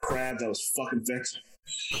crab that was fucking fixed.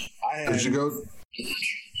 Did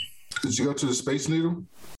you go to the Space Needle?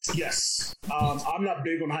 Yes. I'm not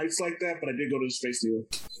big on heights like that, but I did go to the Space Needle.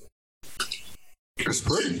 It's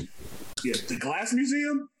pretty. Yeah, the Glass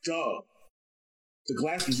Museum? Duh. The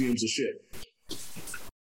Glass Museum's a shit.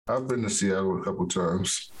 I've been to Seattle a couple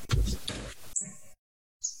times.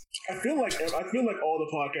 I feel like all the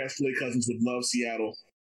podcast Flay cousins would love Seattle.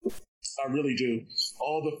 I really do.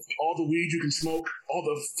 All the weed you can smoke, all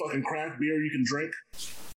the fucking craft beer you can drink.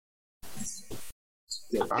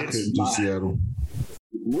 I couldn't do Seattle.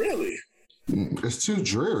 Really? It's too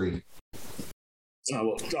dreary. Oh,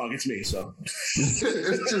 well, dog, it's me, so. It's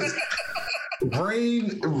just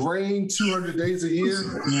rain 200 days a year.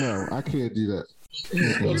 No, I can't do that.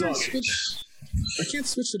 I can't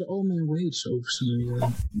switch to the old man Wade show for some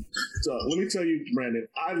reason. So let me tell you, Brandon,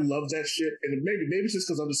 I love that shit, and maybe it's just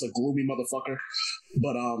because I'm just a gloomy motherfucker.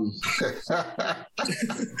 But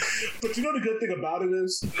but you know the good thing about it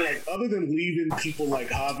is, like, other than leaving people like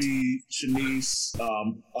Javi, Shanice,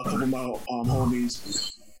 a couple of my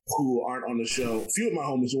homies who aren't on the show, a few of my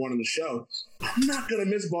homies who aren't on the show, I'm not gonna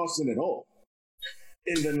miss Boston at all.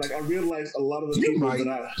 And then, like, I realized a lot of the people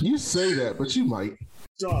that you say that, but you might.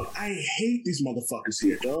 Dog, I hate these motherfuckers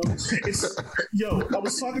here, dog. I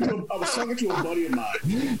was talking to a buddy of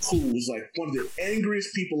mine who was like one of the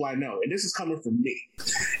angriest people I know, and this is coming from me.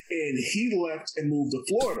 And he left and moved to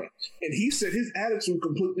Florida, and he said his attitude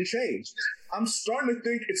completely changed. I'm starting to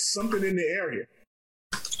think it's something in the area.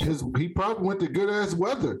 He probably went to good ass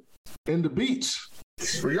weather in the beach.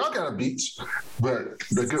 Well, y'all got a beach, but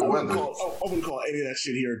the good weather. I wouldn't call any of that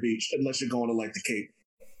shit here a beach unless you're going to like the Cape.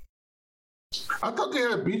 I thought they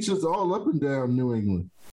had beaches all up and down New England.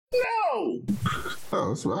 No. Oh,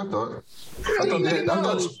 that's what I thought.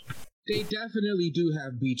 They definitely do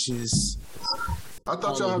have beaches. I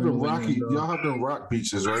thought y'all have them rock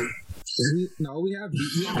beaches, right? We have.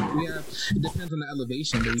 It depends on the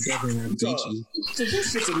elevation, but we definitely have beaches. So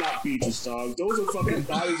those shits are not beaches, dog. Those are fucking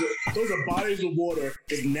bodies of water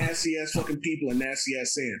with nasty ass fucking people and nasty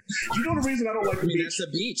ass sand. You know the reason I don't like the beach? That's a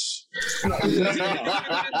beach. That's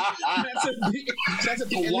a beach. That's a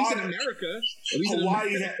beach. At least in America.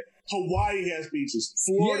 Hawaii has beaches.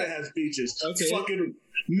 Florida has beaches. Okay. Fucking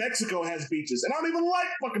Mexico has beaches, and I don't even like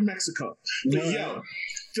fucking Mexico. But all right.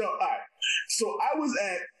 So I was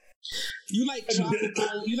at. You like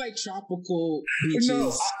tropical beaches?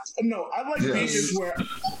 No. I like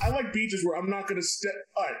beaches where I'm not gonna step.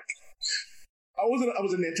 All right. I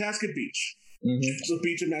was in Nantasket Beach. Mm-hmm. It's a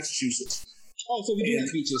beach in Massachusetts. Oh, so we do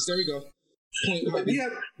have beaches. There we go.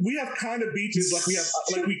 We have kind of beaches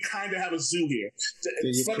like we kind of have a zoo here.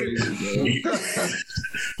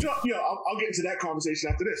 I'll get into that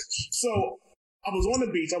conversation after this. So I was on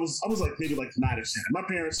the beach. I was like maybe like 9 or 10. My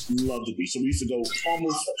parents loved the beach, so we used to go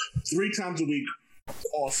almost 3 times a week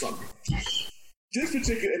all summer. This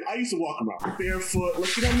particular, and I used to walk around barefoot,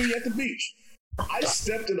 like, you know what I mean, at the beach. I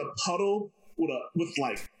stepped in a puddle with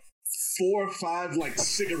like 4 or 5 like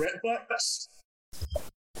cigarette butts.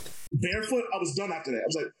 Barefoot, I was done after that. I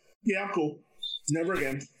was like, yeah, I'm cool. Never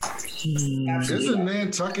again. Absolutely. Isn't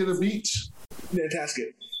Nantucket a beach?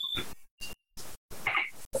 Nantasket.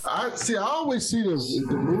 I always see the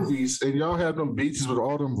movies, and y'all have them beaches with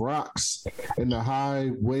all them rocks and the high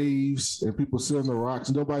waves, and people sit on the rocks.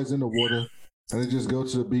 Nobody's in the water, and they just go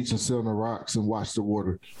to the beach and sit on the rocks and watch the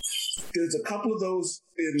water. There's a couple of those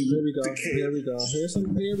in the Cape. Here we go.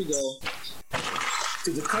 Here we go.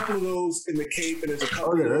 There's a couple of those in the Cape, and there's a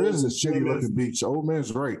couple. Oh yeah, that is a shitty looking beach. Old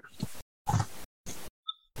man's right.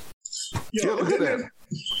 Look at that.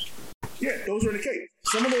 Yeah, those are in the Cape.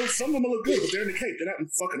 Some of them look good, but they're in the Cape. They're not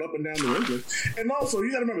fucking up and down New England. And also,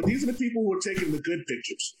 you got to remember, these are the people who are taking the good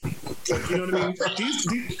pictures. Like, you know what I mean?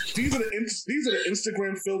 These are the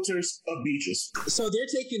Instagram filters of beaches. So they're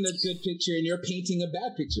taking a good picture, and you're painting a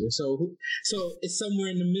bad picture. So it's somewhere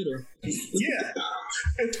in the middle. Yeah.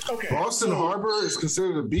 Okay. Boston Harbor is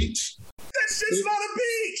considered a beach. That shit's not a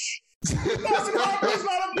beach. Boston Harbor is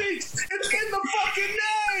not a beach. It's in the fucking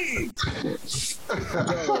name.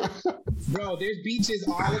 Bro, there's beaches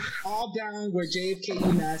all down where JFK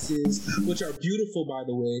UMass is, which are beautiful, by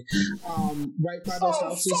the way. Right by those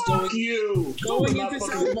houses. Going into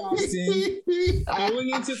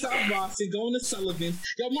South Boston, going to Sullivan.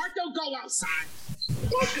 Yo, Mark, don't go outside.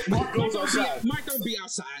 Mark goes outside. Mark don't be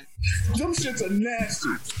outside. Them shits are nasty.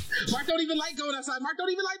 Mark don't even like going outside. Mark don't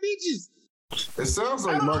even like beaches. It sounds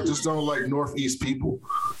like Mark just don't like Northeast people.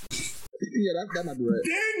 Yeah, that might be right.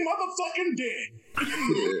 Ding, motherfucking ding.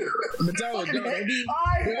 Yeah.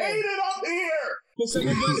 I hate it up here. For some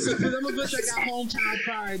of us that got hometown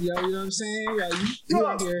pride, yo, you know what I'm saying? Like, you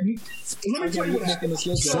out here. Let me tell you what happened.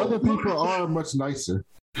 Southern people are much nicer.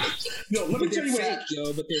 Yo, let me tell you what happened.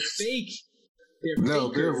 Yo, but they're fake.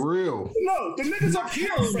 They're real. No, the niggas up here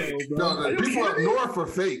are fake. No, the people up north are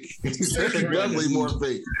fake. They're definitely more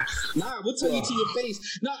fake. Nah, we'll tell you to your face.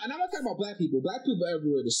 No, and I'm not talking about black people. Black people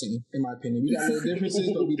everywhere the same, in my opinion. We got little differences,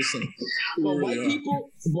 but we the same.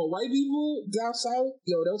 But white people down south,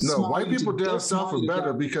 yo, they'll no, white people down south are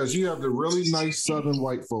better because you have the really nice southern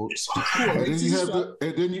white folks, and then you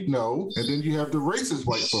have the racist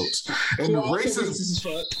white folks, and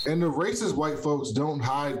the racist white folks don't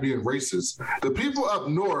hide being racist. The people up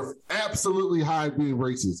north absolutely hide being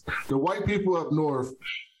racist. The white people up north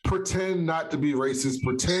pretend not to be racist,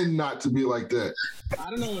 pretend not to be like that. I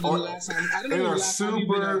don't know when the last time. I don't know when the last time you've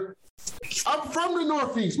been there. I'm from the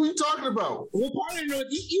Northeast. What are you talking about? What part of the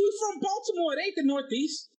Northeast? You from Baltimore. It ain't the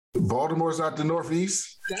Northeast. Baltimore's not the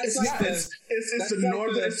Northeast. It's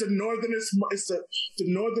the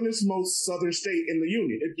northernest most southern state in the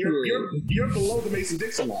union. You're below the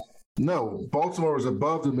Mason-Dixon line. No, Baltimore is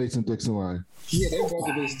above the Mason-Dixon line. Yeah, they're above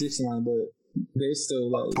the Mason-Dixon line, but they're still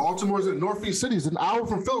like... Baltimore's in Northeast City. It's an hour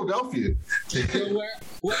from Philadelphia.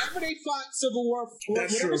 Wherever they fought Civil War,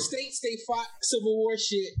 whatever states they fought Civil War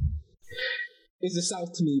shit is the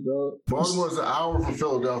South to me, bro. Baltimore's an hour from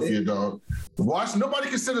Philadelphia, dog. Nobody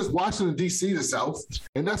considers Washington, D.C. the South,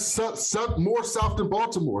 and that's more South than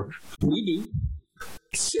Baltimore. We do.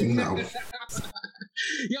 No.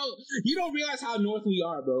 Yo, you don't realize how north we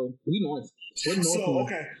are, bro. We north. We're north. So,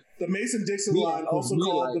 okay. The Mason-Dixon line, also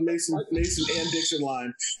called the Mason and Dixon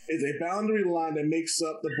line, is a boundary line that makes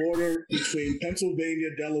up the border between Pennsylvania,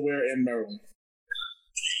 Delaware, and Maryland.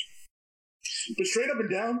 But straight up and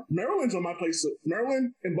down, Maryland's on my place.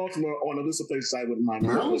 Maryland and Baltimore are on a list of places I wouldn't mind.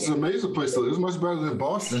 Maryland's an amazing place to live. It's much better than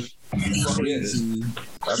Boston. I'll tell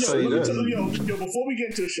you that. Yo, before we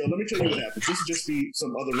get into the show, let me tell you what happens. This will just be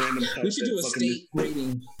some other random cut. We should do a state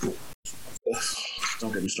rating.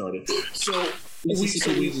 Don't get me started. So we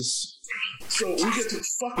get to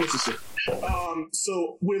fuck Mississippi.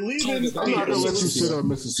 So we're leaving. I'm not gonna let you sit on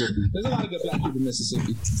Mississippi. There's a lot of good black people in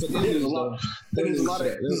Mississippi. There's a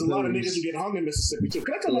lot of niggas who get hung in Mississippi too.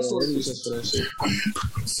 Can I tell my story? You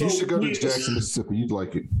should go to Jackson, Mississippi. You'd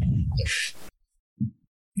like it.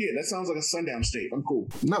 Yeah, that sounds like a sundown state. I'm cool.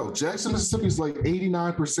 No, Jackson, Mississippi is like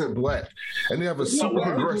 89% black, and they have a super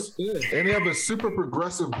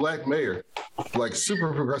progressive black mayor, like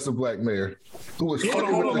super progressive black mayor who is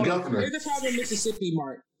fucking with the governor. Here's the problem in Mississippi,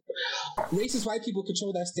 Mark. Racist white people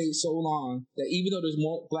control that state so long that even though there's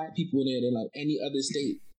more black people in there than like any other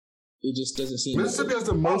state, it just doesn't seem. Mississippi has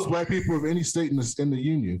the most black people of any state in the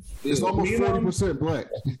union. It's almost 40% black.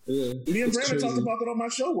 Me and Brandon talked about that on my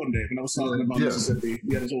show one day when I was talking about Mississippi.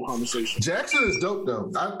 We had this whole conversation. Jackson is dope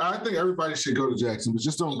though. I think everybody should go to Jackson, but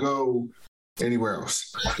just don't go anywhere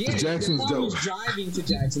else. Yeah, Jackson's dope. Driving to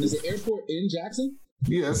Jackson. Is the airport in Jackson?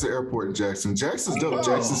 Yeah, it's the airport in Jackson. Jackson's dope.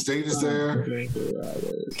 Jackson State is there.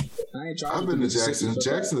 I've been to Jackson.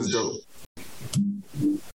 Jackson is dope.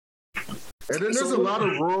 And then there's a lot of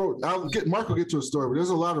rural. Mark will get to a story, but there's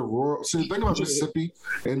a lot of rural. See, the thing about Mississippi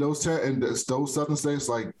and those southern states,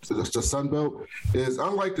 like the Sun Belt, is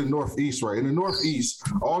unlike the Northeast, right? In the Northeast,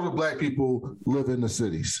 all the black people live in the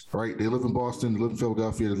cities, right? They live in Boston, they live in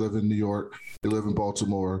Philadelphia, they live in New York, they live in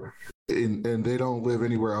Baltimore, and they don't live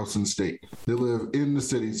anywhere else in the state. They live in the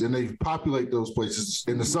cities, and they populate those places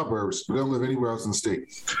in the suburbs, but they don't live anywhere else in the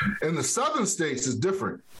state. In the southern states, it's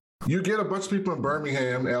different. You get a bunch of people in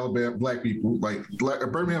Birmingham, Alabama, black people.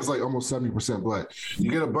 Birmingham's like almost 70% black.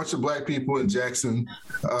 You get a bunch of black people in Jackson,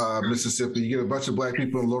 Mississippi. You get a bunch of black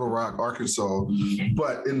people in Little Rock, Arkansas.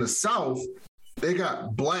 But in the South, they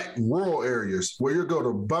got black rural areas where you go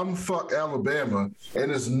to bumfuck Alabama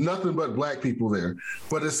and there's nothing but black people there.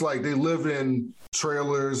 But it's like they live in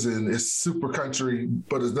trailers and it's super country,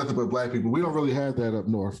 but there's nothing but black people. We don't really have that up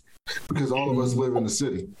north because all of us live in the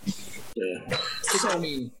city. Yeah. So, I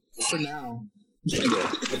mean, for now. So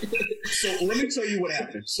let me tell you what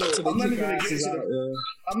happened. I'm not even going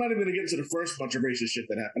to get into the first bunch of racist shit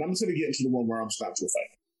that happened. I'm just going to get into the one where I'm stopped to a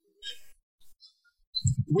fight.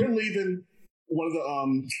 We're leaving one of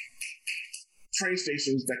the train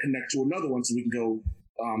stations that connect to another one so we can go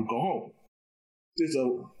home. There's a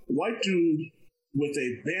white dude with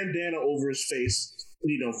a bandana over his face,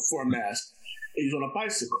 for a mask, and he's on a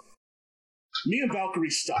bicycle. Me and Valkyrie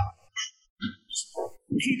stop.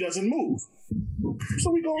 He doesn't move.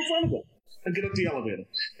 So we go in front of him and get up the elevator.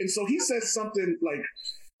 And so he says something like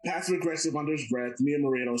passive aggressive under his breath. Me and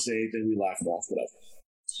Maria don't say anything. We laugh it off, whatever.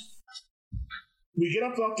 We get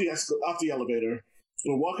up off the elevator.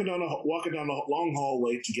 We're walking down the long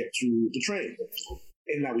hallway to get to the train.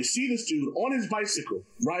 And now we see this dude on his bicycle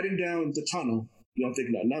riding down the tunnel. You don't think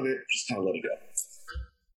nothing of it, just kind of let it go.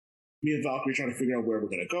 Me and Valkyrie trying to figure out where we're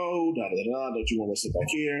going to go. Don't you want to sit back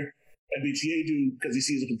here? MBTA dude, because he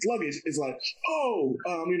sees his luggage, is like,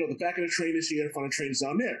 the back of the train is here, the front of the train is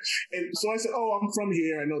down there. And so I said, I'm from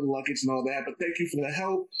here, I know the luggage and all that, but thank you for the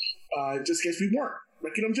help, just in case we weren't.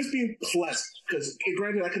 Like, I'm just being pleasant, because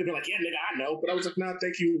granted, I could have been like, yeah, nigga, I know, but I was like, nah,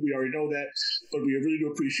 thank you, we already know that, but we really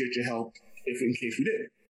do appreciate your help, in case we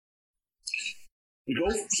did. We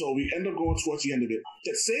end up going towards the end of it.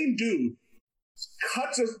 That same dude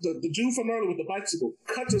cuts us, the dude from earlier with the bicycle,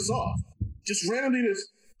 cuts us off, just randomly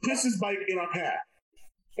puts his bike in our path.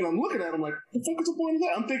 And I'm looking at him like, the fuck is the point of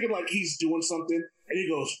that? I'm thinking like he's doing something. And he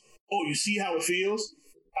goes, oh, you see how it feels?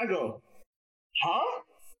 I go, huh?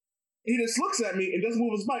 He just looks at me and doesn't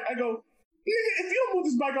move his bike. I go, nigga, if you don't move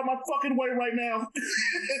this bike out my fucking way right now,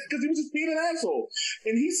 because he was just being an asshole.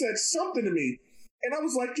 And he said something to me. And I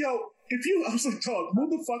was like, I was like, dog, move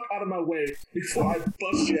the fuck out of my way before I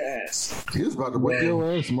bust your ass. He was about to whip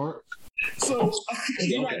your ass, Mark. So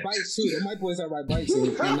he ride bikes too. My boys are ride bikes. He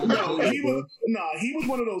was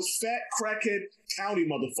one of those fat crackhead county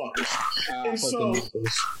motherfuckers. And so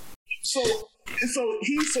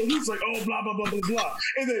he's like, oh, blah blah blah blah blah.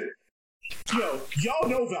 And then, y'all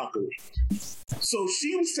know Valkyrie. So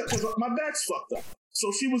she was, because my back's fucked up.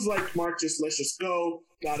 So she was like, Mark, let's just go,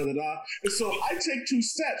 da da da da. And so I take 2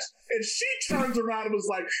 steps, and she turns around and was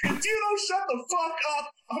like, if you don't shut the fuck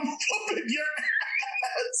up, I'm whooping your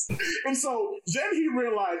ass. And so then he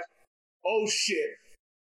realized, oh shit,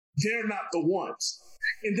 they're not the ones.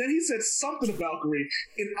 And then he said something about Valkyrie,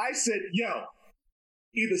 and I said,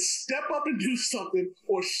 either step up and do something,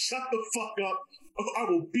 or shut the fuck up, or I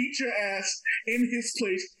will beat your ass in his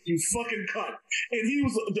place, you fucking cunt. And he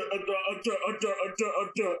was, and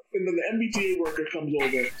then the MBTA worker comes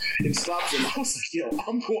over and stops him. I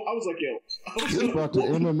was like, He's about to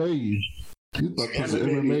MMA you. He's about to put some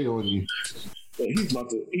MMA on you. He's about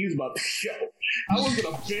to, I was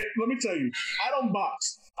gonna let me tell you, I don't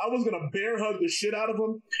box. I was gonna bear hug the shit out of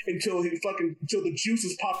him until the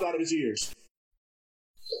juices popped out of his ears.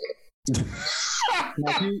 I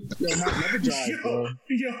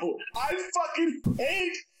fucking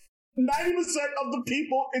hate 90% of the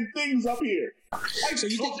people and things up here. So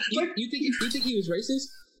you think he was racist?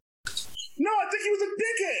 No, I think he was a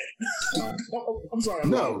dickhead. I'm sorry.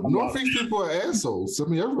 No, Northeast people are assholes. I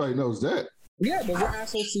mean, everybody knows that. Yeah, but we're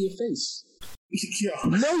assholes to your face.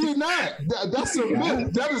 No, you're not. That's a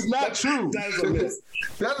myth. That is not true. That is a myth.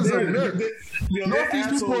 That is a myth. Northeast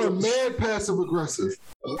people are mad passive aggressive.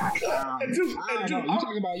 You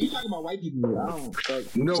talking about white people?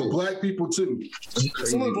 No, black people too.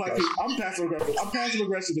 Some of the black people. I'm passive aggressive. I'm passive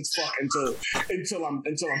aggressive as fuck until I'm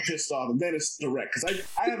pissed off, and then it's direct because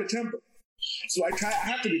I have a temper. So I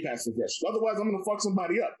have to be passive aggressive. Otherwise, I'm gonna fuck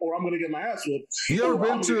somebody up, or I'm gonna get my ass whipped. You ever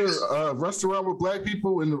been to a restaurant with black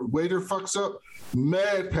people and the waiter fucks up?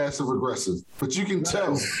 Mad passive aggressive, but you can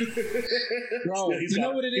tell. Bro, you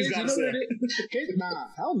know what it is? You know what it is? Nah,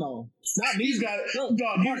 hell no. Not me. He's got it. No,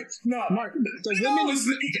 Mark.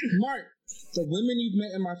 The women you've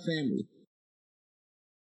met in my family.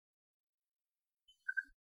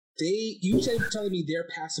 You telling me they're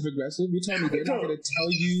passive aggressive? You're telling me they're not gonna tell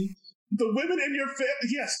you. The women in your family,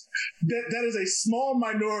 yes, that is a small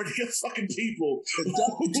minority of fucking people.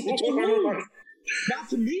 Not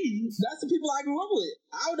to me. That's the people I grew up with.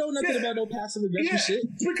 I don't know nothing about no passive aggressive shit.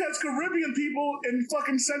 Because Caribbean people and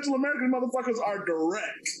fucking Central American motherfuckers are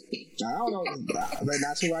direct. I don't know.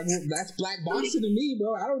 That's who I grew up. That's Black Boston to me,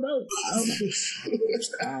 bro. I don't know.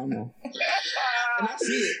 And I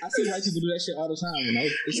see it. I see white people do that shit all the time.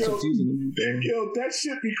 It's confusing. That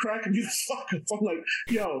shit be cracking me the fuck up. I'm like,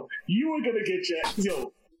 you are gonna get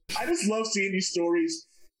your. I just love seeing these stories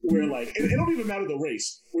where it don't even matter the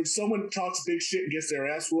race. When someone talks big shit and gets their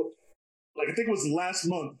ass whooped. Like I think it was last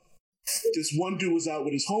month. This one dude was out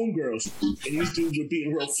with his homegirls, and these dudes were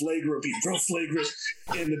being real flagrant.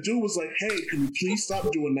 And the dude was like, "Hey, can you please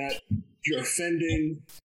stop doing that? You're offending,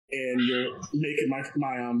 and you're making my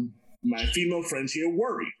female friends here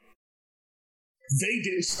worried." They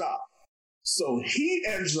didn't stop, so he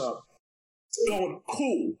ends up going,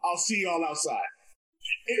 "Cool, I'll see y'all outside."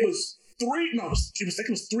 It was 3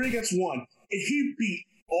 against 1, and he beat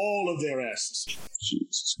all of their asses.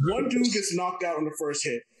 Jesus One dude gets knocked out on the first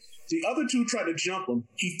hit. The other two try to jump him.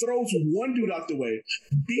 He throws one dude out the way,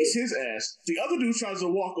 beats his ass. The other dude tries to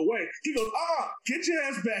walk away. He goes, get your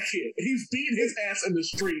ass back here. He's beating his ass in the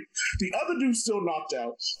street. The other dude's still knocked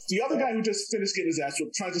out. The other guy who just finished getting his ass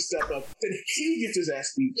whipped tries to step up. Then he gets his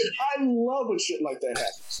ass beat. I love when shit like that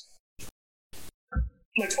happens.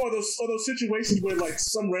 Like, or those situations where like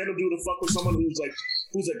some random dude will fuck with someone who's like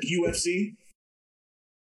UFC.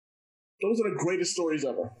 Those are the greatest stories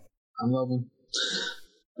ever. I love them.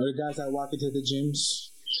 Or the guys that walk into the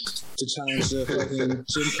gyms to challenge the fucking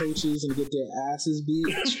gym coaches and get their asses beat.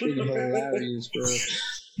 It's freaking hilarious, bro.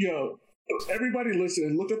 Yo, everybody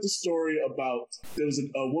listen, look up the story about, there was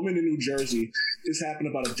a woman in New Jersey. This happened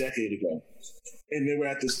about a decade ago. And they were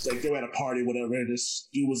at this, like, they were at a party, whatever, and this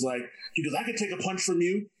dude was like, he goes, I can take a punch from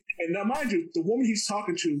you. And now, mind you, the woman he's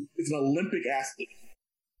talking to is an Olympic athlete.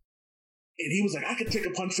 And he was like, I can take a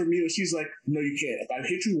punch from you. And she's like, no, you can't. If I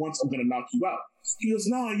hit you once, I'm going to knock you out. He goes,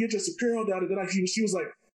 no, you're just a girl. She was like,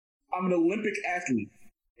 I'm an Olympic athlete.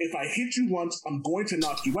 If I hit you once, I'm going to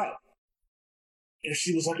knock you out. And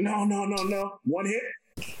she was like, no. One hit,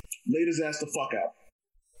 laid his ass the fuck out.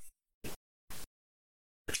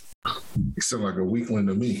 You sound like a weakling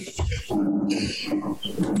to me.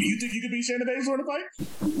 You think you could beat Shayna Baszler in a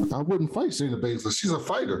fight? I wouldn't fight Shayna Baszler. She's a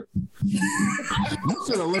fighter. You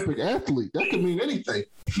said Olympic athlete. That could mean anything.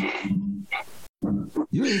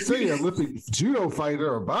 You didn't say Olympic judo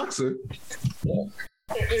fighter or boxer.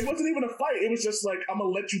 It wasn't even a fight. It was just like, I'm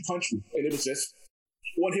going to let you punch me. And it was just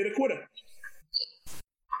one hit a quitter.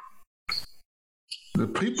 The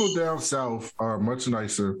people down south are much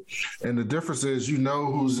nicer, and the difference is you know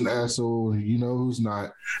who's an asshole, you know who's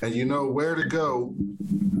not, and you know where to go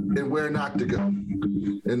and where not to go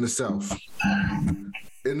in the South.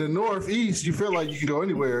 In the Northeast, you feel like you can go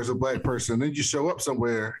anywhere as a black person. Then you show up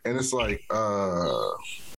somewhere, and it's like,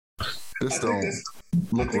 this don't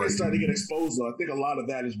look right. I think it's starting to get exposed, though. I think a lot of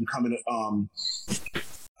that is becoming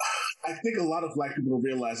I think a lot of black people are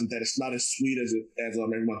realizing that it's not as sweet as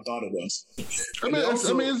everyone thought it was.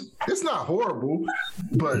 It's not horrible,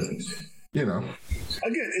 but you know,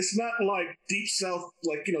 again, it's not like deep south,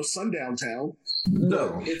 like sundown town.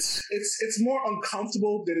 No, it's more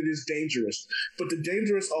uncomfortable than it is dangerous. But the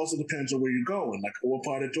dangerous also depends on where you're going. Like, what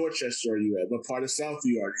part of Dorchester are you at? What part of South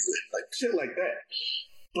you are? Like shit like that.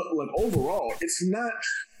 But like overall, it's not.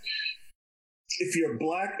 If you're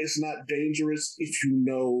black, it's not dangerous if you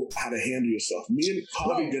know how to handle yourself. Me and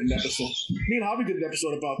Harvey did an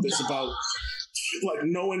episode about this, about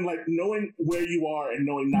knowing where you are and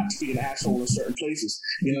knowing not to be an asshole in certain places.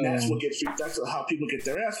 And that's how people get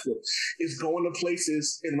their ass whooped, is going to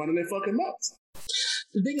places and running their fucking mouth.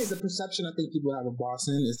 The thing is, the perception I think people have of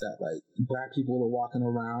Boston is that like black people are walking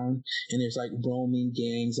around and there's like roaming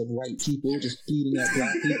gangs of white people just beating at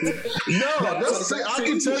black people. No, I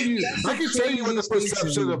can tell you what the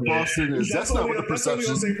perception of Boston is. That's not what the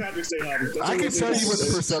perception. I can tell you what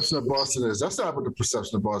the perception of Boston is. That's not what the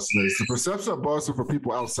perception of Boston is. The perception of Boston for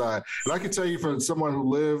people outside, and I can tell you from someone who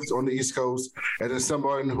lived on the East Coast and then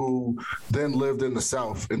someone who then lived in the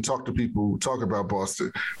South and talked to people who talk about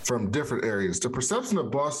Boston from different areas. The perception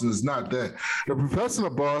of Boston is not that. The perception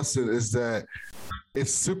of Boston is that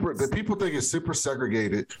the people think it's super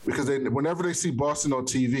segregated because whenever they see Boston on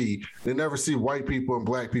TV, they never see white people and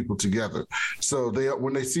black people together. So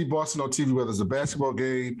when they see Boston on TV, whether it's a basketball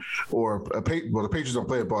game or the Patriots don't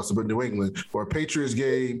play at Boston, but New England, or a Patriots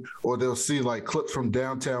game, or they'll see like clips from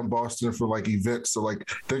downtown Boston for like events or like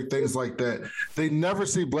things like that. They never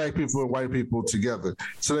see black people and white people together.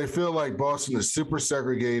 So they feel like Boston is super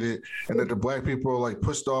segregated and that the black people are like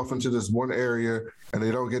pushed off into this one area and they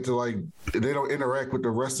don't get to they don't interact with the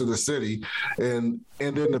rest of the city, and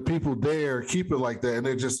then the people there keep it like that, and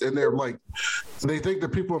they're like, they think the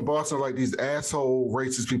people in Boston are like these asshole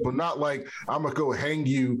racist people, not like I'm gonna go hang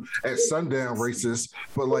you at sundown racist,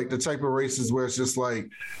 but like the type of racist where it's just like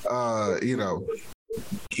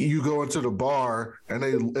you go into the bar and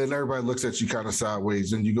everybody looks at you kind of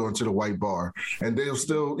sideways, and you go into the white bar and they'll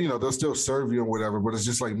still serve you or whatever, but it's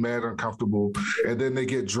just like mad uncomfortable. And then they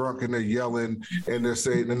get drunk and they're yelling and they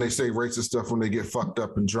say racist stuff when they get fucked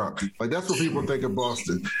up and drunk. Like that's what people think of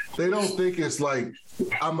Boston. They don't think it's like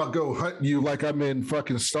I'm gonna go hunt you like I'm in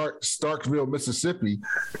fucking Starksville, Mississippi,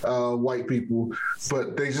 white people,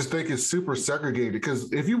 but they just think it's super segregated.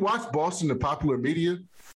 Because if you watch Boston, the popular media,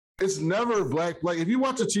 it's never black. Like if you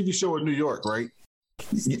watch a TV show in New York, right?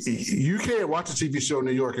 you can't watch a TV show in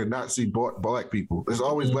New York and not see black people. There's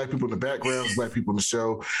always black people in the background, black people in the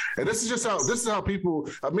show. And this is how people,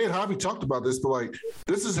 me and Javi talked about this, but like,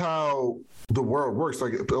 this is how the world works.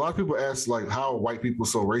 Like, a lot of people ask, like, how are white people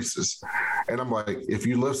so racist? And I'm like, if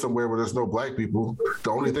you live somewhere where there's no black people,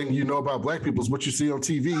 the only thing you know about black people is what you see on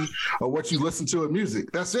TV or what you listen to in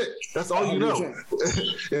music. That's it. That's all you know.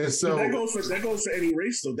 And so that goes for any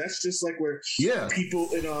race, though. That's just like where people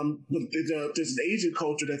in there's an Asian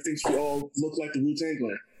culture that thinks we all look like the Wu-Tang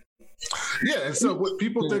Clan. Yeah, and so what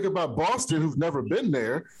people think about Boston who've never been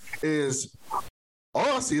there is,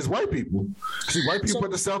 all I see is white people. I see white people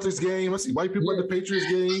at the Celtics game. I see white people at the Patriots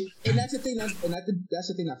game. And that's the thing. That's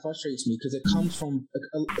the thing that frustrates me, because it comes from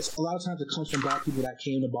a lot of times it comes from black people that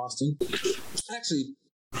came to Boston. Actually,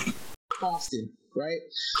 Boston, right?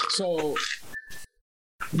 So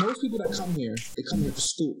most people that come here, they come here for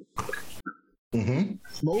school. Mm-hmm.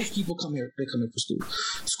 Most people come here, they come here for school.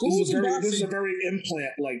 This is a very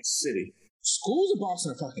implant-like city. Schools in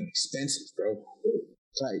Boston are fucking expensive, bro.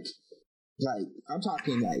 Like I'm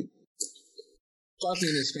talking like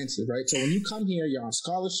fucking expensive, right? So when you come here, you're on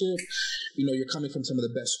scholarship. You know, you're coming from some of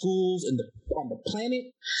the best schools on the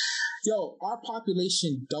planet. Yo, our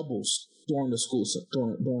population doubles during the school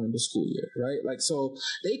year, right? Like, so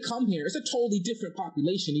they come here. It's a totally different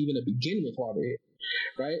population even to begin with while they're here,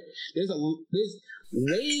 right? There's already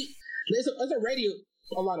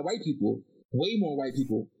a lot of white people, way more white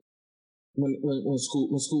people when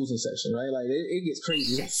school's in session, right? Like, it gets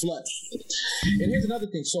crazy. It's a flood. And here's another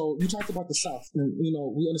thing. So you talked about the South, and you know,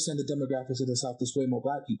 we understand the demographics of the South. There's way more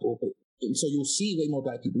black people, but so you'll see way more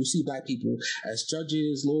black people. You see black people as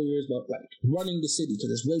judges, lawyers, but like running the city, because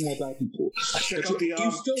there's way more black people. Check out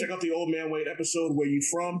the Old Man Wade episode, Where You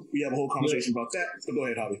From? We have a whole conversation about that. So go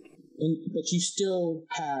ahead, Javi. But you still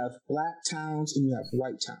have black towns and you have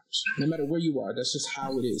white towns. No matter where you are, that's just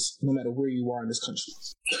how it is. No matter where you are in this country.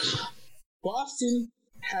 Boston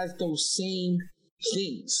has those same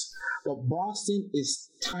things, but Boston is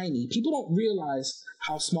tiny. People don't realize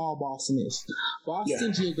how small Boston is.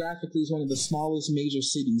 Boston geographically is one of the smallest major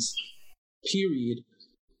cities, period.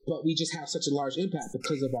 But we just have such a large impact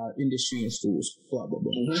because of our industry and schools, blah, blah,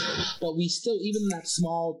 blah. Mm-hmm. But we still, even in that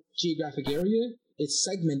small geographic area, it's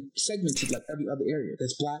segmented like every other area.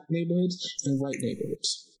 There's black neighborhoods and white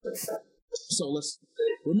neighborhoods. So let's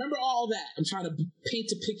remember all that. I'm trying to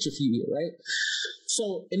paint a picture for you here, right?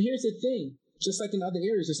 So, and here's the thing. Just like in other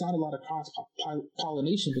areas, there's not a lot of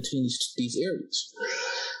cross-pollination between these areas.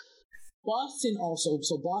 Boston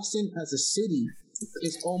as a city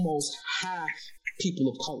is almost half people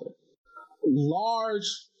of color. Large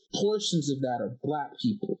portions of that are black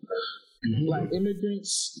people. Mm-hmm. Black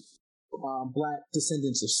immigrants, black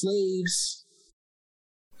descendants of slaves,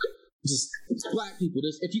 just black people.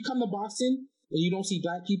 If you come to Boston and you don't see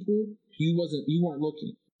black people, you weren't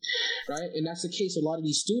looking, right? And that's the case with a lot of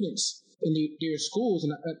these students in their schools.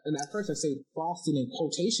 And at first I say Boston in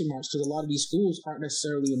quotation marks, because a lot of these schools aren't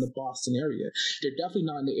necessarily in the Boston area. They're definitely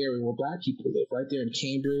not in the area where black people live, right? They're in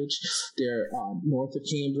Cambridge. They're north of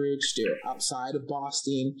Cambridge. They're outside of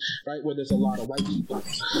Boston, right, where there's a lot of white people.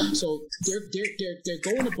 So they're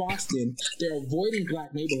going to Boston. They're avoiding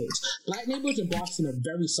black neighborhoods. Black neighborhoods in Boston are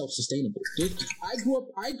very self-sustainable. I grew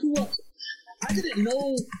up. I didn't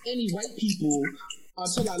know any white people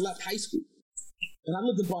until I left high school. And I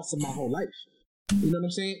lived in Boston my whole life. You know what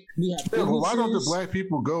I'm saying? We have why don't the black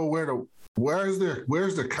people go where's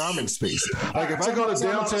the common space? Like, if I go to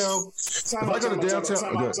downtown, time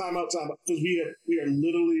out. Because we are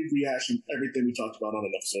literally rehashing everything we talked about on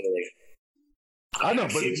an episode already. I know,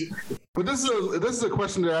 but this is a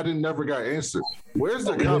question that I never got answered. Where's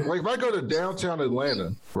the like, if I go to downtown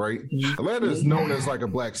Atlanta, right? Atlanta is known as like a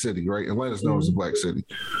black city, right? Atlanta is known as a black city.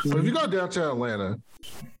 But if you go downtown Atlanta,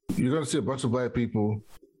 you're going to see a bunch of black people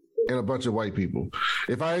and a bunch of white people.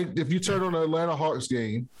 If you turn on the Atlanta Hawks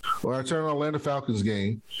game or I turn on Atlanta Falcons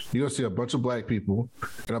game, you're gonna see a bunch of black people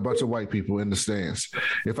and a bunch of white people in the stands.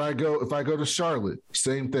 If I go to Charlotte,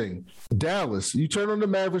 same thing. Dallas, you turn on the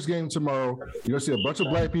Mavericks game tomorrow, you're gonna see a bunch of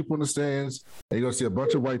black people in the stands and you're gonna see a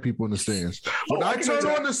bunch of white people in the stands. When I turn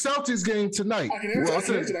on the Celtics game tonight, when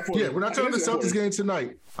I turn on the Celtics game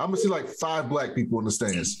tonight, I'm gonna see like 5 black people in the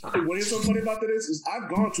stands. What is so funny about that is I've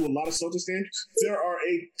gone to a lot of Celtics games. There are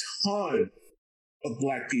a ton of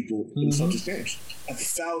black people in the Celtics games.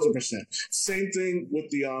 1,000%. Same thing with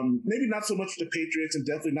the maybe not so much with the Patriots and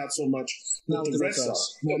definitely not so much with the Red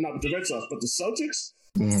Sox. No, not with the Red Sox, but the Celtics.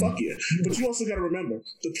 Fuck yeah. But you also got to remember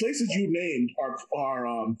the places you named are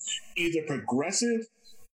either progressive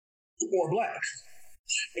or black.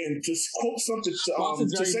 And to quote something,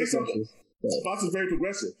 to say something. Boston's very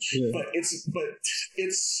progressive, but it's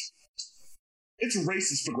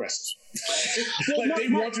racist progressive. Like they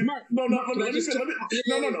want you. No. Let me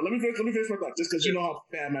finish my thought. Just because you know how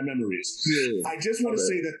bad my memory is. Yeah. I just want to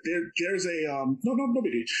say that there's a no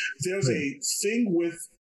biggie. There's a thing with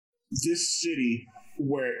this city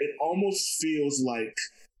where it almost feels like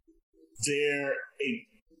they're a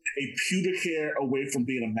pubic hair away from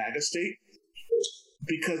being a MAGA state.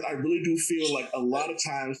 Because I really do feel like a lot of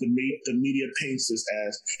times the media paints this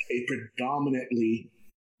as a predominantly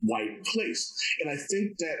white place. And I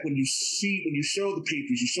think that when you show the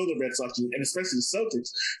Patriots, you show the Red Sox, and especially the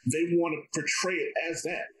Celtics, they want to portray it as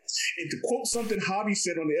that. And to quote something Javi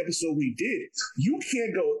said on the episode we did, you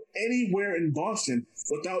can't go anywhere in Boston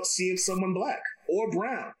without seeing someone black or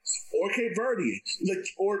brown or Cape Verdean,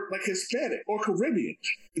 or Hispanic or Caribbean.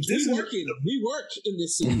 We work in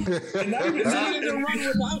this city. And not even run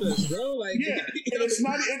without us, bro. Like, yeah, and it's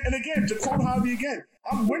not. And again, to quote Javi again,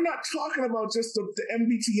 we're not talking about just the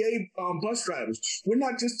MBTA bus drivers. We're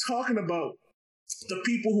not just talking about the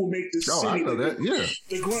people who make this city. I know that. Yeah,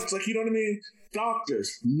 the grunts, like, you know what I mean.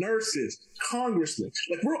 Doctors, nurses, congressmen,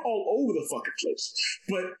 like, we're all over the fucking place.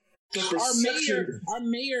 But our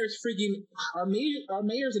mayor's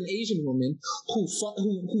an Asian woman who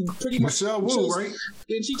pretty much Michelle Wu, right?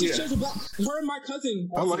 And she just chose with black. Her and my cousin,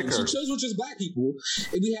 I like her. She chose with just black people.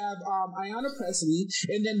 And we have Ayanna Pressley,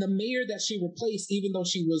 and then the mayor that she replaced, even though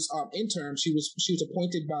she was interim, she was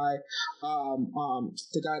appointed by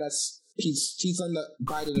the guy that's. He's on the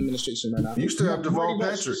Biden administration right now. You used to have Deval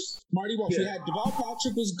Patrick. Marty Walsh. We had Deval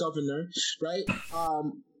Patrick was governor, right?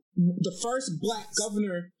 The first black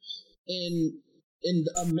governor in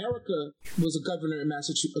America was a governor of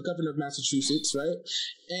Massachusetts, right?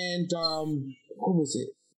 And what was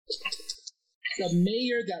it? The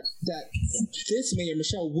mayor that this mayor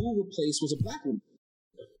Michelle Wu replaced was a black woman.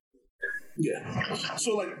 Yeah.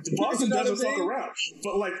 So, like, Boston doesn't fuck around.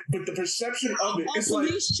 But the perception of it, it's like... Our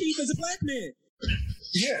police chief is a black man.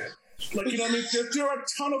 Yeah. Like, you know what I mean? There are a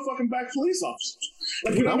ton of fucking black police officers.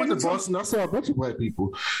 Like, when I went to Boston, I saw a bunch of black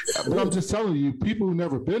people. But I'm just telling you, people who've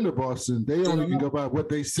never been to Boston, they only can go by what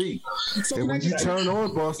they see. So and when you turn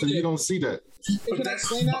on Boston, you don't see that. Can I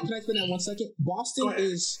explain that? Can I explain that 1 second? Boston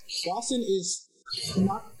is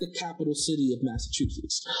not the capital city of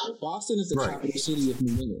Massachusetts. Boston is the capital city of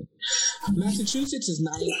New England. Massachusetts is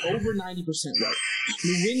over 90% white.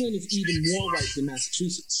 New England is even more white than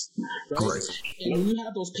Massachusetts, right? And when you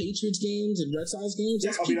have those Patriots games and Red Sox games,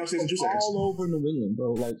 that's people all over New England,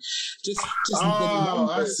 bro. Like, just the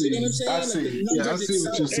numbers. I see. You know what I'm saying? I see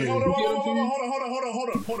what you're saying. Hold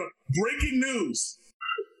on. Breaking news.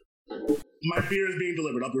 My beer is being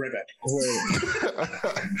delivered. I'll be right back.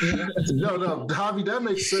 No, Javi, that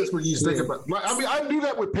makes sense when you think about. Like, I mean, I knew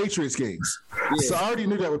that with Patriots games. Yeah. So I already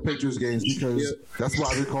knew that with Patriots games because that's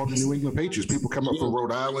why they're called the New England Patriots. People come up from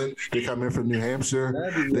Rhode Island, they come in from New Hampshire,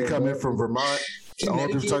 they come in from Vermont, all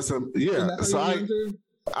different types of So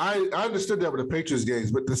I understood that with the Patriots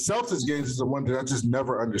games, but the Celtics games is the one that I just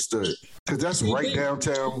never understood because that's right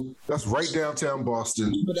downtown. That's right downtown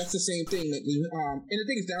Boston. But that's the same thing. And the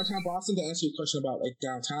thing is, downtown Boston. To answer your question about like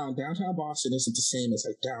downtown Boston isn't the same as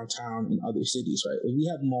like downtown in other cities, right? Like, we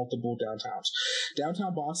have multiple downtowns.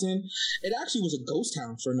 Downtown Boston, it actually was a ghost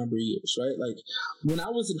town for a number of years, right? Like when I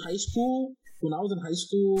was in high school.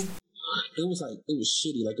 It was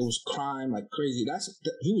shitty. Like, it was crime like crazy.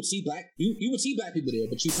 You would see black people there,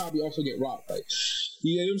 but you probably also get robbed. Like,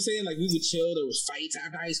 you know what I'm saying? Like, we would chill. There was fights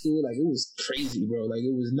after high school. Like, it was crazy, bro. Like,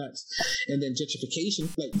 it was nuts. And then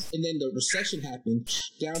gentrification, and then the recession happened.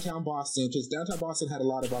 Downtown Boston, because downtown Boston had a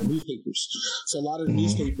lot of our newspapers. So a lot of the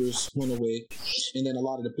newspapers went away, and then a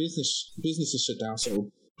lot of the businesses shut down.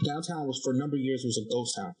 So downtown was for a number of years was a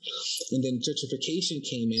ghost town, and then gentrification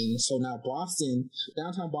came in. So now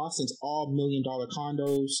downtown Boston's all $1 million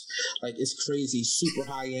condos. Like, it's crazy, super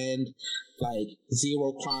high end, like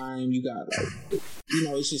zero crime. You got like,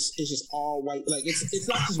 it's just all white. Like it's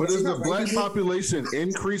not just. But is the black population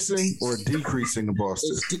increasing or decreasing in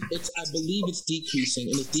Boston? I believe it's decreasing,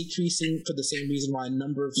 and it's decreasing for the same reason why a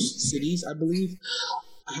number of cities, I believe,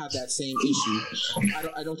 have that same issue.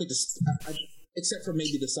 I don't think this. Except for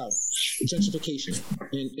maybe the South, gentrification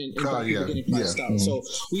and people getting priced out. So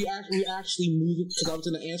we actually moved, because I was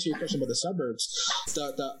going to answer your question about the suburbs. The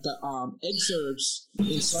exurbs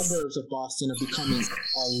in suburbs of Boston are becoming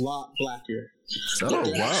a lot blacker. Oh, wow.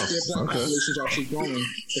 Their black populations are actually growing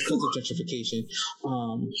because of gentrification.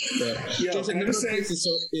 Can I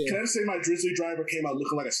just say my Drizzly driver came out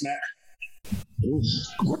looking like a snack?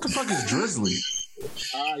 What the fuck is Drizzly?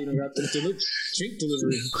 You don't got the drink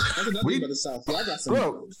delivery. That's another thing about the South. Y'all got some.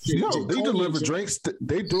 Bro, they deliver drinks.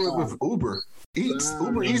 They do it with Uber Eats.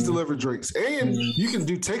 Uber Eats deliver drinks, and you can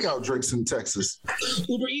do takeout drinks in Texas.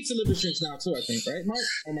 Uber Eats delivers drinks now too, I think, right, Mark?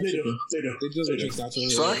 They do. They deliver drinks now too.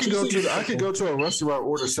 So I could go to a restaurant,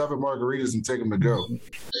 order 7 margaritas, and take them to go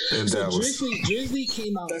in Dallas. Drizzly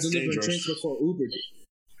came out delivering drinks before Uber did.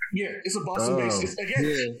 Yeah, it's a Boston-based.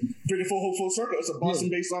 Bring it full circle. It's a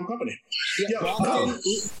Boston-based company. Boston,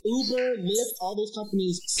 Uber, Lyft, all those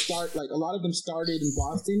companies a lot of them started in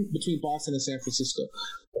Boston, between Boston and San Francisco.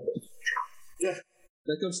 Yeah.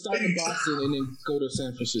 Like they'll start in Boston and then go to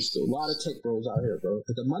San Francisco. A lot of tech bros out here, bro. Like,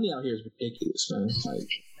 the money out here is ridiculous, man. Like,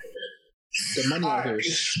 the money out here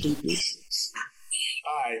is stupid.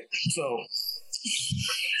 All right, so.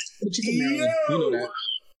 But you can marry, you know that.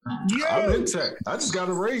 I'm in tech. I just got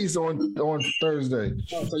a raise on Thursday.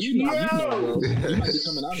 Oh, so you know, bro. You might be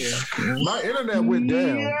coming out here. My internet went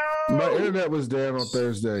down. My internet was down on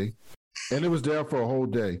Thursday, and it was down for a whole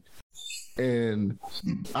day. And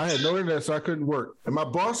I had no internet, so I couldn't work. And my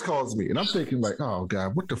boss calls me, and I'm thinking like, oh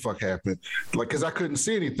God, what the fuck happened? Like, because I couldn't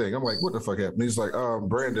see anything. I'm like, what the fuck happened? He's like,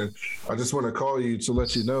 Brandon, I just want to call you to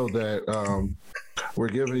let you know that we're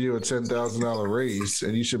giving you a $10,000 raise,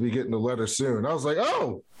 and you should be getting the letter soon. I was like,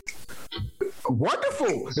 oh,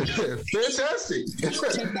 wonderful, fantastic.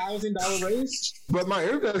 $10,000 raise. But my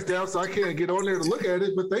internet's down, so I can't get on there to look at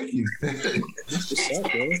it. But thank you. That's what's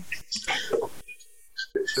up, bro.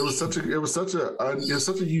 It was such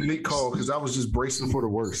a unique call because I was just bracing for the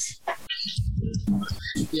worst.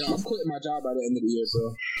 Yeah, I'm quitting my job by the end of the year,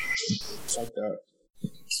 bro. Fuck that.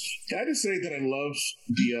 Can I just say that I love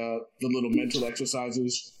the little mental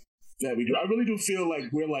exercises that we do? I really do feel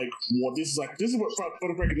like we're like, well, this is what, for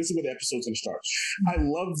the record, this is where the episode's gonna start. I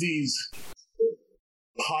love these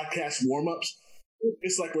podcast warm-ups.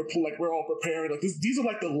 It's like we're all preparing. Like these are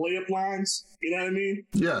like the layup lines. You know what I mean?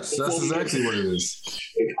 Yes, that's exactly what it is.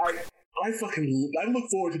 I look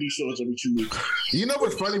forward to these shows every 2 weeks. You know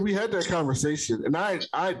what's funny? We had that conversation, and I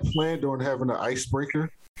planned on having an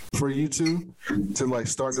icebreaker for you two to like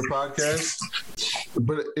start the podcast,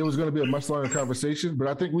 but it was going to be a much longer conversation. But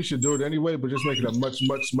I think we should do it anyway, but just make it a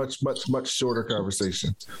much shorter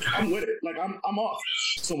conversation. I'm with it. Like I'm off.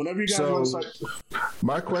 So whenever you guys want to start.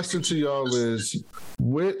 My question to y'all is,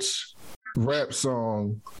 which rap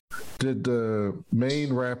song did the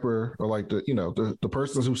main rapper, or like the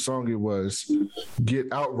person whose song it was,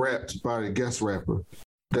 get out rapped by the guest rapper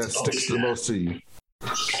that sticks the most to you?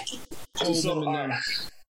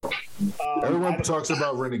 Everyone talks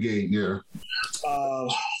about Renegade, yeah.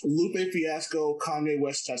 Lupe Fiasco, Kanye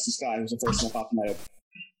West, Touch the Sky was the first one popped in my head.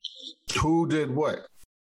 Who did what?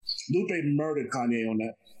 Lupe murdered Kanye on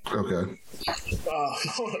that. Okay.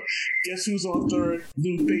 Guess who's on third?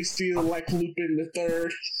 Lupe still like Lupin the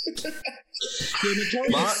Third. The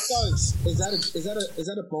Notorious Thugs. Is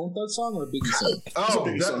that a Bone Thug song or a Biggie song?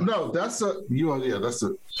 That's a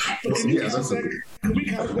that's a. Can we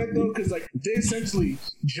count that though? Because like they essentially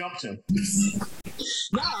jumped him.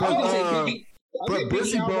 But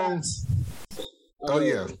Busy Bones. Oh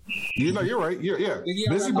yeah, you're right. Yeah.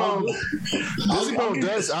 Busy Bone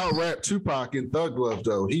does out rap Tupac in Thug Love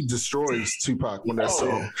though. He destroys Tupac when that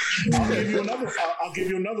song. I'll give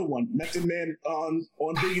you another one. Method Man on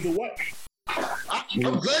Biggie the What.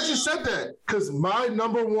 I'm glad you said that because my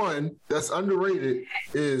number one that's underrated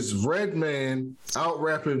is Redman out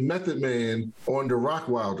rapping Method Man on the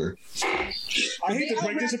Rockwilder. I hate to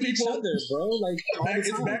break this to people, bro. Like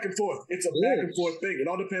it's back and forth. It's a back and forth thing. It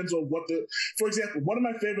all depends on what the. For example, one of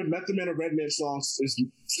my favorite Method Man or Redman songs is,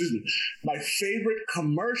 my favorite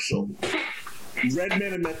commercial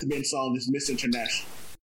Redman and Method Man song is Miss International.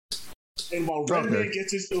 And while Redman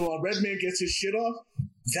gets his shit off,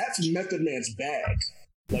 that's Method Man's bag.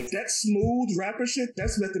 Like that smooth rapper shit,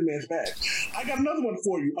 that's Method Man's bag. I got another one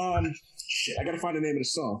for you. I gotta find the name of the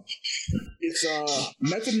song. It's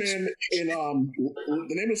Method Man in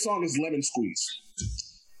the name of the song is Lemon Squeeze.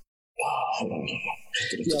 Hold on.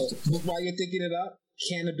 Yo, while you're thinking it up,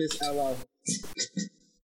 Cannabis LL.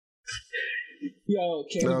 Yo,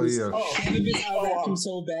 Cannabis. Cannabis out him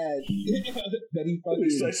so bad that he fucking.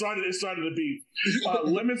 It started to beef.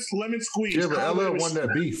 Lemon Squeeze. Yeah, but LL won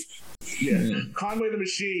that beef. Yeah, Conway the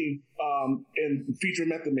Machine, and featuring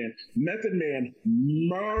Method Man. Method Man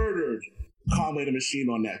murdered Conway the Machine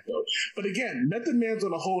on that though. But again, Method Man's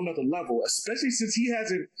on a whole nother level, especially since he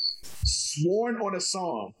hasn't sworn on a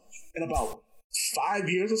song in about 5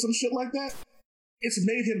 years or some shit like that. It's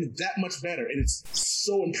made him that much better, and it's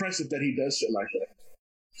so impressive that he does shit like that.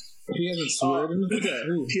 He hasn't sworn?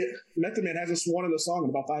 Method Man hasn't sworn in a song in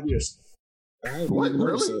about 5 years. What,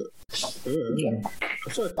 really?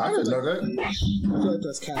 I didn't know that. I feel like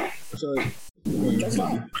that's cap. I feel like that's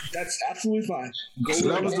fine. That's absolutely fine. So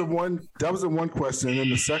that was the one. That was the one question, and then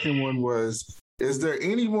the second one was: is there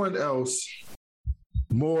anyone else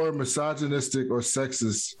more misogynistic or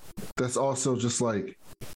sexist that's also just like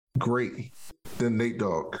great than Nate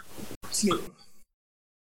Dogg? Snoop.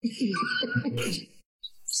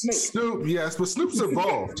 Snoop, yes, but Snoop's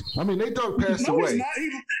evolved. I mean, Nate Dogg passed away. He's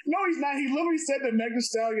not. He literally said that Megan Thee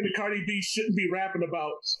Stallion and Cardi B shouldn't be rapping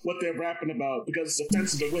about what they're rapping about because it's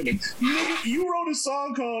offensive to women. Nigga, you wrote a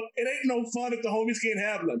song called "It Ain't No Fun If the Homies Can't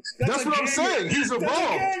Have None." That's what I'm saying. He's evolved. That's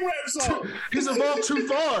a gang rap song. He's evolved too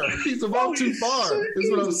far. He's evolved too far. Is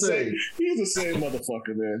what I'm saying. He's the same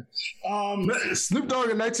motherfucker, man. Snoop Dogg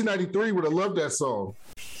in 1993 would have loved that song.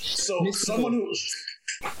 So someone who.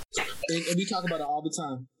 And we talk about it all the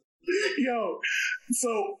time. Yo,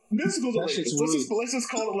 so Mystical's let's just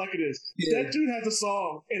call it like it is. Yeah. That dude has a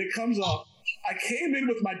song and it comes off. I came in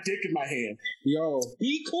with my dick in my hand. Yo,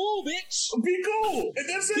 be cool, bitch. Be cool. And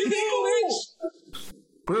that's it. Be cool, bitch.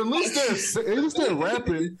 But at least they're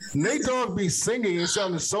rapping. Nate Dogg be singing and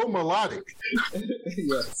sounding so melodic.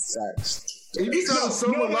 Yes, facts. He be sounding so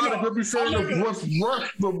melodic. He'll be saying the most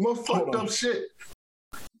rough, the most fucked up shit.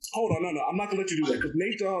 Hold on, no. I'm not gonna let you do that because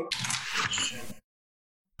Nate Dogg.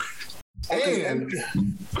 And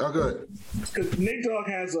good. Because Nate Dogg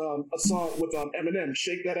has a song with Eminem,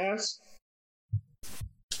 "Shake That Ass."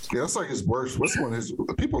 Yeah, that's like his worst. What's one of his?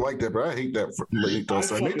 People like that, but I hate that for Nate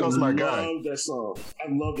Dogg. Nate Dogg's my guy. I love that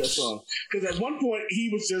song. Because at one point he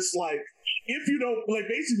was just like, if you don't like,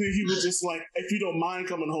 basically he was just like, if you don't mind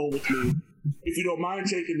coming home with me, if you don't mind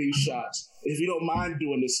taking these shots, if you don't mind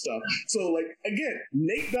doing this stuff. So like again,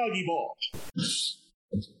 Nate Dogg evolved.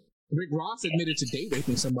 Rick Ross admitted to date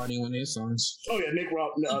raping somebody on his songs. Oh yeah, Nick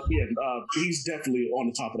Ross. He's definitely on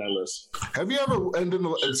the top of that list. Have you ever? And then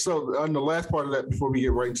so on the last part of that, before we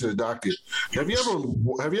get right into the docket, have you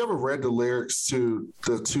ever read the lyrics to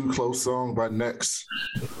the Too Close song by Next?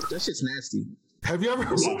 That shit's nasty. Have you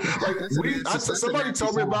ever? Somebody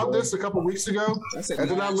told me about this a couple weeks ago, and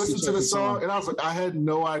then I listened to the song, and I was like, I had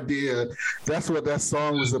no idea that's what that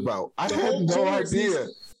song was about. I had no idea.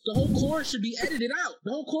 The whole chorus should be edited out. The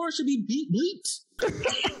whole chorus should be bleeped.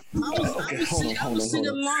 I was singing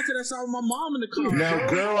along to that song with my mom in the car. Now,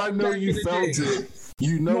 girl, I know you felt it.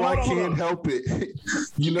 You know I can't help it.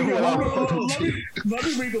 You know what Let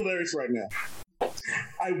me read the lyrics right now.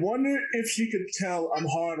 I wonder if she could tell I'm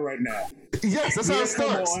hard right now. Yes, that's how it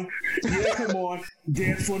starts. Come on.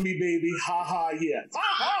 Dance for me, baby. Ha ha, yeah. Ha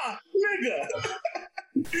ha, nigga.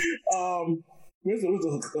 Where's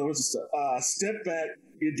the stuff? Step back.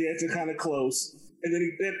 You're dancing kind of close, and then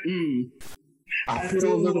I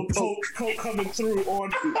feel a little coke coming through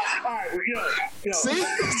on you. All right, yo. See,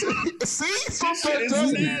 this shit is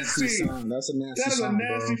nasty. That's a nasty. That is song, a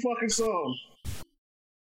nasty fucking song.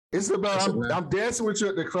 It's about I'm dancing with you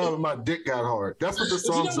at the club and my dick got hard. That's what the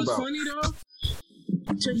song's about. Funny though?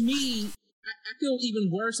 To me, I feel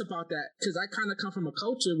even worse about that because I kind of come from a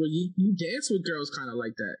culture where you dance with girls kind of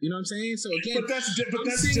like that. You know what I'm saying? So again, but that's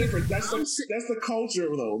different. That's the culture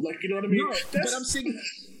though. Like, you know what I mean? No, but I'm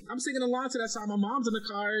singing along to that song. My mom's in the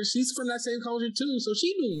car. She's from that same culture too, so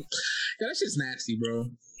she knew. Yeah, that shit's nasty,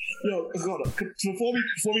 bro. Yo, hold on.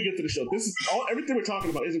 Before we get to the show, this is everything we're talking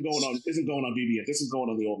about isn't going on BBF. This is going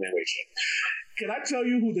on the Old Man Wade show. Can I tell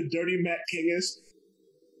you who the Dirty Mac King is?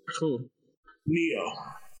 Who? Neo.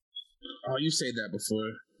 Oh, you said that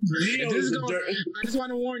before. Neo is I just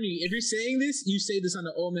want to warn you. If you're saying this, you say this on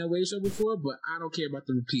the Old Man Wade show before, but I don't care about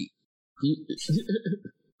the repeat.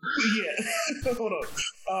 Yeah. Hold on.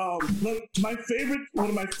 One of my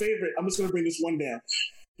favorite, I'm just going to bring this one down.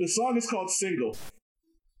 The song is called Single.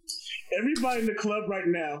 Everybody in the club right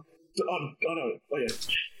now,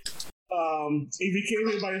 if he came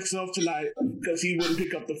here by himself tonight because he wouldn't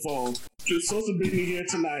pick up the phone, he was supposed to bring me here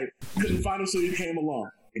tonight, couldn't find him so he came along.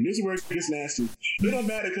 And this is where it gets nasty. It don't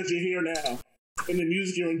matter because you're here now and the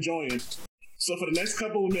music you're enjoying. So for the next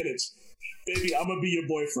couple of minutes, baby, I'm going to be your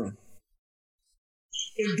boyfriend.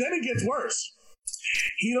 And then it gets worse.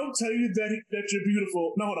 He don't tell you that you're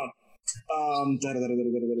beautiful. No, hold on.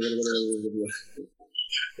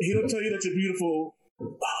 He don't tell you that you're beautiful.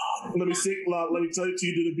 Let me sing. Let me tell it to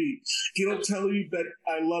you to the beat. He don't tell you that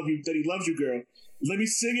I love you, that he loves you, girl. Let me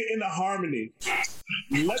sing it in the harmony.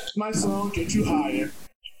 Let my song get you higher.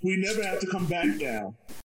 We never have to come back down.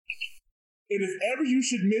 And if ever you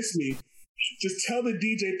should miss me, just tell the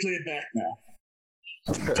DJ play it back now.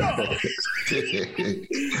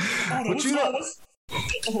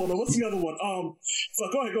 Hold on, what's the other one? So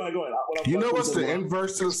go ahead. You know what's the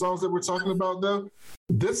inverse to the songs that we're talking about, though?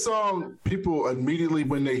 This song, people immediately,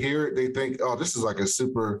 when they hear it, they think, oh, this is like a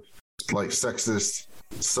super, like, sexist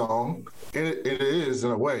song. And it is,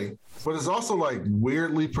 in a way. But it's also, like,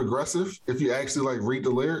 weirdly progressive, if you actually, like, read the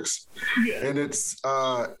lyrics. Yeah. And it's,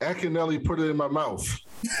 Akinelli Put It In My Mouth.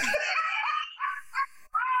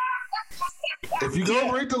 If you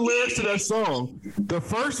go read the lyrics to that song, the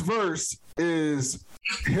first verse is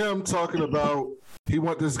him talking about he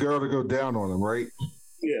want this girl to go down on him, right?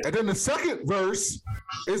 Yeah. And then the second verse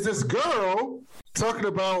is this girl talking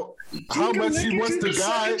about how much he wants the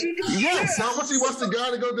guy. Yes, how much he wants the guy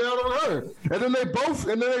to go down on her. And then they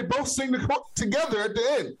both sing together at the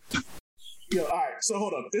end. Yo, all right. So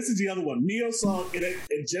hold up. This is the other one. Neo song.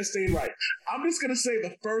 It just ain't right. I'm just gonna say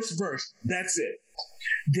the first verse. That's it.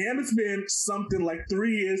 Damn, it's been something like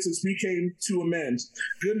 3 years since we came to amends.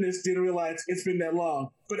 Goodness, didn't realize it's been that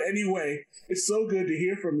long. But anyway, it's so good to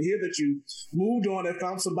hear that you moved on and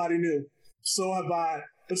found somebody new. So have I.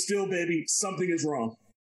 But still, baby, something is wrong.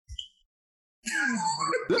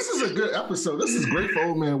 This is a good episode. This is great for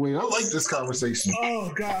Old Man Wayne. I like this conversation.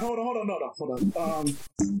 Oh God, hold on.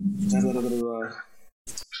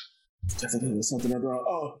 Something wrong.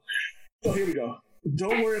 Oh, here we go.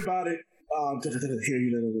 Don't worry about it.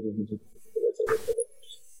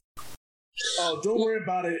 Don't worry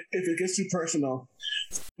about it if it gets too personal.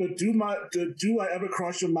 But do I ever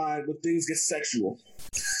cross your mind when things get sexual?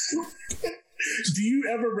 Do you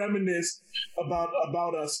ever reminisce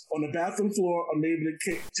about us on the bathroom floor, or maybe the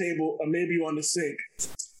table, or maybe on the sink?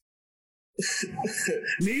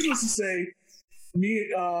 Needless to say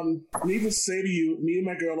to you, me and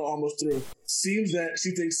my girl are almost through. Seems that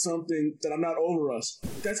she thinks something that I'm not over us.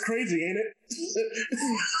 That's crazy, ain't it?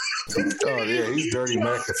 Oh yeah, he's Dirty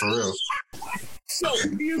Mac for real. So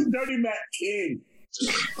he is Dirty Mac King.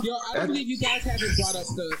 Yo, I don't believe you guys haven't brought up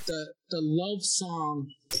the love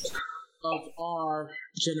song of our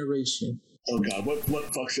generation. Oh God, what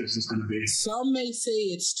fuck shit is this gonna be? Some may say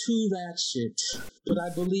it's too ratchet, but I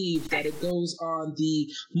believe that it goes on the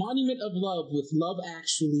Monument of Love with Love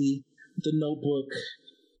Actually, The Notebook,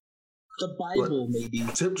 the Bible, maybe.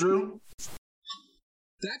 Tip Drill?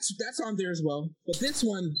 That's on there as well. But this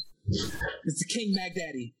one is the King Mac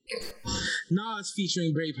Daddy. Nas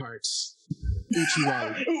featuring Bravehearts.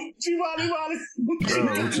 Uchiwali. Uchiwali.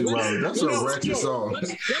 That's a ratchet song.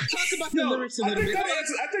 Let's talk about the lyrics a little bit. I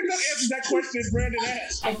think that answers that question Brandon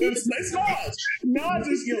asked. It's Nas. Nas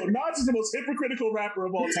is the most hypocritical rapper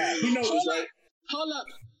of all time. You know this, right? Hold up.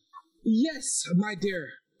 Yes, my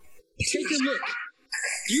dear. Take a look.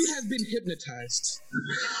 You have been hypnotized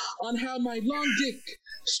on how my long dick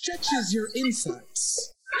stretches your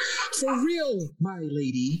insides. For real, my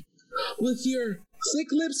lady. With your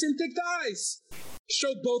thick lips and thick thighs.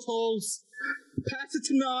 Show both holes. Pass it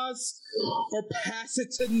to Nas, or pass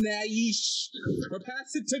it to Naish, or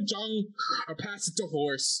pass it to Jung, or pass it to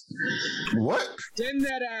Horse. What? Then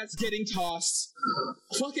that ass getting tossed.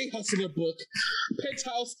 Fucking Hustler book,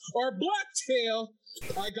 Penthouse, or Blacktail.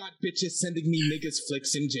 I got bitches sending me niggas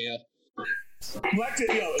flicks in jail.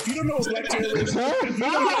 Blacktail, yo, if you don't know what Blacktail is,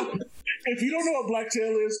 if you don't know what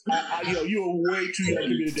Blacktail is, you are way too young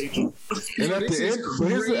to be a danger. And at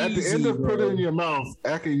the end of Put It In Your Mouth,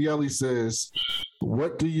 Akinelli says,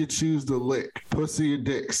 "What do you choose to lick? Pussy or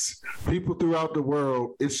dicks? People throughout the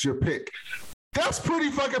world, it's your pick." That's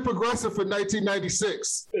pretty fucking progressive for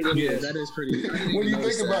 1996. Yeah, that is pretty. When you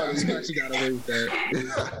think about it, you actually got away with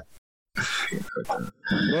that.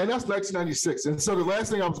 Man, that's 1996. And so the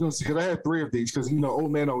last thing I was going to say, because I had 3 of these, because,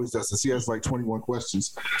 Old Man always does this. He has like 21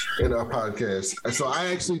 questions in our podcast. And so I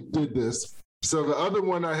actually did this. So the other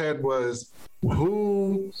one I had was,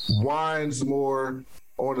 who whines more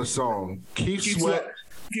on a song? Keith Sweat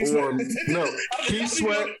or no? Keith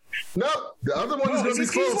Sweat. No, the other one is going to be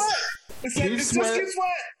close. Keith Sweat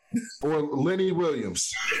or Lenny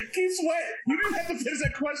Williams. Keith Sweat. You didn't have to finish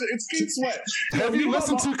that question. It's Keith Sweat. Have you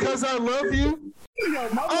listened to "Cause I Love You"? Yo,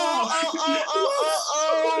 my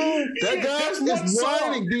That guy is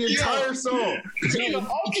whining the entire song.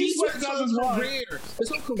 All Keith Sweat does is whine. His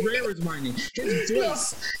whole career is whining. His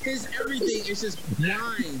voice, his everything is just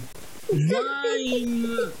whine.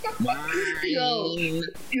 Whine.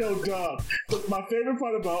 Yo, dog. Look, my favorite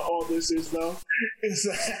part about all this is that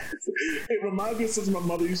it reminds me of something my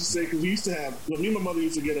mother used to say, because we used to have, when me and my mother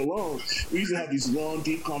used to get along, we used to have these long,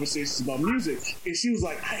 deep conversations about music. And she was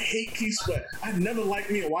like, I hate Keith Sweat. I never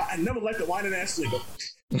liked a whining ass nigga.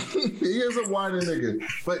 He is a whining nigga.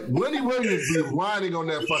 But Wendy Williams be whining on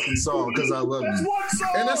that fucking song because I love That's you. one song.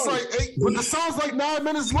 And it's like but the song's like 9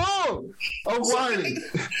 minutes long of whining.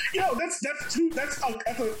 Yo, that's a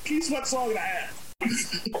Keith Sweat song and a half.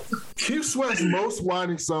 Keith Sweat's most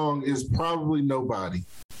whining song is probably Nobody.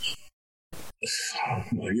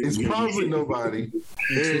 It's probably Nobody.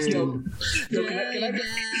 Can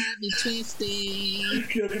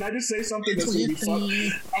I just say something that's gonna be fun?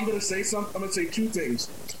 I'm gonna say 2 things.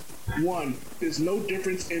 One, there's no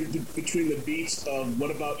difference between the beats of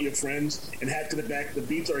 "What About Your Friends" and "Hat to the Back." The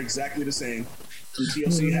beats are exactly the same. From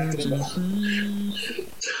TLC, "Hat to the Back."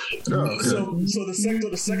 So the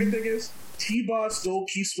second thing is T-Boz stole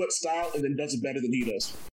Keith Sweat's style and then does it better than he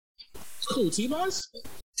does. Cool, T-Boz?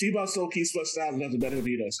 T-Boz stole Keith Sweat's style and does it better than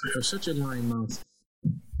he does. For such a lying mouth.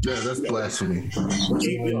 Yeah, that's blasphemy.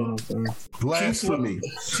 Blasphemy.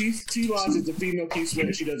 T-Boz is the female Keith Sweat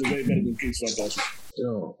and she does it way better than Keith Sweat does.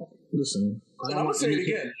 Yo, listen. And I'm gonna say it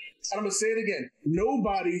again.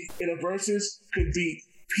 Nobody in a Verzuz could beat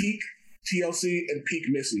peak TLC and peak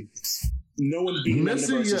Missy. No one beat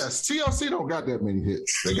Missy. Yes, TLC don't got that many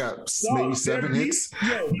hits. They got maybe 7 hits.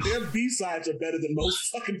 Their B-sides are better than most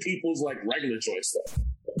fucking people's like regular choice stuff.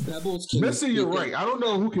 Pebbles Missy, you're right. I don't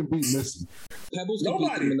know who can beat Missy. Pebbles can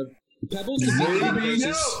Nobody. beat them. Pebbles can beat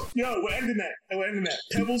them. Yo, we're ending that.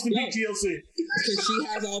 Pebbles can beat TLC. Because she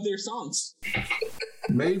has all their songs.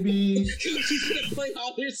 Maybe She's going to play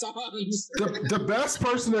all their songs. the best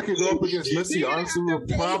person that could go up against Missy, honestly, would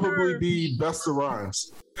probably be Busta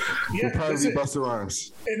Rhymes. Yeah, would probably be Busta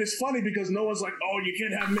Rhymes. And it's funny because no one's like, oh, you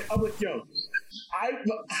can't have me. I'm like,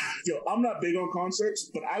 I'm not big on concerts,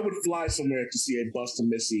 but I would fly somewhere to see a Busta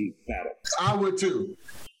Missy battle. I would too.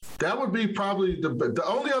 That would be probably the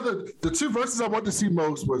only other, the 2 verses I want to see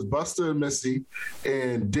most was Busta and Missy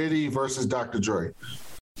and Diddy versus Dr. Dre.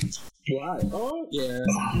 Why? Oh, yeah.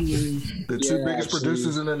 The 2 biggest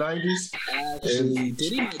producers in the 90s. Actually,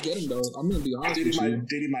 Diddy might get him, though. I'm going to be honest with you.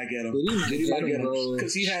 Diddy might get him. Diddy might get him.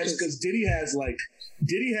 Because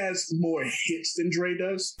Diddy has more hits than Dre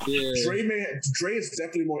does. Yeah. Dre is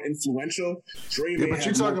definitely more influential. But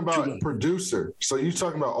you're talking about producer. So you're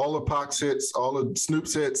talking about all of Pac's hits, all of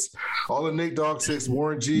Snoop's hits, all of Nate Dogg's hits,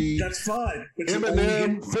 Warren G. That's fine. But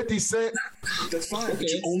Eminem, 50 Cent. That's fine. Okay. But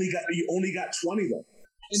you only got 20 though.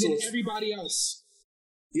 And then everybody else.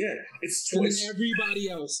 Yeah, it's choice. And then everybody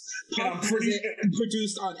else. Pop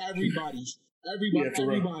produced on everybody.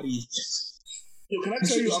 Everybody. Yo, can I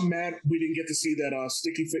tell you, I'm mad we didn't get to see that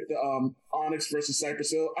Sticky Fit, Onyx versus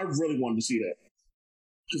Cypress Hill. I really wanted to see that.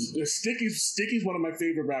 Because Sticky's one of my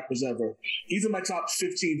favorite rappers ever. He's in my top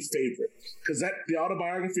 15 favorite. Because the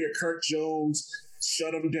autobiography of Kirk Jones,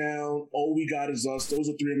 Shut 'Em Down, All We Got Is Us. Those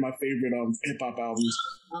are 3 of my favorite hip hop albums.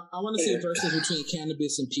 I want to see a versus between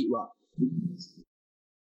Cannabis and Pete Rock.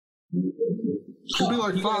 Could be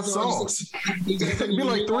like 5 songs. It could be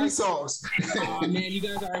like 3 songs. Oh man, you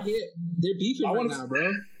guys are hit. They're beefing right now,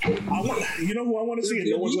 bro. You know who I want to see?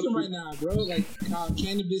 They're beefing right now, bro. Like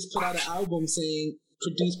Cannabis put out an album saying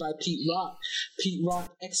produced by Pete Rock. Pete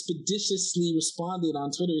Rock expeditiously responded on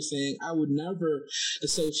Twitter saying, "I would never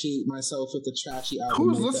associate myself with a trashy album."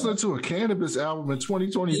 Who's listening to a Cannabis album in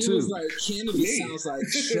 2022? He was like, "Cannabis sounds like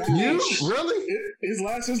trash." You really? His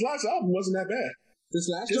last album wasn't that bad. His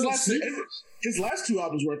last 2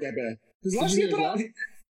 albums weren't that bad. His last 2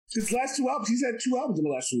 albums, he's had 2 albums in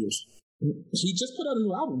the last 2 years. He just put out a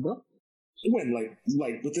new album, bro. When, like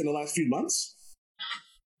within the last few months?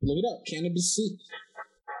 Look it up, Cannabis C.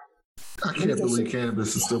 I can't believe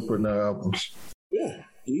Cannabis is still putting out albums. Yeah,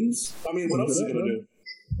 what else is he gonna do?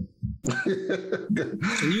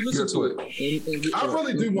 You listen to it. I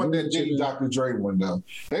really do want that Diddy Dr. Dre one though.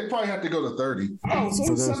 They probably have to go to 30. Oh,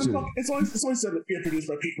 it's only 7 produced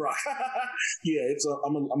by Pete Rock. Yeah,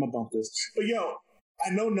 I'm gonna bump this. But yo,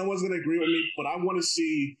 I know no one's gonna agree with me, but I want to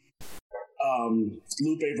see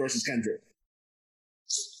Lupe versus Kendrick.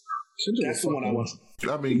 That's the one I want.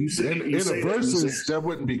 I mean, in a versus, that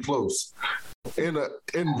wouldn't be close.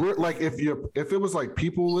 Like if it was like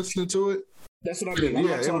people listening to it, that's what I mean.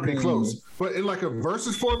 Yeah, it would be close. But in like a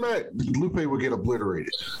versus format, Lupe would get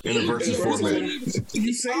obliterated in a versus format.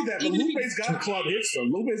 You say that, but Lupe's got club hits though.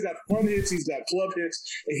 Lupe's got fun hits, he's got club hits,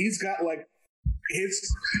 and he's got like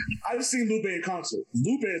hits. I've seen Lupe in concert.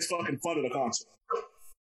 Lupe is fucking fun at a concert.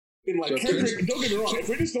 And like Kendrick, don't get me wrong.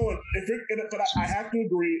 But I have to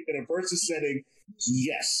agree in a versus setting,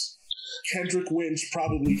 yes, Kendrick wins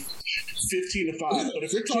probably 15-5. But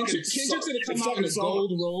if we're talking, Kendrick's gonna come out in a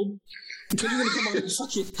gold robe. Kendrick's gonna come out in a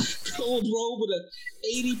fucking gold robe with an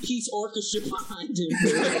 80-piece orchestra behind him. In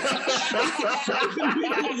the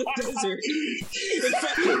middle of the desert.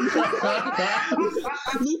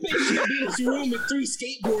 Lupe should be in his room with 3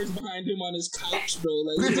 skateboards behind him on his couch, bro.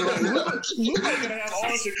 Like, Lupe gonna have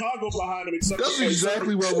all of Chicago behind him. That's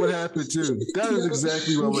exactly what would happen too. That is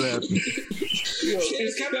exactly what would happen.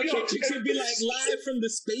 Kendrick should be like live from the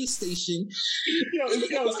space station.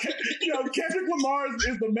 Kendrick Lamar is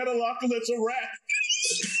the Metalocalypse of rap.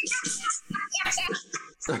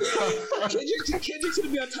 Kendrick's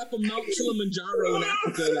gonna be on top of Mount Kilimanjaro in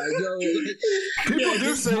Africa. Like, yo, people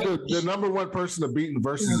do say that the number one person to beat in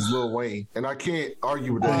Verzuz is Lil Wayne, and I can't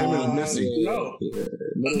argue with that. Him and Missy. No,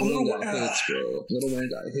 Lil Wayne got hits, bro. Lil Wayne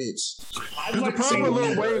got hits. The problem with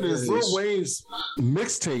Lil Wayne is Lil Wayne's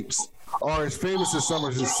mixtapes are as famous as some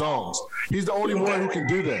of his songs. He's the only one who can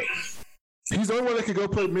do that. He's the only one that can go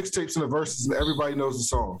play mixtapes in the Verzuz and everybody knows the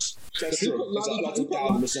songs. That's true. That's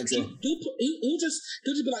 1,000% true. He'll just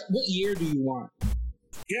be like, "What year do you want?"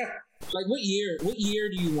 Yeah. Like, what year? What year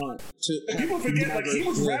do you want to? People forget, like, he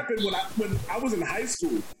was rapping when I was in high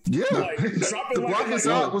school. Yeah, like, dropping the Block Is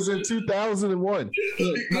Hot was in 2001. Yeah.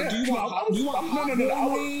 I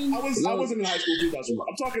wasn't in high school in 2001.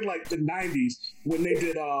 I'm talking like the 90s when they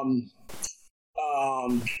did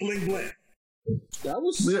Bling Bling. That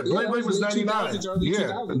was Bling Bling was 99.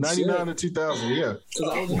 99 to 2000. Yeah, because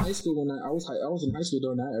I was in high school when I was in high school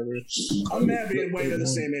during that era. I'm mad being Wayne at the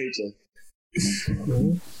same age though.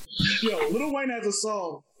 Yo, Lil Wayne has a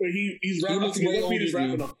song where he's rapping. What beat is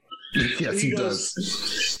rapping up? Yes, he does.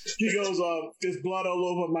 He goes, "There's blood all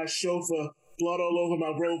over my chauffeur, blood all over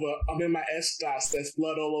my rover. I'm in my S-Dots. There's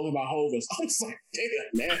blood all over my hovers." I was like,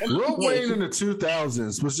 damn, man. Lil Wayne in the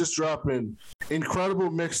 2000s was just dropping incredible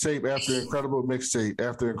mixtape after incredible mixtape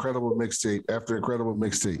after incredible mixtape after incredible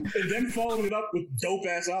mixtape, and then following it up with dope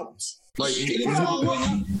ass albums. Like, and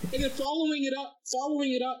then following it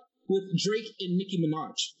up with Drake and Nicki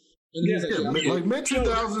Minaj. Like mid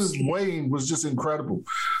 2000s, Wayne was just incredible.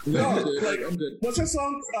 No, I'm good. What's that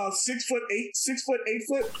song? 6 foot 8, 6 foot 8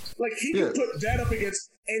 foot. Like he can put that up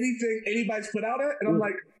against anything anybody's put out at, and I'm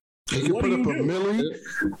like, he can put up a milli.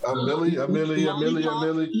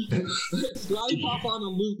 Lollipop on a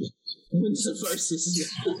loop. Wins the verses.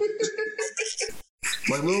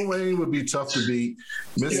 Like Lil Wayne would be tough to beat.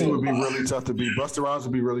 Missy would be really tough to beat. Busta Rhymes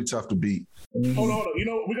would be really tough to beat. Hold on. You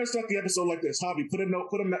know, we're gonna start the episode like this. Javi, put a note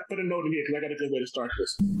in here because I got a good way to start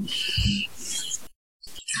this.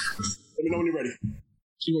 Let me know when you're ready.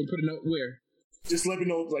 You want to put a note where? Just let me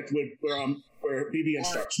know like where BBN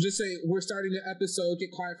starts. Just say we're starting the episode.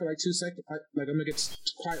 Get quiet for like 2 seconds. Like I'm gonna get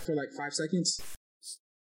quiet for like 5 seconds.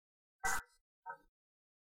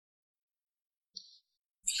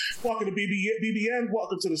 Welcome to BBN.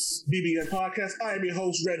 Welcome to the BBN podcast. I am your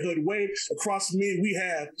host, Red Hood Wade. Across from me, we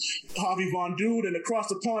have Javi Von Dude, and across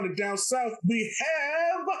the pond and down south, we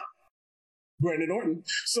have Brandon Orton.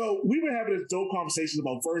 So we were having this dope conversation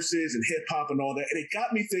about verses and hip hop and all that, and it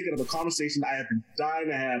got me thinking of a conversation I have been dying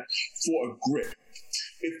to have for a grip.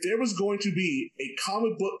 If there was going to be a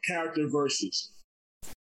comic book character versus,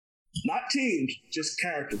 not teams, just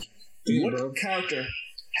characters, what character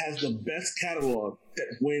has the best catalog that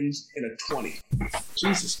wins in a 20?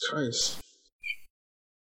 Jesus Christ.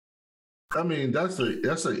 I mean, that's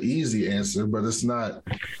an easy answer, but it's not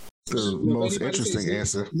the most interesting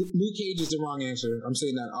answer. Luke Cage is the wrong answer. I'm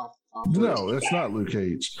saying that off. No, it's not Luke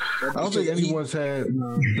Cage. I don't think anyone's had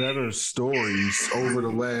better stories over the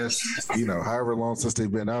last, however long since they've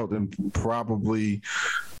been out than probably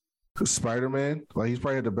Spider-Man. Like, he's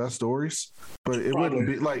probably had the best stories, but it wouldn't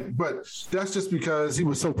be like, but that's just because he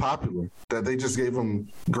was so popular that they just gave him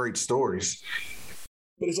great stories.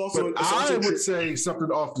 But it's also, I would say something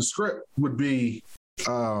off the script would be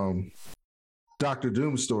Dr.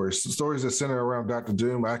 Doom stories that center around Dr.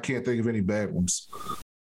 Doom. I can't think of any bad ones,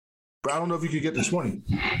 but I don't know if you could get to 20.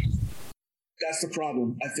 That's the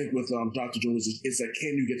problem, I think, with Dr. Doom is like,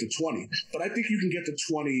 can you get to 20? But I think you can get to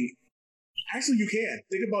 20. Actually, you can.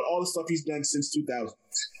 Think about all the stuff he's done since 2000.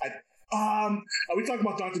 Are we talking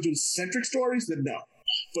about Dr. Doom's centric stories? Then no.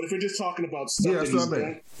 But if we're just talking about stuff that's what I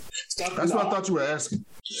meant. That's what I thought you were asking.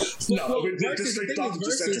 No, just straight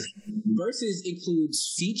Dr. Centric. Versus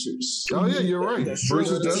includes features. Oh yeah, you're right.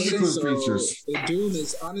 Versus does include features. Doom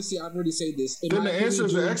is, honestly, I've already said this. Then the answer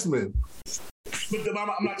is the X-Men. But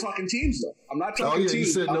I'm not talking teams, though. I'm not talking teams. You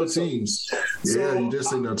said no teams. Yeah, you did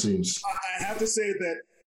say no teams. I have to say that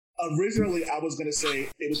originally I was going to say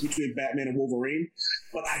it was between Batman and Wolverine,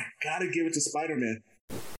 but I got to give it to Spider-Man.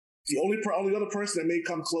 The only other person that may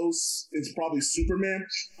come close is probably Superman,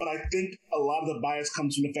 but I think a lot of the bias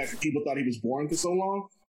comes from the fact that people thought he was boring for so long.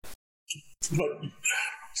 But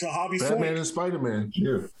to Javi's Batman and Spider-Man,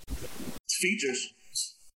 yeah. Features.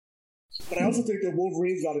 But I also think that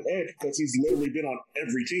Wolverine's got an edge because he's literally been on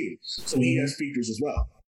every team, so he has features as well.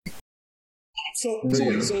 So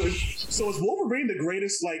is Wolverine the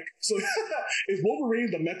greatest? Like, so is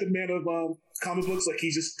Wolverine the Method Man of comic books? Like,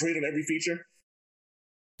 he's just great on every feature.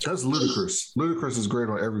 That's ludicrous. Ludicrous is great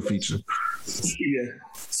on every feature. Yeah.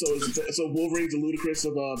 So Wolverine's the Ludicrous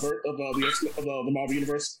of the Marvel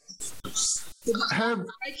universe. I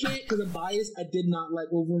can't because I'm biased. I did not like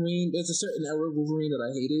Wolverine. There's a certain era of Wolverine that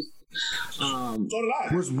I hated. So did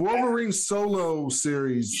I. Was Wolverine's solo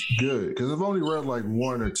series good? Because I've only read like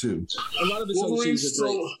one or two. A lot of the solo series are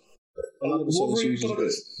great. A lot of the solo series are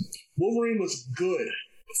great. Wolverine was good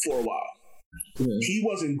for a while. Yeah. He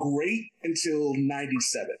wasn't great until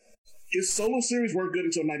 97. His solo series weren't good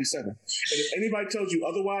until 97. And if anybody tells you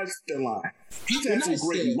otherwise, they're lying. He's had some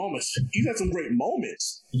great moments. He's had some great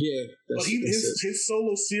moments. Yeah. But his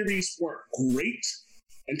solo series weren't great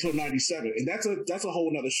until 97. And that's a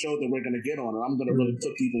whole nother show that we're going to get on. And I'm going to really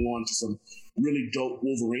put people on to some really dope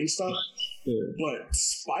Wolverine stuff. Yeah. But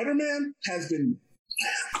Spider-Man has been...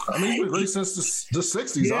 I mean, he's been great since the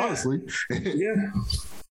 60s, honestly. Yeah.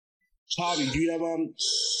 Javi, do you have what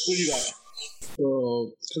do you got?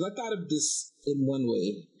 Because I thought of this in one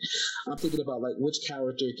way. I'm thinking about like which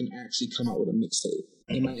character can actually come out with a mixtape,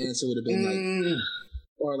 and my answer would have been like,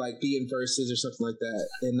 or like be in Verzuz or something like that.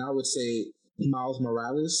 And I would say Miles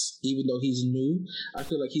Morales, even though he's new, I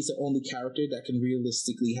feel like he's the only character that can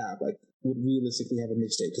realistically have a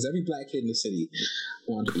mixtape. Because every black kid in the city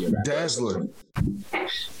wanted to be a rapper.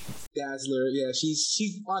 Dazzler, yeah,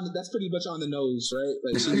 she's on. That's pretty much on the nose, right?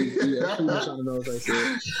 Like pretty much on the nose right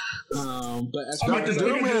there. But as Dr.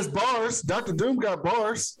 Doom has bars. Dr. Doom got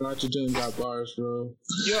bars. Dr. Doom got bars, bro.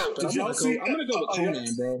 Yo, but I'm gonna go with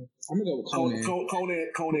Conan, bro. I'm gonna go with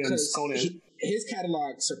Conan. His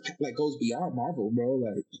catalog goes beyond Marvel, bro.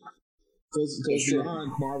 Like goes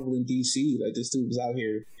beyond Marvel and DC. Like this dude was out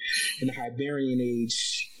here in the Hiberian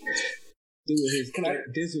age doing his.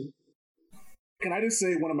 Can I just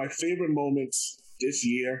say one of my favorite moments this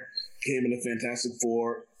year came in the Fantastic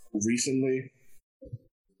Four recently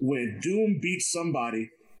when Doom beats somebody.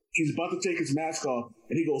 He's about to take his mask off,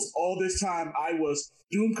 and he goes, "All this time I was."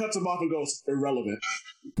 Doom cuts him off and goes, "Irrelevant."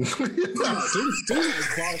 Doom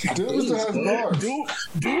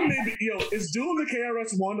maybe is Doom the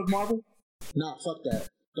KRS-One of Marvel? Nah, fuck that.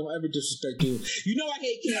 Don't ever disrespect Doom. You know I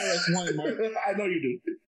hate KRS-One, Mark. I know you do.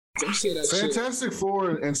 Fantastic Four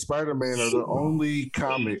and Spider-Man are the only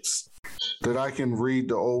comics that I can read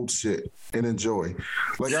the old shit and enjoy.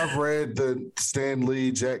 Like I've read the Stan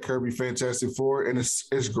Lee, Jack Kirby Fantastic Four, and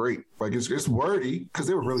it's great. Like it's wordy because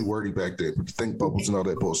they were really wordy back then with the think bubbles and all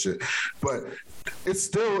that bullshit. But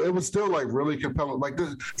it was still like really compelling. Like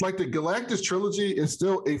the Galactus trilogy is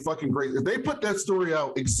still a fucking great. If they put that story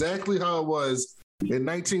out exactly how it was in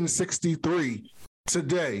 1963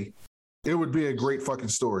 today, it would be a great fucking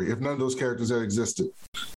story if none of those characters had existed.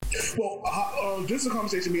 Well, this is a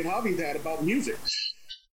conversation me and Javi had about music.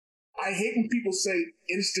 I hate when people say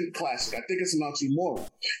instant classic. I think it's an oxymoron.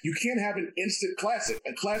 You can't have an instant classic.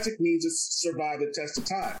 A classic means it's survived the test of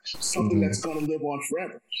time. Something that's going to live on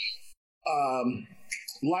forever.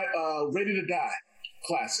 Ready to Die,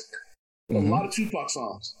 classic. A lot of Tupac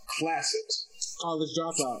songs, classics. College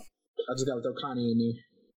Dropout. I just got to throw Kanye in there.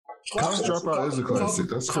 College Dropout is a classic.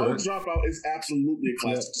 That's correct. College Dropout is absolutely a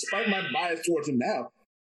classic. Despite my bias towards him now,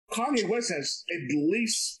 Kanye West has at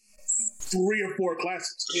least 3 or 4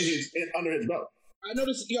 classics under his belt. I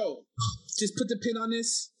noticed, just put the pin on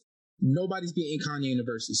this. Nobody's beating Kanye in the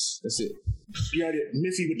Verzuz. That's it. Yeah,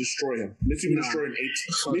 Missy would destroy him. Missy would destroy him.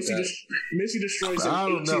 Missy destroys him. I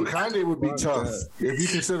don't know. Kanye would be tough. If you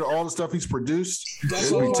consider all the stuff he's produced,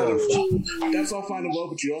 it would be tough. That's all fine and well,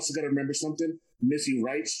 but you also got to remember something. Missy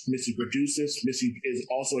writes, Missy produces, Missy is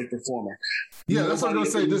also a performer. Yeah, that's what I'm going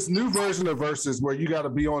to say. This new version of Verzuz where you got to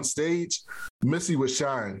be on stage, Missy would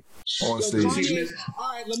shine on stage. Kanye,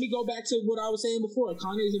 all right, let me go back to what I was saying before.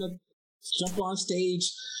 Kanye's going to jump on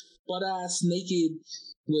stage, butt-ass naked,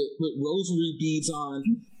 with rosary beads on.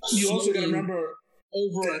 You also got to remember...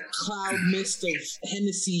 over a cloud mist of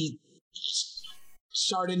Hennessy...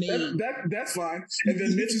 Chardonnay. That's fine. And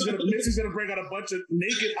then Mitzi's gonna bring out a bunch of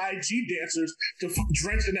naked IG dancers to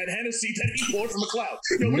drench in that Hennessy that he poured from a cloud.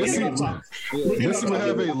 Missy would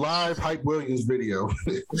have a live Hype Williams video.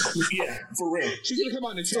 Yeah, for real. She's gonna come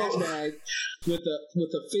on the trash bag with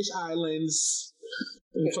the fish islands.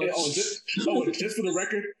 Just for the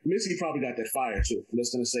record, Missy probably got that fire too. I'm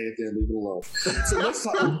just gonna say it there and leave it alone.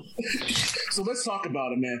 So let's talk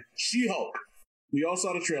about it, man. She-Hulk. We all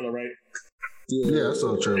saw the trailer, right? Yeah, I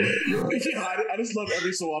saw the trailer. I just love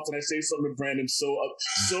every so often I say something to Brandon so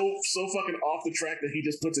fucking off the track that he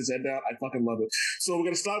just puts his head down. I fucking love it. So we're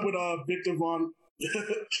gonna start with Victor Von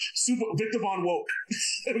Victor Von Woke.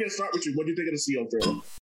 We're gonna start with you. What do you think of the She-Hulk trailer?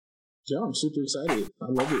 Yeah, I'm super excited. I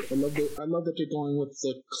love it. I love that they're going with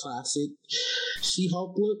the classic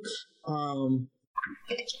She-Hulk look.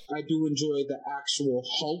 I do enjoy the actual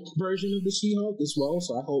Hulk version of the She-Hulk as well,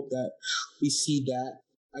 so I hope that we see that.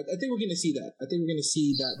 I think we're going to see that. I think we're going to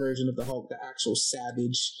see that version of the Hulk, the actual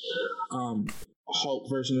savage Hulk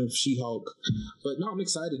version of She-Hulk. But no, I'm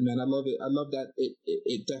excited, man. I love it. I love that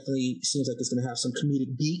it definitely seems like it's going to have some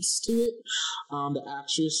comedic beats to it. The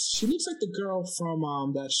actress, she looks like the girl from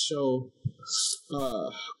that show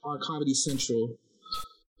on Comedy Central.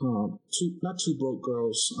 Not Two Broke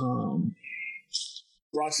Girls.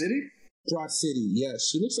 Broad City? Broad City, yes.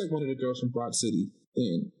 She looks like one of the girls from Broad City.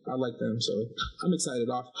 And I like them, so I'm excited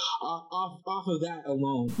off of that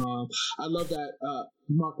alone. I love that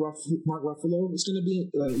Mark Ruffalo is going to be.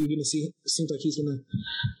 You're going to see. It seems like he's going to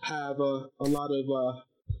have a lot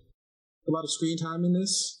of screen time in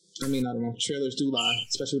this. I mean, I don't know. Trailers do lie,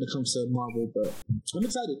 especially when it comes to Marvel. But I'm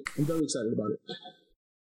excited. I'm very excited about it.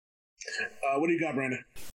 What do you got, Brandon?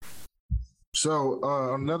 So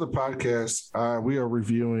on another podcast, we are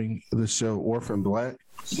reviewing the show Orphan Black,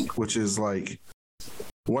 which is like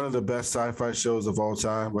one of the best sci-fi shows of all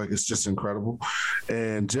time. Like, it's just incredible.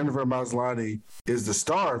 And Jennifer Maslany is the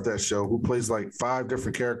star of that show, who plays like 5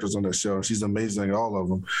 different characters on that show. And she's amazing at all of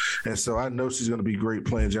them. And so I know she's going to be great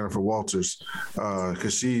playing Jennifer Walters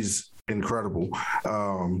because she's incredible.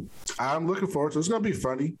 I'm looking forward to it. It's going to be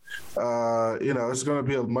funny. It's going to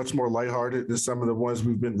be a much more lighthearted than some of the ones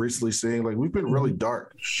we've been recently seeing. Like, we've been really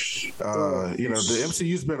dark. The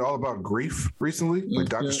MCU's been all about grief recently. Like,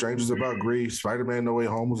 Doctor Strange was about grief. Spider-Man No Way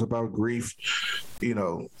Home was about grief.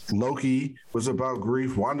 Loki was about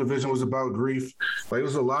grief. WandaVision was about grief. Like, it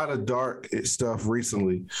was a lot of dark stuff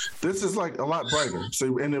recently. This is like a lot brighter.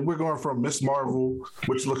 So, and then we're going from Miss Marvel,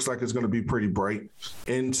 which looks like it's going to be pretty bright,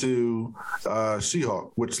 into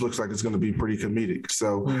She-Hulk, which looks like it's going to be pretty comedic.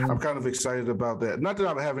 So I'm kind of excited about that. Not that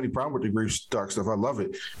I have any problem with the grief dark stuff. I love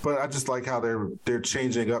it, but I just like how they're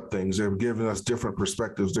changing up things. They're giving us different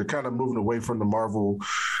perspectives. They're kind of moving away from the Marvel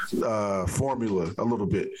formula a little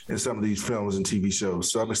bit in some of these films and TV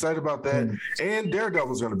shows. So I'm excited about that. And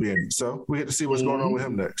Daredevil's going to be in it. So we get to see what's going on with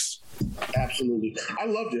him next. Absolutely. I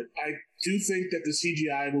loved it. I do think that the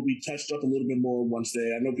CGI will be touched up a little bit more once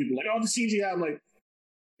I know people are like, the CGI. I'm like,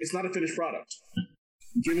 it's not a finished product.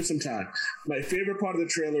 Give it some time. My favorite part of the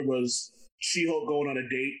trailer was She-Hulk going on a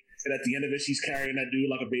date, and at the end of it, she's carrying that dude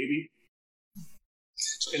like a baby.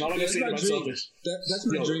 And all I can say to myself is, that's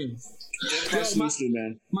my dream. That's my Snu Snu,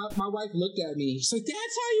 man. My wife looked at me. She's like, "That's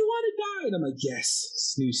how you want to die," and I'm like,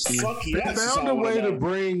 "Yes, Snu Snu." Fuck yes. They found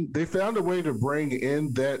a way to bring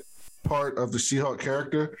in that part of the She-Hulk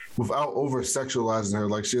character without over sexualizing her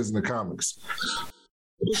like she is in the comics.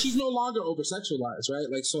 But she's no longer over sexualized, right?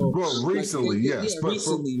 Like, so. Well, recently, yes. Yeah,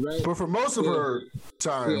 recently, right? But for most of her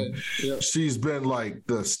time, she's been like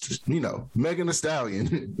Megan Thee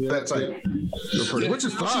Stallion, that type, which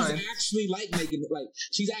is fine. She's actually like Megan, like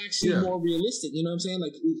she's actually more realistic. You know what I'm saying?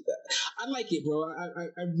 Like, I like it, bro.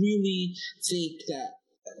 I really think that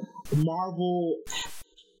Marvel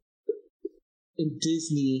and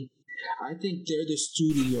Disney, I think they're the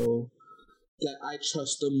studio that I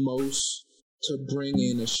trust the most to bring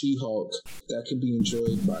in a She-Hulk that can be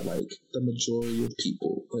enjoyed by like the majority of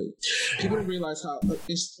people. Like, people don't realize how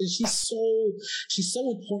she's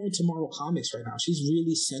so important to Marvel Comics right now. She's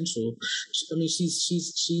really central. I mean,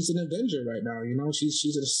 she's an Avenger right now.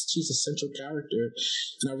 She's a central character,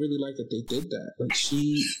 and I really like that they did that. Like,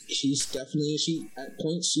 she's definitely at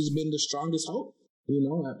points she's been the strongest Hulk.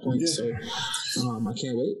 At points. So I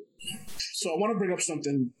can't wait. So I want to bring up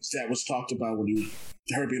something that was talked about when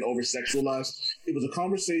her being over-sexualized. It was a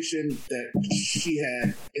conversation that she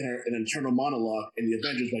had in an internal monologue in The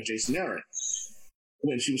Avengers by Jason Aaron,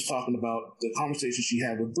 when she was talking about the conversation she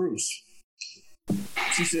had with Bruce.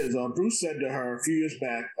 She says, Bruce said to her a few years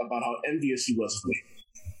back about how envious he was of me,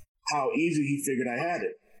 how easy he figured I had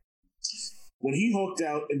it. When he hulked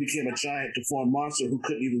out and became a giant deformed monster who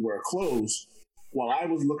couldn't even wear clothes, while I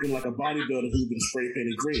was looking like a bodybuilder who'd been spray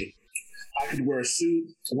painted green. I could wear a suit,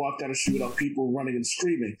 walk down the street without people running and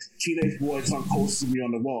screaming. Teenage boys hung posters of me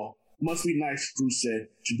on the wall. Must be nice, Bruce said,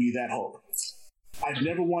 to be that Hulk. I'd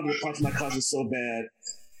never wanted to punch my cousin so bad,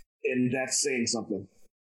 and that's saying something.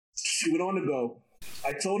 She went on to go,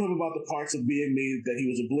 I told him about the parts of being me that he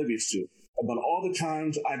was oblivious to, about all the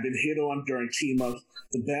times I'd been hit on during team-ups,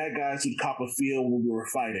 the bad guys who'd cop a feel when we were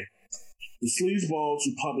fighting. The sleazeballs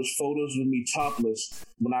who published photos of me topless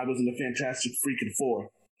when I was in the Fantastic Freakin' Four.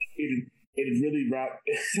 It'd really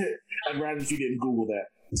I'd rather if you didn't Google that.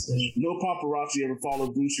 No paparazzi ever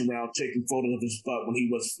followed Bruce around taking photos of his butt when he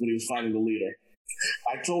was fighting the leader.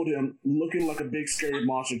 I told him looking like a big scary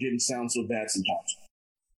monster didn't sound so bad sometimes.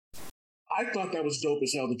 I thought that was dope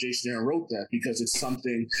as hell that Jason Aaron wrote that because it's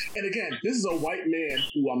something. And again, this is a white man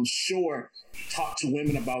who I'm sure talked to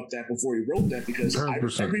women about that before he wrote that because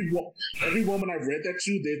every woman I've read that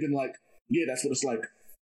to, they've been like, yeah, that's what it's like.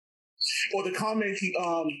 Or the comment he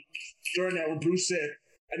during that when Bruce said,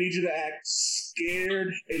 I need you to act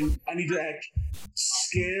scared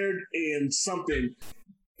and something,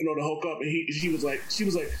 to hook up. And she was like,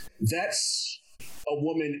 that's a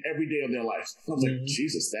woman every day of their life. I was like,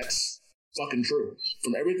 Jesus, that's fucking true.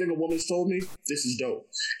 From everything a woman's told me, this is dope.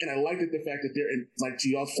 And I like the fact that they're, to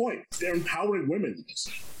y'all's point, they're empowering women in this.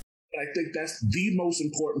 And I think that's the most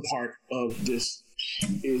important part of this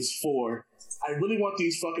is I really want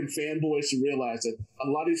these fucking fanboys to realize that a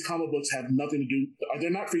lot of these comic books have nothing to do,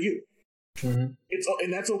 they're not for you. Mm-hmm.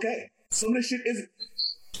 And that's okay. Some of this shit isn't.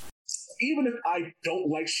 Even if I don't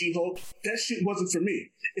like She-Hulk, that shit wasn't for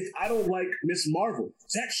me. If I don't like Miss Marvel,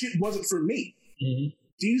 that shit wasn't for me. Mm-hmm.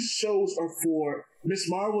 These shows are for, Miss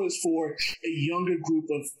Marvel is for a younger group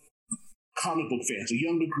of comic book fans, a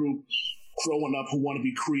younger group growing up who want to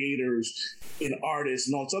be creators and artists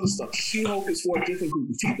and all this other stuff. She-Hulk is for a different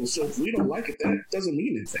group of people. So if we don't like it, that doesn't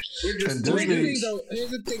mean anything. We're just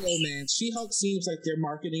here's the thing, man. She-Hulk seems like they're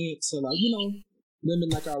marketing it to women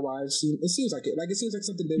like our wives. It seems like it. It seems like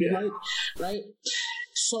something they would like, right?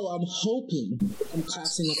 So I'm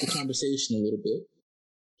classing up the conversation a little bit.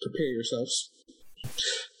 Prepare yourselves.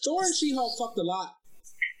 Thor and She-Hulk fucked a lot.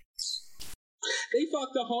 They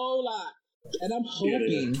fucked a whole lot. And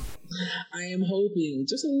I am hoping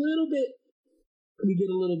just a little bit, we get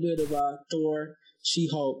a little bit of Thor,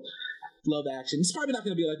 She-Hulk, love action. It's probably not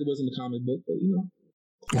going to be like it was in the comic book, but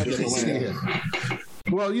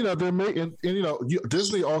Well, they're making, and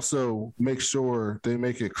Disney also makes sure they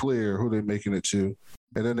make it clear who they're making it to,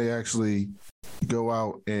 and then they actually go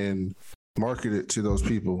out and market it to those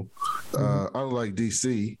people. Unlike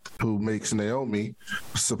DC, who makes Naomi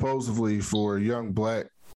supposedly for young black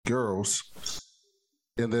girls,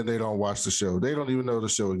 and then they don't watch the show. They don't even know the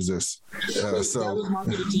show exists. That was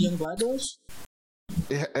marketed to young black girls?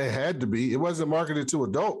 It had to be. It wasn't marketed to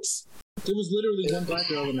adults. There was literally one black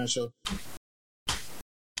girl in that show.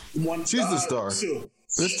 She's the star.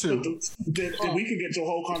 There's two. We can get to a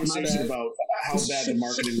whole conversation about how bad the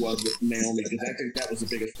marketing was with Naomi, because I think that was the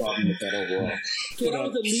biggest problem with that overall. That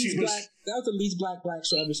was the least black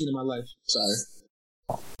show I've ever seen in my life. Sorry.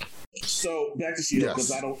 So back to She-Hulk,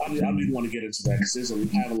 because I don't even want to get into that because I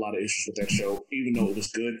have a lot of issues with that show. Even though it was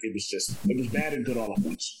good, it was bad and good all at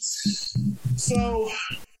once. So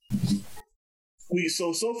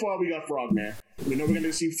so far we got Frogman. We know we're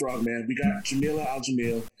gonna see Frogman. We got Jamila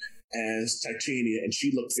Al-Jamil as Titania, and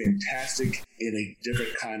she looked fantastic in a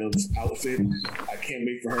different kind of outfit. I can't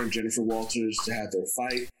wait for her and Jennifer Walters to have their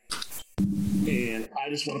fight. And I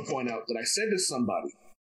just want to point out that I said to somebody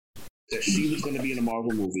that she was going to be in a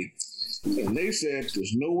Marvel movie, and they said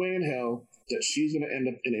there's no way in hell that she's going to end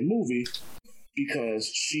up in a movie because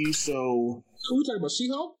she's so... Who are we talking about,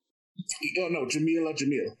 She-Hulk? Oh, no, Jamila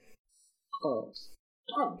Jamil.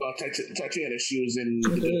 Titania, she was in the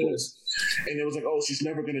Devils. And it was like, she's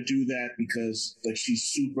never going to do that because she's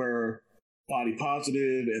super body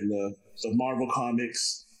positive, and the Marvel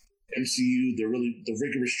Comics, MCU, the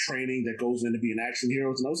rigorous training that goes into being action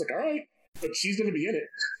heroes. And I was like, all right, but she's going to be in it.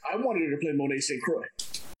 I wanted her to play Monet St. Croix.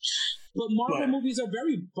 But Marvel movies are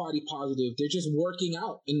very body positive. They're just working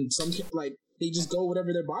out, and they just go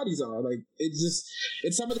whatever their bodies are.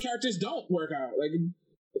 And some of the characters don't work out.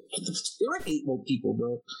 They're 8 woke people,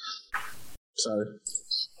 bro. Sorry.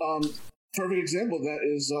 Perfect example of that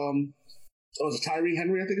is Tyree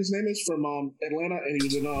Henry, I think his name is, from Atlanta, and he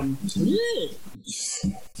was in Yeah.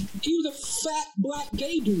 He was a fat black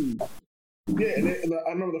gay dude. Yeah, and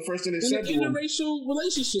I remember the first thing they said to him. In a interracial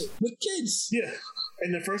relationship with kids. Yeah,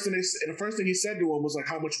 and the first thing he said to him was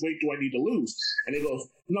how much weight do I need to lose? And he goes,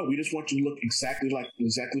 no, we just want you to look exactly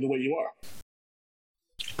the way you are.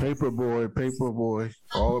 Paperboy,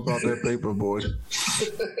 all about that Paperboy.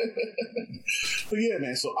 But yeah,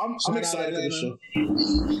 man. So I'm excited for the show.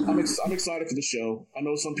 I'm excited for the show. I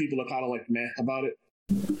know some people are kind of meh about it,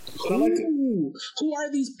 but I like it. Who are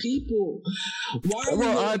these people?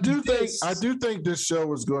 I do think this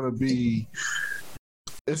show is going to be.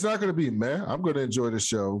 It's not going to be meh. I'm going to enjoy the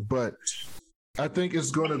show, but I think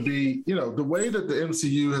it's going to be, the way that the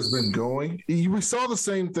MCU has been going. We saw the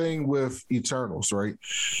same thing with Eternals, right?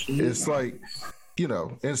 Mm-hmm. It's like,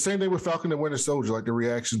 and same thing with Falcon and Winter Soldier, like the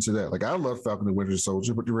reaction to that. Like, I love Falcon and Winter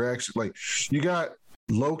Soldier, but the reaction, like, you got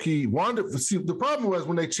Loki, Wanda. See, the problem was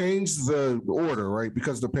when they changed the order, right?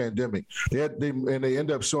 Because of the pandemic, they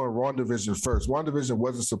ended up showing WandaVision first. WandaVision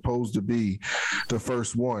wasn't supposed to be the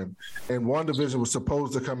first one, and WandaVision was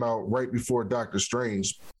supposed to come out right before Doctor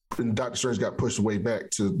Strange. And Doctor Strange got pushed way back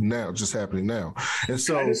to now, just happening now. And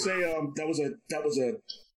so, can I just say that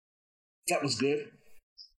was good.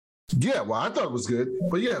 Yeah, well, I thought it was good,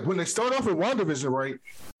 but yeah, when they start off with WandaVision, right,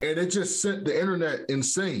 and it just sent the internet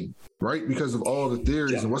insane, right, because of all the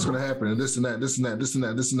theories and what's going to happen and this and that, this and that, this and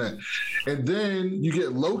that, this and that, and then you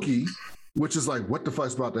get Loki, which is like, what the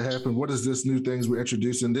fuck's about to happen? What is this new things we're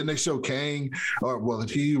introducing? And then they show Kang,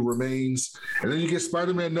 He Who Remains. And then you get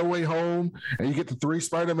Spider-Man No Way Home, and you get the 3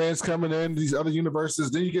 Spider-Mans coming in, these other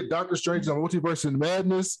universes. Then you get Doctor Strange and Multiverse of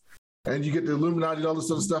Madness, and you get the Illuminati and all this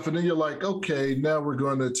other stuff. And then you're like, okay, now we're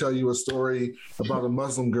going to tell you a story about a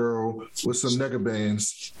Muslim girl with some nigga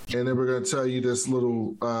bands. And then we're going to tell you this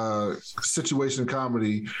little situation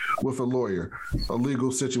comedy with a lawyer, a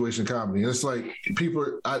legal situation comedy. And it's like,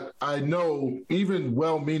 people, I know even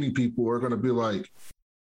well-meaning people are going to be like,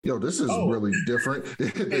 yo, this is really different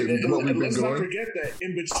than what we've been let's going. Not forget that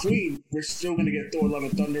in between, we're still going to get Thor: Love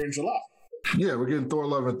and Thunder in July. Yeah, we're getting Thor: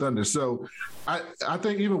 Love and Thunder. So I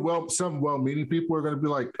think even some well-meaning people are going to be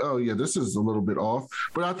like, oh, yeah, this is a little bit off.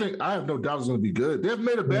 But I have no doubt it's going to be good. They haven't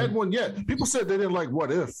made a bad one yet. People said they didn't like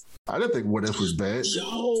What If. I didn't think What If was bad.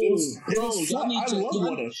 Y'all need to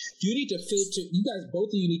filter. You guys, both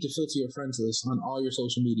of you need to filter your friends list on all your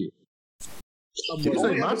social media.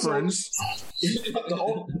 My friends.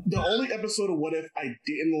 The only episode of What If I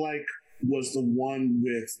didn't like was the one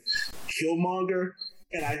with Killmonger.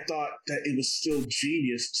 And I thought that it was still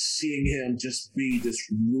genius seeing him just be this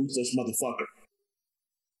ruthless motherfucker.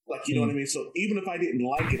 Like, you know what I mean? So even if I didn't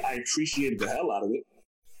like it, I appreciated the hell out of it.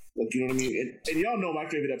 Like, you know what I mean? And y'all know my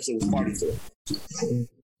favorite episode was Party Film.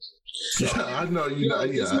 I know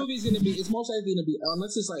This movie's gonna be. It's most likely gonna be,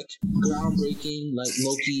 unless it's like groundbreaking, like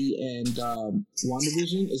Loki and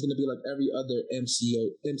WandaVision, is gonna be like every other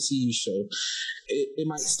MCU show. It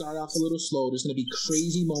might start off a little slow. There's gonna be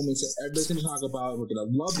crazy moments that everybody's gonna talk about. We're gonna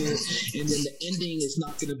love it, and then the ending is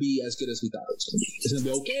not gonna be as good as we thought it was gonna be. It's gonna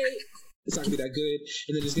be okay. It's not gonna be that good,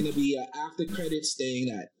 and then there's gonna be an after credits thing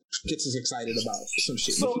that gets us excited about some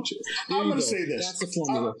shit in the future. I'm going to say this. That's the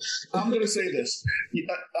formula. I'm going to say this.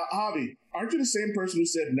 Javi, aren't you the same person who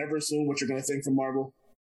said never assume what you're going to think from Marvel?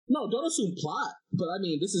 No, don't assume plot. But I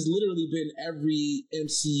mean, this has literally been every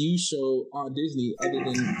MCU show on Disney other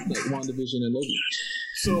than like WandaVision and Loki.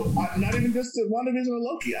 So not even just the WandaVision and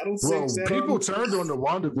Loki. I don't think that people turned on the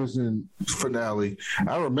WandaVision finale.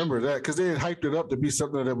 I remember that because they had hyped it up to be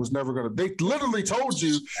something that was never going to. They literally told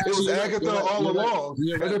you it was Agatha all along,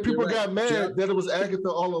 and then people got mad that it was Agatha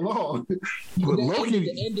all along. But Loki,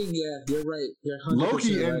 the ending, you're right.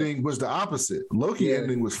 Loki ending was the opposite. Loki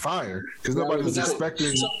ending was fire because nobody was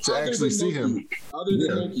expecting to actually see him. Other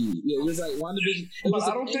than Loki, you're right. WandaVision. It was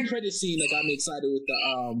an end credit scene that got me excited with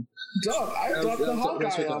the Doug, I thought the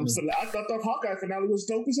Hawkeye finale was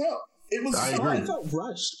dope as hell. It was. It felt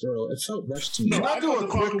rushed, bro. It felt rushed to me. No, I thought the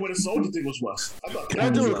Falcon Winter Soldier thing was rushed. Can I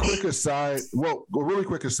do a quick aside? Well, a really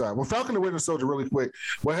quick aside. Well, Falcon and Winter Soldier, really quick.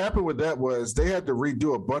 What happened with that was they had to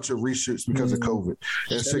redo a bunch of reshoots because of COVID,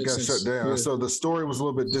 and shit got shut down. Yeah. So the story was a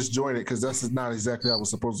little bit disjointed because that's not exactly how it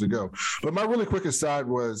was supposed to go. But my really quick aside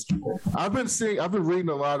was, I've been reading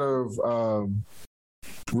a lot of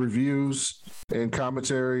reviews and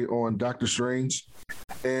commentary on Doctor Strange,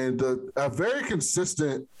 and a very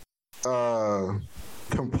consistent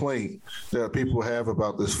complaint that people have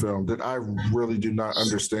about this film that I really do not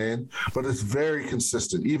understand, but it's very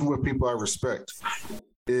consistent, even with people I respect,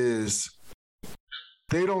 is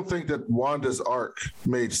they don't think that Wanda's arc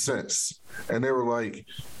made sense. And they were like,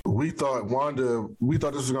 we thought this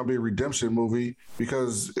was going to be a redemption movie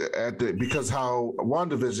because how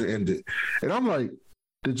WandaVision ended. And I'm like,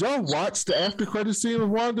 did y'all watch the after credit scene of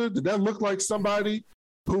Wanda? Did that look like somebody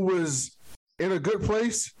who was in a good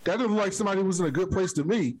place? That didn't look like somebody who was in a good place to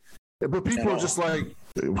me. But people are just like,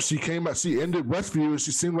 she ended Westview, and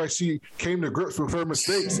she seemed like she came to grips with her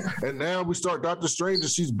mistakes. And now we start Doctor Strange, and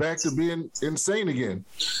she's back to being insane again.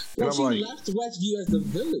 Well, she left Westview as the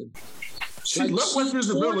villain. She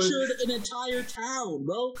tortured an entire town,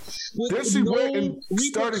 bro. Then she went and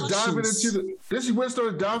started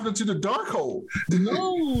diving into the dark hole.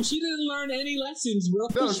 No, she didn't learn any lessons, bro.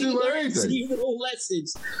 No, she learned anything. Zero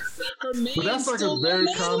lessons. Her man, but that's like a very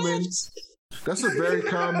common. That's a very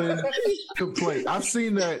common complaint. I've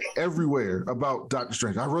seen that everywhere about Doctor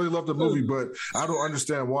Strange. I really love the movie, but I don't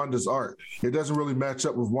understand Wanda's art. It doesn't really match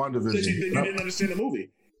up with WandaVision. Then you didn't understand the movie.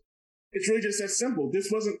 It's really just that simple. This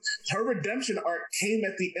wasn't her redemption arc came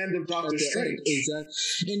at the end of Doctor Strange.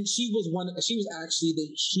 Exactly. And she was actually the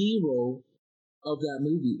hero of that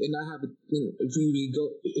movie. And I have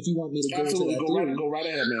if you want me to go Absolutely. into that Go right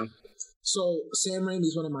ahead, man. So Sam Raimi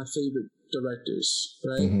is one of my favorite directors,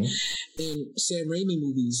 right? Mm-hmm. In Sam Raimi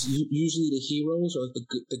movies, usually the heroes or the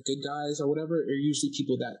good guys or whatever are usually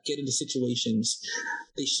people that get into situations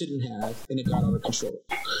they shouldn't have and it got out of control.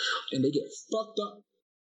 And they get fucked up,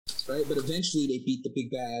 right? But eventually they beat the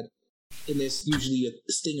big bad. And there's usually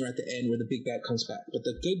a stinger at the end where the big bad comes back. But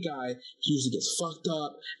the good guy usually gets fucked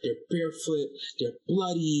up. They're barefoot. They're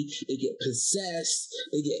bloody. They get possessed.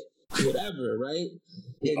 They get whatever, right?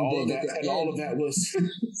 And all of that was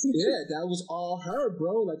yeah, that was all her,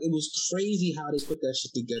 bro. Like, it was crazy how they put that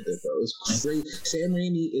shit together, bro. It was crazy. Sam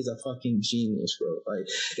Raimi is a fucking genius, bro. Like,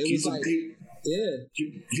 he's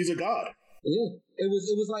a god. Yeah, it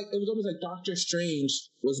was almost like Doctor Strange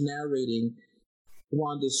was narrating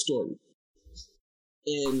Wanda's story.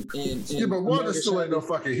 And but Wanda still ain't no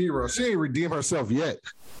fucking hero. She ain't redeemed herself yet.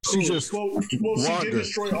 She just she did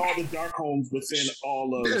destroy all the dark homes within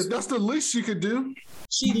all of. Yeah, that's the least she could do.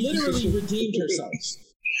 She literally redeemed herself.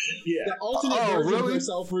 Yeah, the alternate version really? of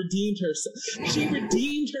herself redeemed herself. She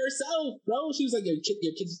redeemed herself, bro. She was like, your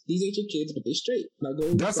kids, these ain't your kids, but they straight. Now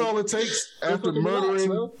go. That's all it takes after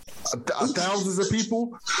murdering thousands of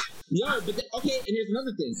people. Yeah, but okay. And here's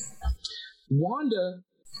another thing. Wanda,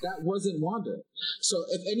 that wasn't Wanda. So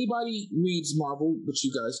if anybody reads Marvel, which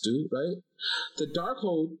you guys do, right? The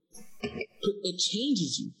Darkhold, it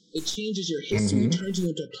changes you. It changes your history. It turns you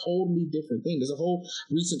into a totally different thing. There's a whole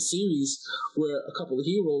recent series where a couple of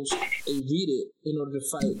heroes, they read it in order to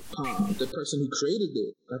fight the person who created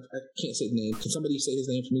it. I can't say his name. Can somebody say his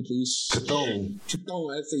name for me, please?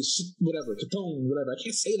 Cthulhu. I'd say whatever. Cthulhu, whatever. I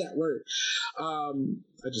can't say that word.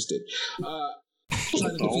 I just did.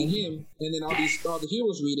 Trying to defeat him, and then all the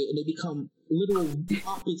heroes read it, and they become literal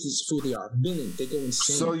opposites for who they are. Villains. They go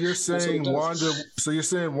insane. So you're saying Wanda? So you're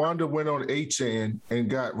saying Wanda went on 8chan and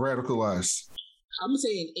got radicalized? I'm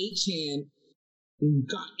saying 8chan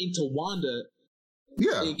got into Wanda.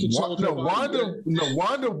 Yeah,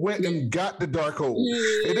 Wanda went and got the Darkhold.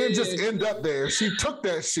 It didn't just end up there. She took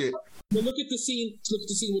that shit. But look at the scene. Look at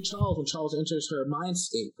the scene with Charles when Charles enters her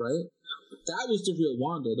mindscape, right? That was the real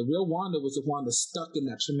Wanda. The real Wanda was the Wanda stuck in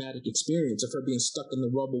that traumatic experience of her being stuck in the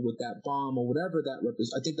rubble with that bomb or whatever that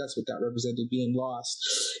represents. I think that's what that represented, being lost.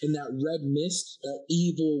 In that red mist, that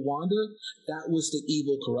evil Wanda, that was the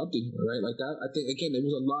evil corrupting her, right? Like that. I think, again, there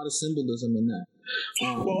was a lot of symbolism in that.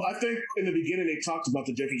 Well, I think in the beginning they talked about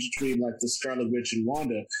the difference between like the Scarlet Witch and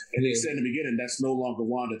Wanda, and they said in the beginning that's no longer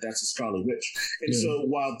Wanda, that's the Scarlet Witch. And so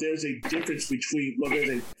while there's a difference between, well, there's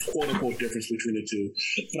a quote unquote difference between the two,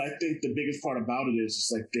 but I think the biggest part about it is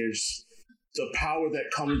it's like there's the power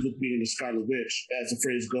that comes with being the Scarlet Witch, as the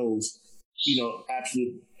phrase goes. You know,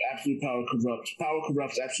 absolute power corrupts. Power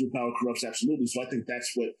corrupts. Absolute power corrupts absolutely. So I think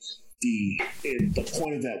that's what the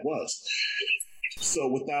point of that was. So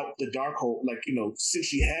without the Darkhold, like, you know, since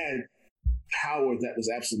she had power that was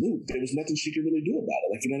absolute, there was nothing she could really do about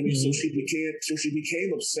it. Like, you know what I mean? Mm-hmm. So she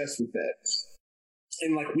became obsessed with that.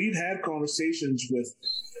 And like, we've had conversations with,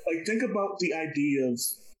 like, think about the idea of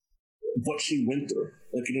what she went through.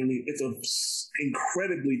 Like, you know what I mean? It's an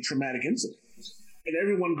incredibly traumatic incident. And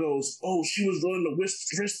everyone goes, oh, she was willing to risk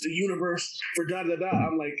the universe for da-da-da.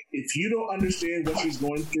 I'm like, if you don't understand what she's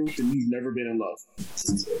going through, then you've never been in love.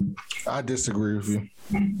 I disagree with you.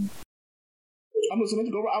 I'm listening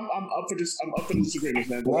to go. I'm up for this. I'm up for the disagreements,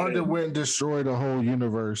 man. Wanda went and destroyed the whole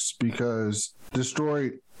universe because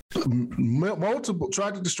tried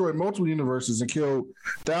to destroy multiple universes and killed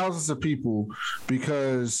thousands of people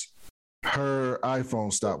because her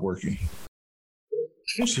iPhone stopped working.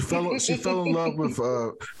 She fell in love with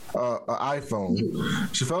an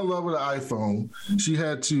iPhone. She fell in love with an iPhone. She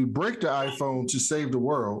had to break the iPhone to save the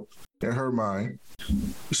world, in her mind.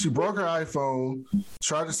 She broke her iPhone,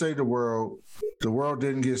 tried to save the world. The world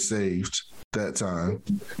didn't get saved that time.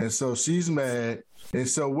 And so she's mad. And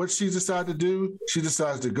so what she decided to do, she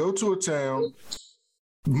decides to go to a town,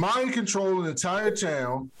 mind control an entire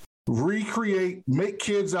town, make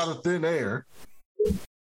kids out of thin air,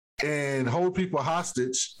 and hold people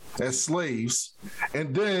hostage as slaves.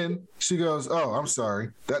 And then she goes, oh, I'm sorry.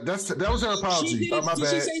 That was her apology. My bad. Did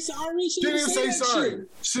she say sorry? She didn't say sorry.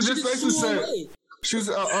 She just basically said,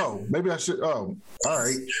 She's maybe I should. Oh, all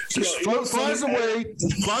right. Flies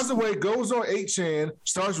away, goes on 8chan,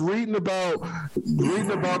 starts reading about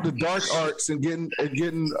the dark arts and getting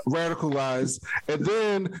radicalized, and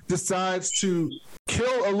then decides to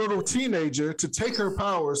kill a little teenager to take her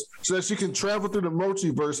powers so that she can travel through the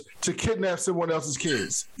multiverse to kidnap someone else's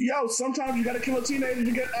kids. Yo, sometimes you gotta kill a teenager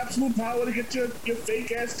to get absolute power to get your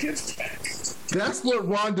fake ass kids back. That's what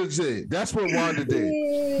Wanda did. That's what Wanda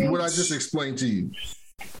did. What I just explained to you.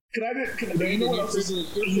 You know what else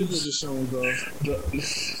is showing, bro?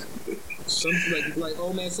 Like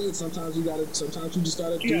old man said, sometimes you just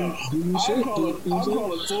gotta do your shit. I'm calling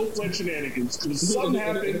full-fledged shenanigans. Because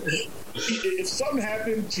if something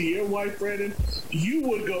happened to your wife, Brandon,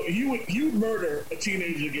 you'd murder a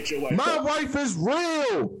teenager to get your wife. My wife is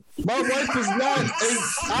real. My wife is not an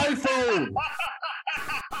iPhone.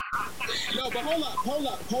 No, but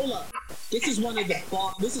hold up. This is one of the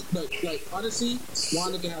bars. This is like honestly,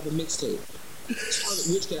 Wanda can have a mixtape.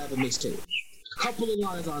 Which can have a mixtape. Couple of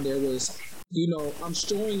lines on there was, I'm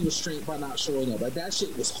showing restraint by not showing up. Like that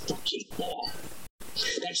shit was fucking bars.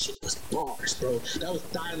 That shit was bars, bro. That was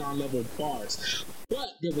Dylon level bars.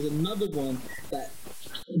 But there was another one that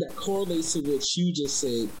correlates to what you just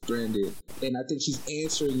said, Brandon. And I think she's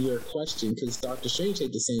answering your question because Doctor Strange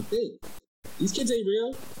said the same thing. These kids ain't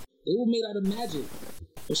real. They were made out of magic.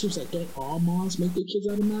 But she was like, don't all moms make their kids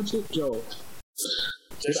out of magic? Yo.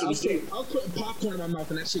 I was putting popcorn in my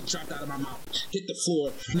mouth and that shit dropped out of my mouth. Hit the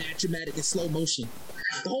floor. Mad dramatic in slow motion.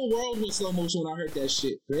 The whole world went slow motion when I heard that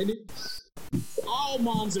shit. Ready? All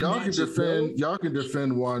moms are magic, y'all can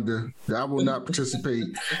defend Wanda. I will not participate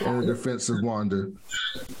in the defense of Wanda.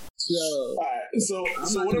 Yo, so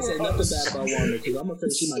I'm not gonna say nothing bad about Wanda because I'm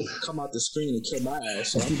afraid she might come out the screen and kill my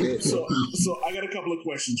ass. So I'm dead. So I got a couple of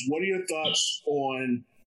questions. What are your thoughts on?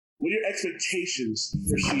 What are your expectations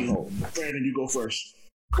for She-Hulk? Brandon, you go first.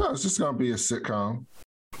 Oh, it's just gonna be a sitcom.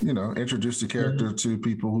 Introduce the character to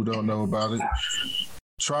people who don't know about it.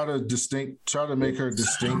 Try to make her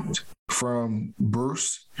distinct from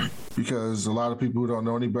Bruce, because a lot of people who don't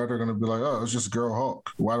know any better are going to be like, oh, it's just Girl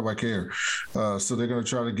Hulk. Why do I care? So they're going to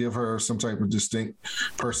try to give her some type of distinct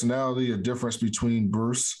personality, a difference between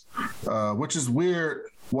Bruce, which is weird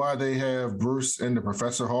why they have Bruce in the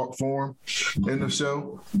Professor Hulk form in the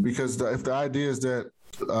show, because if the idea is that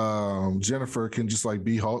Jennifer can just like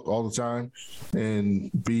be Hulk all the time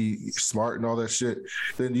and be smart and all that shit,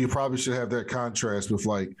 then you probably should have that contrast with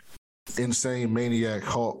like insane maniac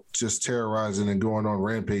Hulk just terrorizing and going on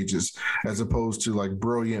rampages, as opposed to like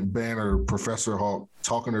brilliant Banner Professor Hulk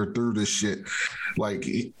talking her through this shit. Like,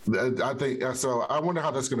 I think so. I wonder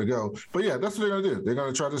how that's going to go. But yeah, that's what they're going to do. They're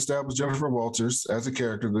going to try to establish Jennifer Walters as a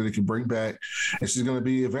character that they can bring back, and she's going to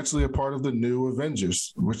be eventually a part of the new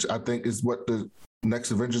Avengers, which I think is what the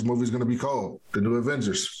next Avengers movie is going to be called, the New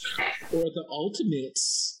Avengers, or the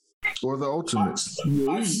Ultimates. I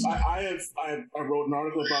wrote an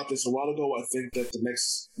article about this a while ago. I think that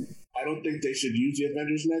I don't think they should use the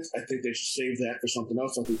Avengers next. I think they should save that for something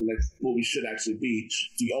else. I think the next movie should actually be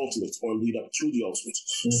the Ultimates or lead up to the Ultimates.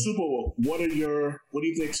 Super Bowl. What do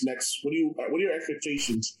you think's next? What are your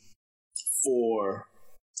expectations for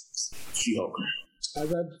She-Hulk? As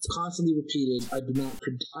I've constantly repeated, I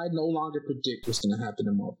no longer predict what's going to happen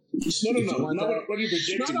in Marvel. No. What are you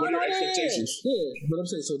predicting? What are your expectations? Yeah, but I'm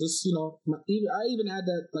saying, so this, I even had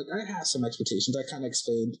that, like, I had some expectations. I kind of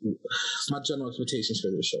explained my general expectations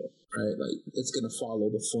for this show, right? Like, it's going to follow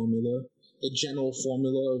the general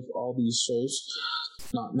formula of all these shows,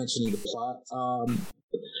 not mentioning the plot.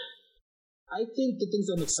 I think the things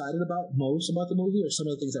I'm excited about most about the movie are some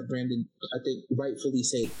of the things that Brandon, I think, rightfully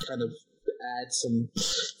said kind of add some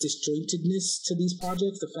disjointedness to these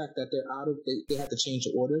projects. The fact that they have to change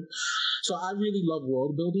the order. So I really love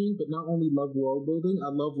world building, but not only love world building, I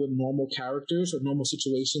love when normal characters or normal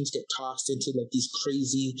situations get tossed into like these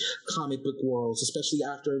crazy comic book worlds, especially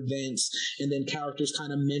after events, and then characters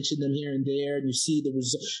kind of mention them here and there, and you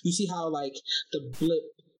see how like the blip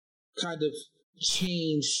kind of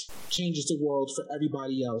changes the world for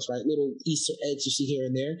everybody else, right? Little Easter eggs you see here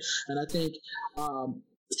and there, and I think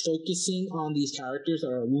focusing on these characters that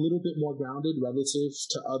are a little bit more grounded relative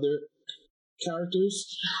to other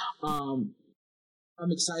characters. I'm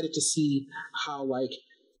excited to see how like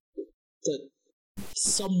the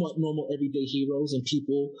somewhat normal everyday heroes and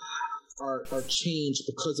people are changed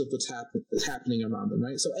because of what's happening around them,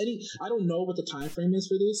 right? So I don't know what the time frame is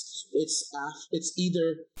for this. It's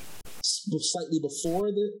either slightly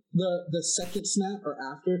before the second snap or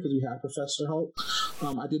after, because we have Professor Hulk.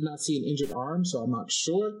 I did not see an injured arm, so I'm not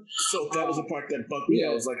sure. So that was the part that bugged me. I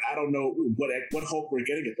was like, I don't know what Hulk we're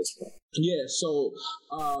getting at this point. Yeah, so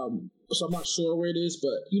so I'm not sure where it is,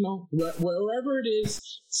 but wherever it is,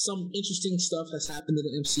 some interesting stuff has happened in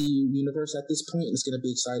the MCU universe at this point, and it's going to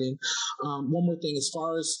be exciting. One more thing, as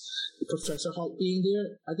far as Professor Hulk being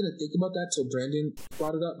there, I didn't think about that till Brandon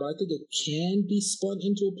brought it up, but I think it can be spun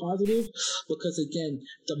into a positive because, again,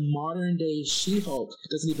 the modern day She-Hulk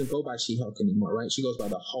doesn't even go by She-Hulk anymore, right? She goes by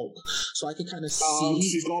the Hulk. So I could kind of see...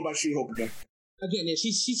 She's going by She-Hulk again. Again, yeah,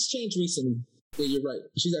 she's changed recently. Yeah, you're right.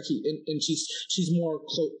 She's actually, and she's more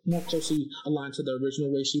closely aligned to the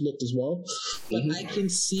original way she looked as well. But I can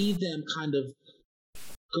see them kind of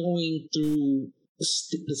going through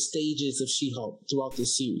the stages of She-Hulk throughout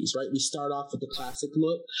this series, right? We start off with the classic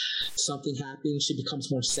look. Something happens. She becomes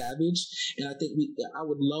more savage. And I think I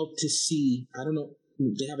would love to see, I don't know,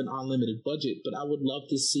 they have an unlimited budget, but I would love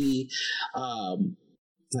to see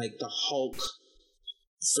like the Hulk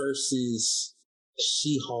versus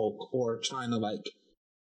She-Hulk, or trying to like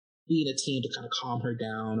be in a team to kind of calm her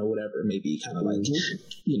down or whatever, maybe kind of like,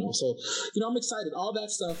 so, I'm excited. All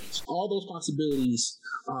that stuff, all those possibilities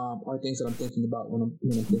are things that I'm thinking about when I'm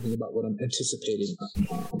thinking about what I'm anticipating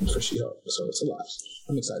for She-Hulk. So it's a lot.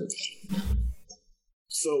 I'm excited.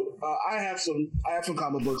 So I have some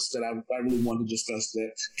comic books that I really want to discuss.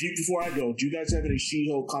 That before I go, do you guys have any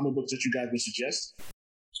She-Hulk comic books that you guys would suggest?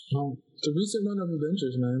 The recent run of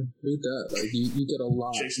Avengers, man. Read that. Like you get a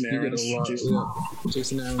lot. Jason Aaron.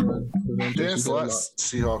 Jason Aaron run. Dan Slott's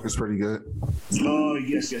She-Hulk is pretty good. Oh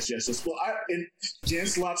yes. Well, Dan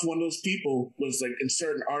Slott's one of those people. Was like in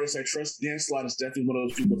certain artists I trust. Dan Slott is definitely one of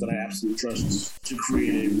those people that I absolutely trust to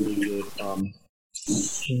create a really good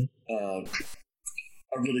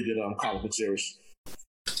comic book series.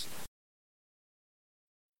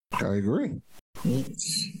 I agree.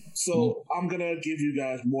 So I'm gonna give you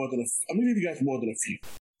guys more than a few.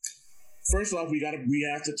 First off, we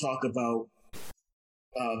have to talk about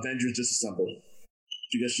Avengers Disassembled,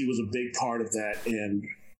 because she was a big part of that, and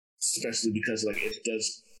especially because like it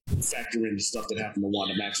does factor in the stuff that happened to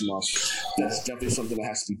Wanda Maximoff. That's definitely something that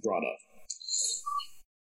has to be brought up.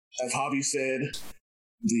 As Javi said,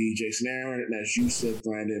 the Jason Aaron, and as you said,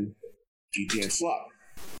 Brandon, Dan Slott.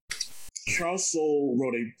 Charles Soule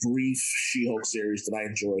wrote a brief She-Hulk series that I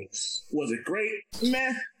enjoyed. Was it great?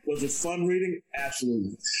 Meh. Was it fun reading?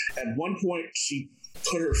 Absolutely. At one point, she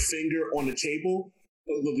put her finger on the table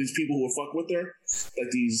with these people who were fucking with her,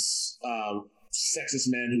 like these sexist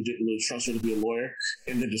men who didn't really trust her to be a lawyer,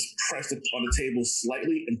 and then just pressed it on the table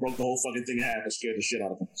slightly and broke the whole fucking thing in half and scared the shit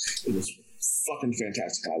out of them. It was fucking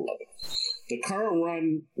fantastic. I love it. The current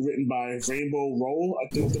run, written by Rainbow Rowell, I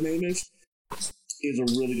think the name is a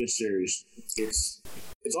really good series. It's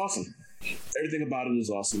awesome. Everything about it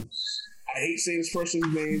is awesome. I hate saying this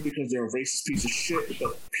person's name because they're a racist piece of shit,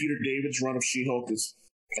 but Peter David's run of She-Hulk is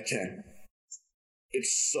a 10.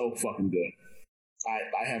 It's so fucking good.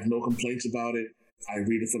 I have no complaints about it. I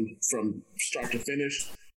read it from start to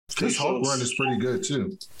finish. This Hulk run is pretty good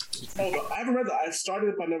too. I haven't read that. I've started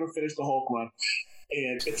it, but I never finished the Hulk run.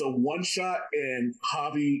 And it's a one shot, and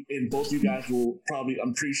Javi and both of you guys will probably,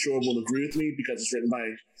 I'm pretty sure, will agree with me because it's written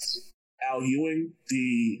by Al Ewing,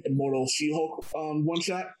 the Immortal She-Hulk one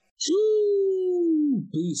shot. Woo!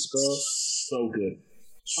 Beast, bro. So good.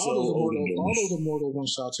 All those Immortal one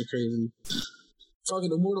shots are crazy.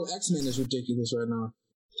 Fucking Immortal X-Men is ridiculous right now.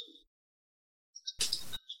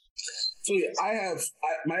 So yeah, I have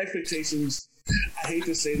my expectations. I hate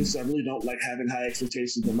to say this, I really don't like having high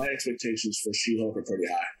expectations, but my expectations for She-Hulk are pretty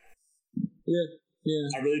high. Yeah.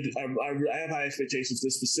 I really do. I have high expectations.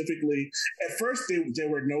 This specifically, at first there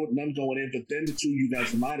were none going in, but then the two of you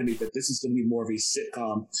guys reminded me that this is going to be more of a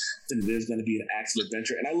sitcom than it is going to be an action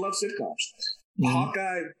adventure, and I love sitcoms. Mm-hmm.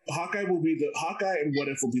 Hawkeye and What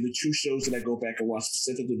If will be the two shows that I go back and watch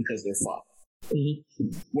specifically because they're fun.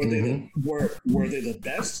 Mm-hmm. Were they the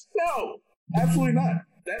best? No, absolutely not.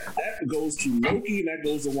 That goes to Loki and that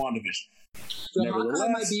goes to WandaVision. So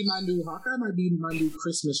Hawkeye might be my new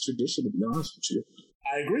Christmas tradition, to be honest with you.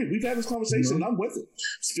 I agree. We've had this conversation, and I'm with it.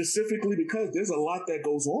 Specifically because there's a lot that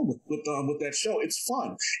goes on with that show. It's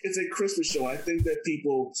fun. It's a Christmas show. I think that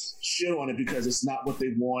people shit on it because it's not what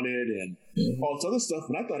they wanted and all this other stuff.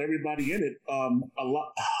 But I thought everybody in it,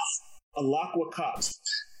 Alakwa Cox,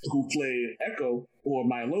 who played Echo or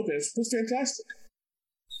Maya Lopez, was fantastic.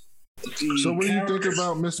 So what do you think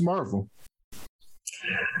about Miss Marvel?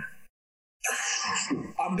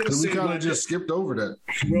 I'm gonna say we kind of just skipped over that.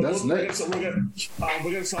 That's next. We're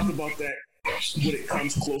gonna talk about that when it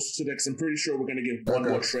comes closer to that, because I'm pretty sure we're gonna get one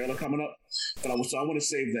more trailer coming up. But I want to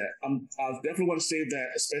save that. I definitely want to save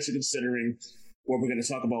that, especially considering what we're gonna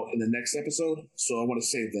talk about in the next episode. So I want to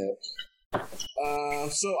save that.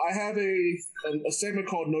 So I have a segment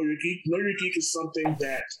called Know Your Geek. Know Your Geek is something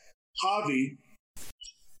that Javi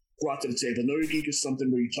brought to the table. No Geek is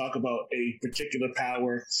something where you talk about a particular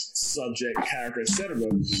power, subject, character, etc.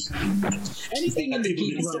 Anything in the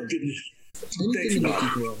geek realm. Anything in the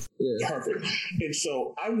geek realm. Yeah. Perfect. And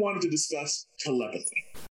so I wanted to discuss telepathy.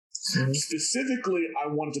 Mm-hmm. Specifically, I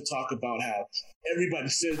wanted to talk about how everybody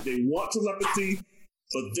says they want telepathy,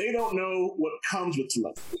 but they don't know what comes with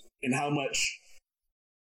telepathy and how much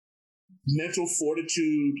mental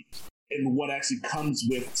fortitude and what actually comes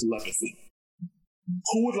with telepathy.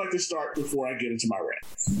 Who would like to start before I get into my rant?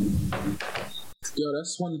 Yo,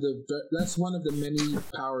 that's one of the many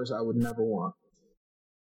powers I would never want.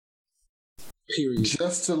 Period.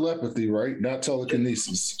 Just telepathy, right? Not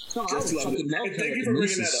telekinesis. No, I would fucking love and thank you for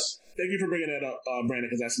bringing that up. Thank you for bringing that up, Brandon,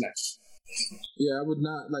 because that's next. Yeah, I would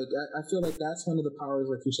not like. I feel like that's one of the powers,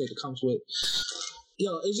 like you said, that comes with.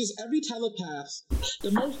 Yo, it's just every telepath.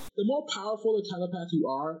 The more powerful a telepath you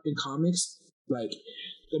are in comics, like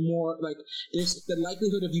the more like there's the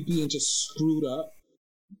likelihood of you being just screwed up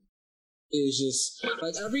is just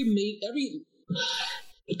like every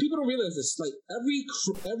people don't realize this. Like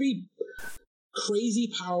every crazy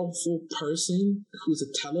powerful person who's a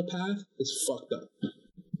telepath is fucked up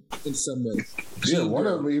in some way. Yeah, one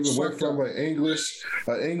of them even went from an English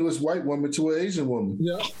white woman to an Asian woman.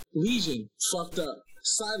 Yeah, Legion fucked up.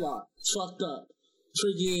 Psylocke fucked up.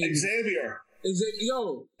 Friggin' Xavier.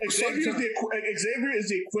 Yo, Xavier is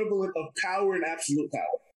the equivalent of power and absolute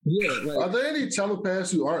power. Yeah. Like, are there any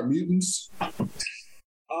telepaths who aren't mutants?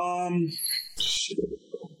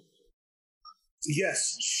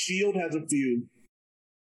 Yes, Shield has a few.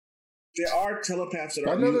 There are telepaths that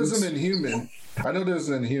are. I know mutants. there's an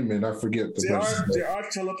Inhuman. I forget the There are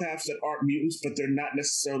telepaths that aren't mutants, but they're not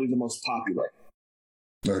necessarily the most popular.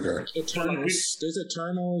 Okay. Eternals. There's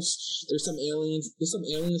Eternals. There's some aliens. There's some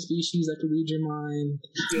alien species that can read your mind.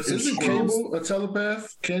 Isn't Cable a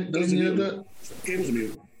telepath? Doesn't he have that? Cable's a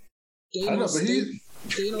mutant. I know, but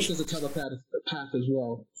Thanos is a telepath as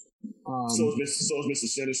well. So is Mr.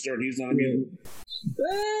 Sinister, and he's not a mutant.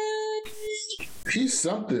 He's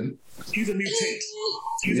something. He's a mutant.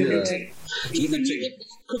 He's a mutant.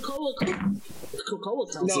 Krakoa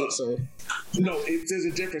counts it, so. No, there's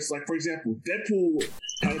a difference. Like, for example, Deadpool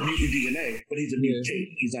has mutant DNA, but he's a mutant.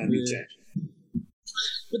 He's not a mutant.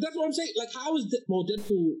 But that's what I'm saying. Like, how is Deadpool?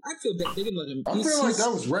 I feel that they didn't let him. I feel like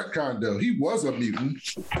that was retcon, though. He was a mutant.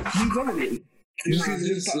 He's not a mutant. His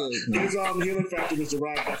healing factor was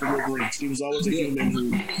derived back from Wolverine. He was always a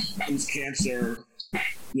human whose cancer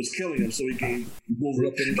was killing him, so he gave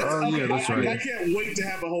Wolverine. That's right. I can't wait to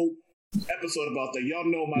have a whole episode about that. Y'all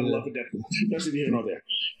know my love for Deadpool. That's neither here nor there.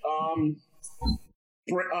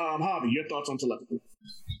 Javi, your thoughts on telepathy?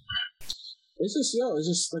 It's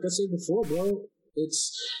just like I said before, bro.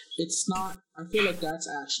 It's not. I feel like that's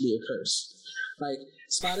actually a curse. Like,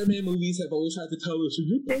 Spider-Man movies have always tried to tell us,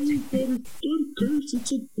 you better curse,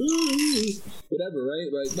 it's a whatever, right?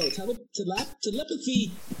 Like, no,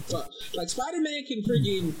 telepathy. Like, Spider-Man can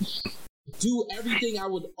friggin' do everything I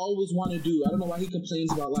would always want to do. I don't know why he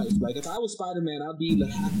complains about life. Like, if I was Spider-Man, I'd be the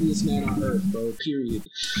happiest man on earth, bro, period.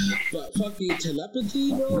 But fucking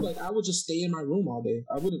telepathy, bro, like, I would just stay in my room all day.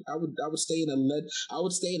 I would stay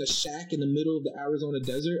in a shack in the middle of the Arizona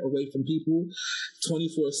desert away from people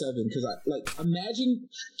 24/7. Because imagine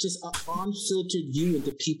just an unfiltered view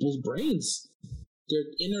into people's brains. Their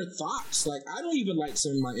inner thoughts. Like, I don't even like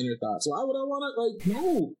some of my inner thoughts. So why would I want to,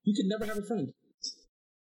 no, you could never have a friend.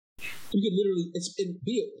 You could literally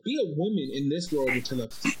be a woman in this world with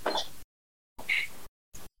telepathy.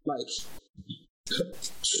 Like,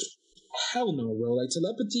 hell no, bro. Like,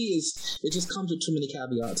 telepathy it just comes with too many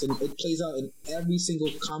caveats, and it plays out in every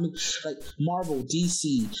single comic. Like Marvel,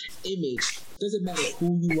 DC, Image. Doesn't matter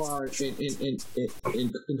who you are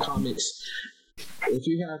in comics. If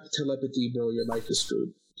you have telepathy, bro, your life is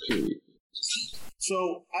screwed. Period.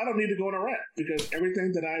 So I don't need to go on a rant because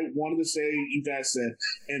everything that I wanted to say, you guys said.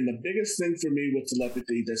 And the biggest thing for me with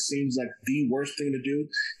telepathy that seems like the worst thing to do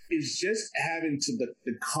is just having to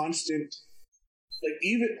the constant, like,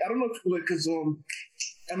 even, I don't know, because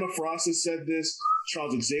Emma Frost has said this,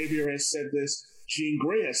 Charles Xavier has said this, Jean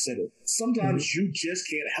Grey has said it. Sometimes you just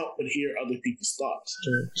can't help but hear other people's thoughts.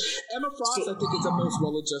 Sure. Emma Frost, I think, is the most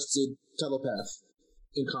well-adjusted telepath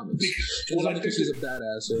in comics. I think she's a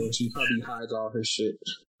badass, so she probably hides all her shit.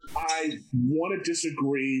 I want to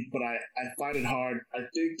disagree, but I find it hard. I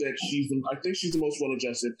think she's the most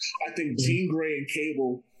well-adjusted. I think Jean Grey and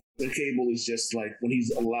Cable is just like, when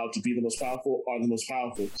he's allowed to be the most powerful, are the most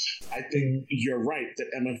powerful. I think you're right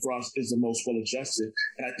that Emma Frost is the most well-adjusted,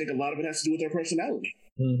 and I think a lot of it has to do with her personality.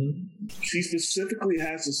 Mm-hmm. She specifically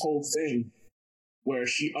has this whole thing where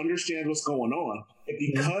she understands what's going on,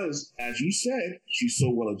 And because, as you said, she's so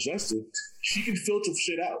well adjusted, she can filter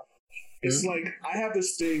shit out. It's like I have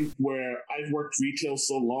this thing where I've worked retail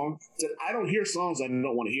so long that I don't hear songs I don't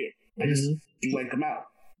want to hear. I just blank them out.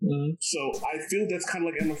 So I feel that's kind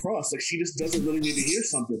of like Emma Frost. Like she just doesn't really need to hear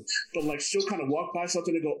something, but like she'll kind of walk by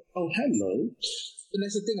something and go, "Oh, hello." And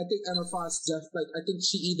that's the thing. I think Emma Frost, I think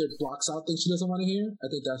she either blocks out things she doesn't want to hear. I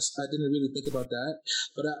didn't really think about that.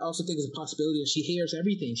 But I also think it's a possibility that she hears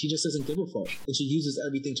everything. She just doesn't give a fuck. And she uses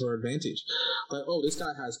everything to her advantage. Like, oh, this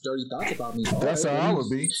guy has dirty thoughts about me. That's how I would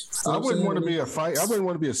be. I wouldn't want to be I wouldn't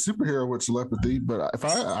want to be a superhero with telepathy, but if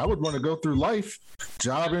I would want to go through life,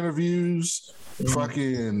 job interviews,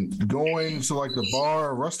 fucking going to like the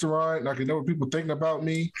bar or restaurant, and I can know what people thinking about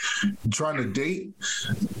me, trying to date,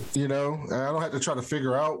 and I don't have to try to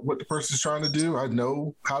figure out what the person's trying to do. I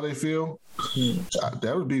know how they feel.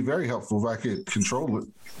 That would be very helpful if I could control it.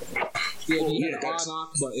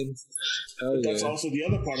 That's also the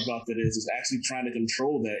other part about that is actually trying to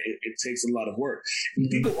control that. It takes a lot of work. And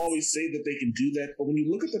people always say that they can do that, but when you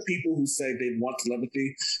look at the people who say they want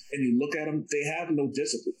telepathy and you look at them, they have no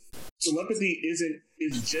discipline. Telepathy is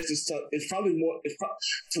just as tough.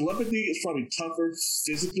 Telepathy is probably tougher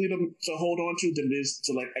physically to hold on to than it is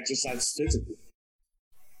to like exercise physically.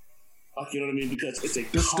 Like, you know what I mean? Because it's a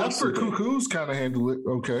the stuff for cuckoos kind of handle it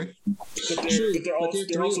okay, but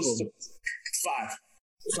they're also five.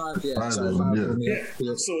 Five, yeah. Five So of them, Yeah.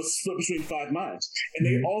 So it's split between 5 minds. And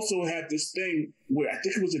they also have this thing where I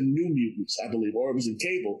think it was in New Mutants, I believe, or it was in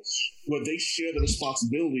Cable, where they share the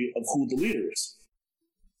responsibility of who the leader is.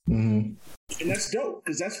 And that's dope,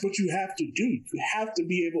 because that's what you have to do. You have to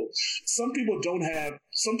be able. Some people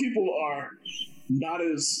are not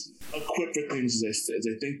as equipped for things as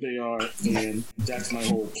they think they are, and that's my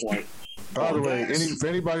whole point. By the way, if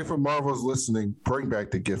anybody from Marvel is listening, bring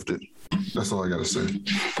back the Gifted. That's all I gotta say.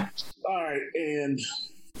 All right, and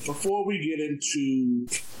before we get into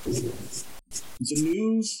the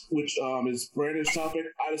news, which is Brandon's topic,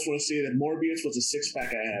 I just want to say that Morbius was a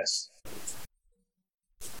 6-pack of ass.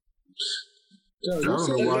 I don't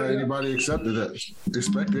know why anybody accepted that.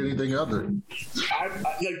 Expected anything other. Dog,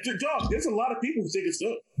 there's a lot of people who think it's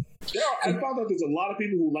good. I found out there's a lot of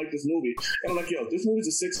people who like this movie. And I'm like, yo, this movie's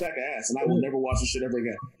a 6-pack of ass, and I will never watch this shit ever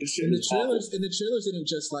again. This shit is awful. And the trailers didn't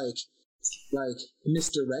just like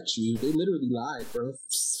misdirect you. They literally lied, bro.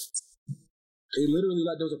 They literally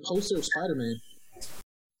lied. There was a poster of Spider-Man.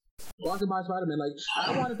 Walking by Spider-Man. Like,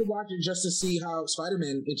 I wanted to watch it just to see how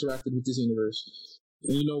Spider-Man interacted with this universe.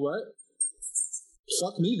 And you know what?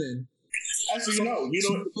 Fuck me then. Actually, you know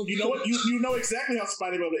what? You know exactly how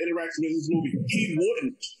Spider-Man would interact with this movie. He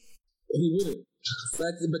wouldn't.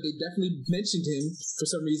 But they definitely mentioned him for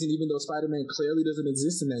some reason, even though Spider-Man clearly doesn't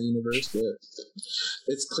exist in that universe. But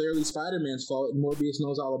it's clearly Spider-Man's fault, and Morbius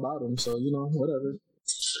knows all about him. So,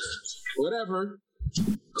 whatever.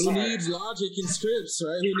 Who needs logic and scripts,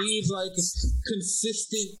 right? Who needs like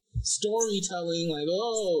consistent storytelling? Like,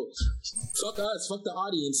 oh, fuck us, fuck the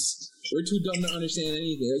audience. We're too dumb to understand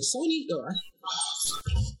anything. Like Sony.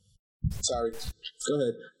 Sorry. Go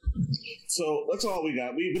ahead. So that's all we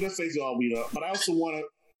got. We're gonna say all we got. But I also want to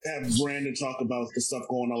have Brandon talk about the stuff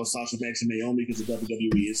going on with Sasha Banks and Naomi because the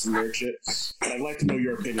WWE is some weird shit. And I'd like to know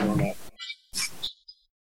your opinion on that.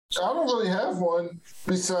 I don't really have one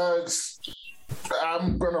besides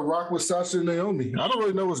I'm gonna rock with Sasha and Naomi. I don't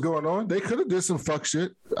really know what's going on. They could have did some fuck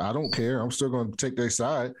shit. I don't care. I'm still gonna take their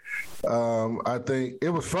side. I think it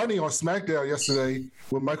was funny on SmackDown yesterday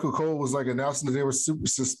when Michael Cole was like announcing that they were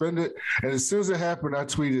suspended, and as soon as it happened, I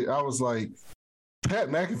tweeted. I was like, Pat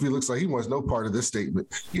McAfee looks like he wants no part of this statement.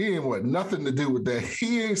 He ain't want nothing to do with that.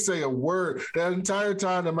 He ain't say a word that entire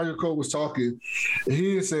time that Michael Cole was talking.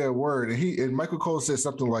 He didn't say a word. And Michael Cole said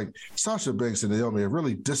something like, Sasha Banks and Naomi have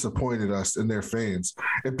really disappointed us and their fans.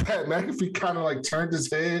 And Pat McAfee kind of like turned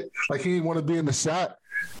his head like he didn't want to be in the shot.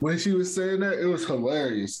 When she was saying that, it was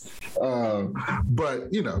hilarious.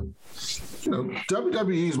 But,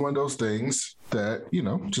 WWE is one of those things that,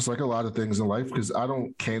 just like a lot of things in life, because I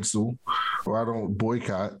don't cancel or I don't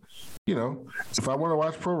boycott. If I want to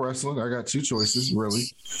watch pro wrestling, I got two choices, really.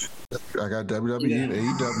 I got WWE and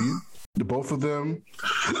AEW. Both of them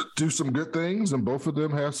do some good things, and both of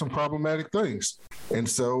them have some problematic things. And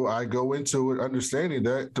so I go into it understanding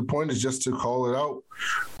that the point is just to call it out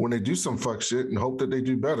when they do some fuck shit and hope that they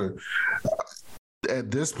do better.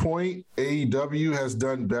 At this point, AEW has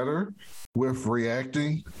done better with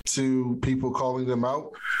reacting to people calling them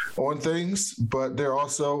out on things, but they're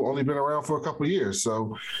also only been around for a couple of years.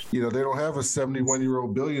 So, they don't have a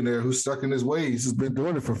 71-year-old billionaire who's stuck in his ways, has been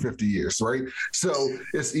doing it for 50 years, right? So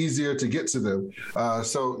it's easier to get to them.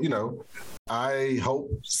 I hope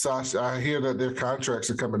Sasha, I hear that their contracts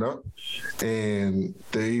are coming up and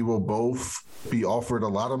they will both be offered a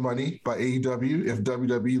lot of money by AEW. If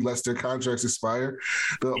WWE lets their contracts expire,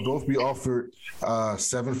 they'll both be offered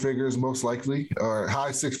 7 figures, most likely, or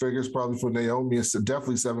high 6 figures probably for Naomi, and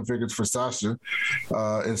definitely 7 figures for Sasha.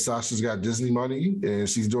 And Sasha's got Disney money and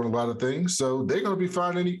she's doing a lot of things. So they're going to be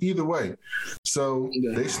fine either way. So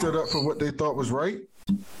they stood up for what they thought was right.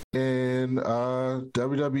 And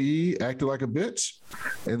WWE acted like a bitch.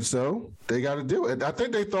 And so they got to do it. I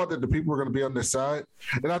think they thought that the people were going to be on their side.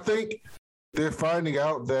 And I think they're finding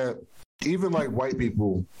out that even like white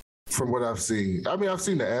people, from what I've seen, I mean, I've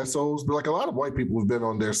seen the assholes, but like a lot of white people have been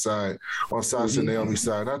on their side, on Sasha and Naomi's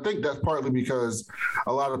side. And I think that's partly because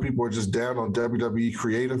a lot of people are just down on WWE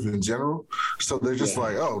creative in general. So they're just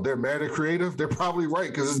like, oh, they're mad at creative? They're probably right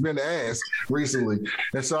because it's been ass recently.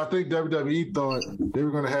 And so I think WWE thought they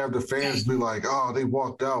were going to have the fans be like, oh, they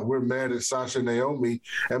walked out. We're mad at Sasha and Naomi.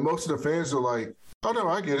 And most of the fans are like, oh, no,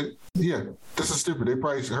 I get it. Yeah, this is stupid. They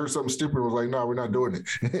probably heard something stupid and was like, no, we're not doing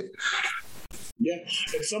it. Yeah,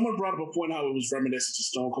 and someone brought up a point how it was reminiscent to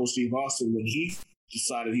Stone Cold Steve Austin when he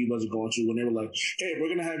decided he wasn't going to, when they were like, hey, we're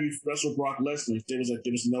going to have you wrestle Brock Lesnar. There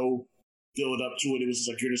was no build up to it. It was just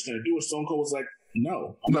like, you're just going to do it. Stone Cold was like,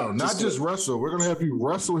 no. Not just wrestle. We're going to have you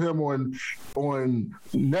wrestle him on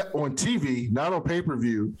TV, not on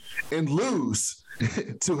pay-per-view, and lose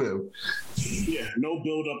to him. Yeah, no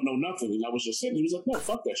build up, no nothing. And I was just saying, he was like, no,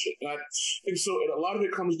 fuck that shit. And so a lot of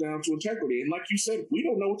it comes down to integrity. And like you said, we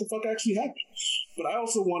don't know what the fuck actually happened. But I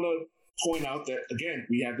also want to point out that, again,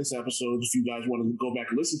 we have this episode. If you guys want to go back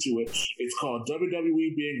and listen to it, it's called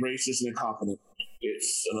WWE Being Racist and Incompetent.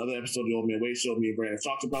 It's another episode of the Old Man Wade Show. Me and Brandon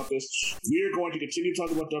talked about this. We are going to continue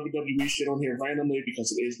talking about WWE shit on here randomly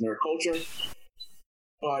because it is nerd culture.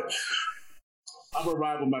 But I'm going to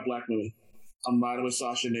ride with my black women. I'm riding with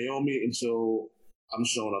Sasha and Naomi until I'm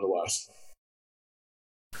shown otherwise.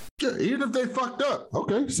 Yeah, even if they fucked up.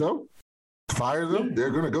 Okay, so fire them. Yeah.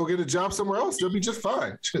 They're going to go get a job somewhere else. They'll be just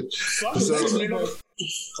fine. I'm assuming both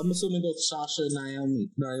Sasha and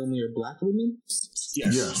Naomi are black women?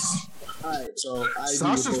 Yes. All right, so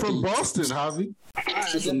Sasha's from Boston, Javi.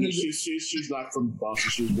 She's not from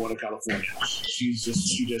Boston. She was born in California. She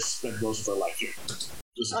just spent most of her life here.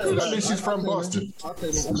 That means she's from Boston.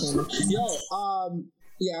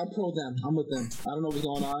 Yeah, I'm pro them. I'm with them. I don't know what's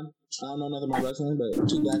going on. I don't know nothing about wrestling, but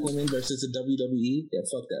 2 black women versus the WWE. Yeah,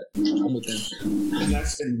 fuck that. I'm with them.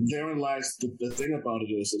 And therein lies the thing about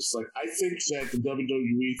it is, it's like, I think that the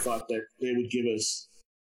WWE thought that they would give us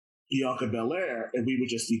Bianca Belair and we would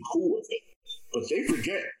just be cool with it. But they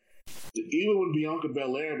forget that even when Bianca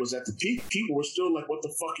Belair was at the peak, people were still like, what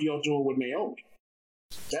the fuck are y'all doing with Naomi?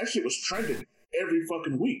 That shit was trending every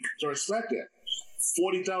fucking week during SmackDown.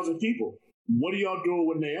 40,000 people. What are y'all doing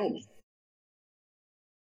with Naomi?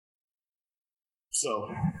 So,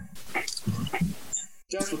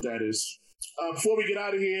 that's what that is. Before we get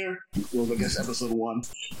out of here, well, I guess episode 1.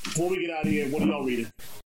 Before we get out of here, what are y'all reading?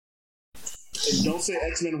 And don't say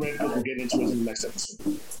X-Men Red Book. We'll get into it in the next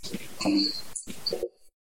episode.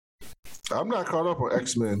 I'm not caught up on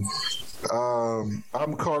X-Men.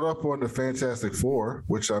 I'm caught up on the Fantastic Four,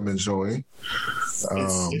 which I'm enjoying.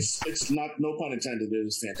 It's not, no pun intended, it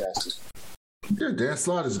is fantastic. Yeah, Dan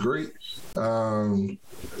Slott is great.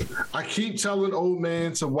 I keep telling old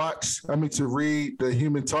man to read The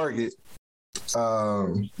Human Target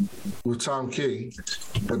with Tom King,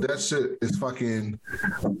 but that shit is fucking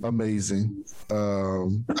amazing.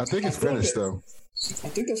 I think it's finished though. I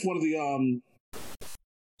think that's one of the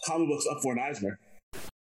comic books up for an Eisner.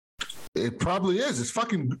 It probably is. It's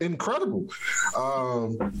fucking incredible.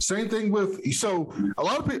 Same thing with, so a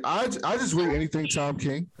lot of people, I just read anything Tom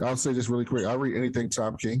King. I'll say this really quick. I read anything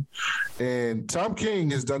Tom King. And Tom King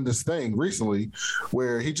has done this thing recently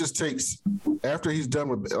where he just takes, after he's done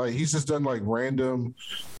with, like, he's just done like random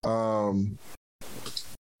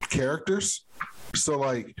characters. So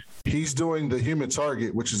like he's doing The Human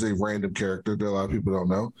Target, which is a random character that a lot of people don't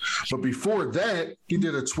know. But before that, he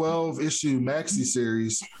did a 12-issue maxi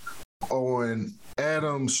series on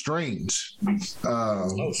Adam Strange, which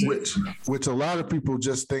a lot of people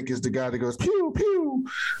just think is the guy that goes pew pew,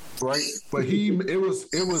 right? But it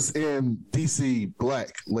was in DC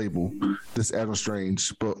Black label, this Adam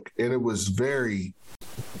Strange book, and it was very,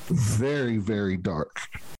 very, very dark.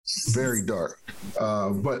 very dark,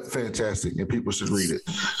 but fantastic, and people should read it.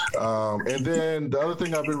 And then the other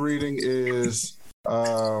thing I've been reading is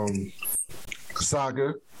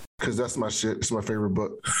Saga, because that's my shit. It's my favorite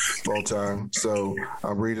book of all time. So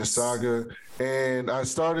I'm reading Saga, and I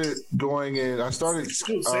started going in.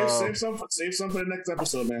 Dude, save some for the next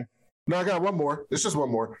episode, man. No, I got one more. It's just one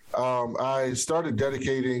more. I started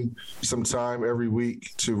dedicating some time every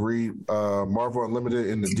week to read Marvel Unlimited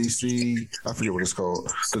in the DC. I forget what it's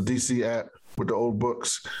called. The DC app with the old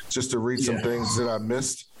books, just to read some things that I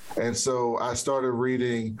missed. And so I started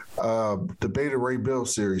reading the Beta Ray Bill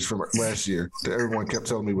series from last year that everyone kept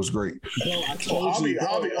telling me was great. Bro, I told you.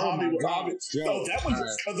 No,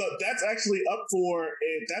 that's actually up for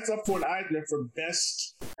an Eisner for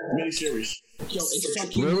best miniseries. Yo, it's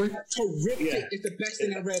fucking really terrific. Yeah. It's the best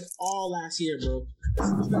thing I read all last year, bro.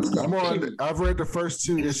 I've read the first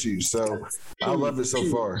 2 issues, so I love it so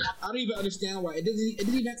far. I don't even understand why. It didn't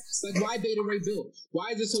even like, why Beta Ray Bill?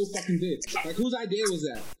 Why is it so fucking good? Like, whose idea was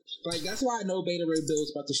that? Like, that's why I know Beta Ray Bill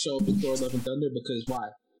is about to show up in Thor: Love and Thunder, because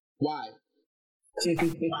why? Sorry.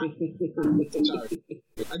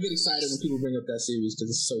 I get excited when people bring up that series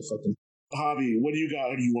because it's so fucking. Javi, what do you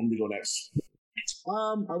got? Or do you want me to go next?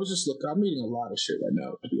 I was just looking. I'm reading a lot of shit right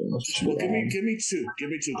now, to be honest. Well, give me two.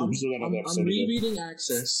 I'm rereading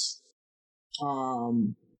Access.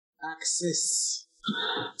 Access.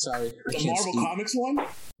 Sorry, the Marvel Comics one.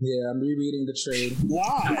 Yeah, I'm rereading the trade.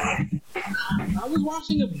 Why? I was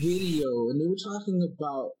watching a video and they were talking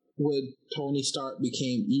about when Tony Stark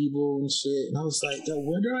became evil and shit, and I was like, "Yo,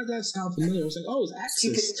 where did that sound familiar?" I was like, "Oh, it's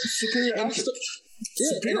Access." Superior. And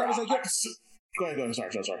and I was like, Go ahead.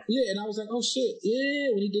 Sorry. Yeah, and I was like, "Oh shit,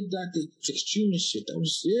 yeah!" When he did that, the extreme shit, that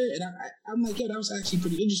was and I'm like, "Yeah, that was actually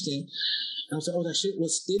pretty interesting." And I was like, "Oh, that shit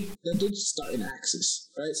that did start in Axis,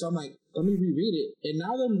 right?" So I'm like, "Let me reread it," and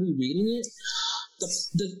now that I'm rereading it,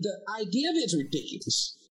 the idea of it's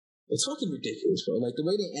ridiculous. It's fucking ridiculous, bro. Like, the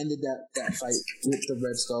way they ended that fight with the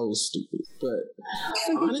Red Skull was stupid. But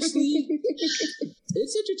honestly,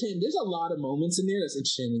 it's entertaining. There's a lot of moments in there that's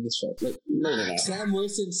entertaining as fuck. Like, Sam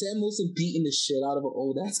Wilson beating the shit out of an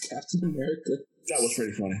old ass Captain America. That was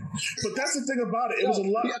pretty funny. But that's the thing about it. It was a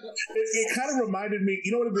lot. It kind of reminded me.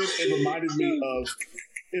 You know what it did? It reminded me of.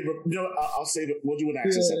 I'll save it. We'll do an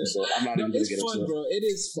Access episode. I'm not even going to get into it. Bro. It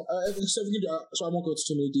is fun, bro. So I won't go into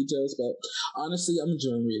too many details, but honestly, I'm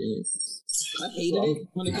enjoying reading it. I hated it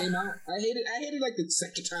when it came out. I hated like the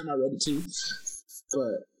second time I read it too.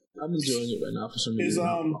 But I'm enjoying it right now for some reason.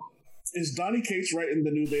 Is Donnie Cates writing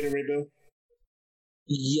the new Beta Ray Bill?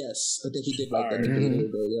 Yes, I think he did write that new Beta Ray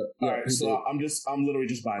Bill. Yeah. All right, so I'm literally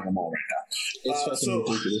just buying them all right now. It's fucking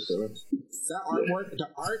ridiculous, bro. That artwork, the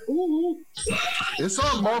art, ooh. It's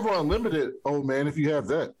on Marvel Unlimited, old man, if you have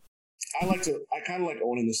that. I kind of like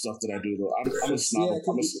owning the stuff that I do, though. I'm a snob.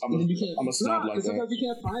 I'm a snob like that. Because you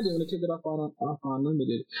can't find it when they take it off on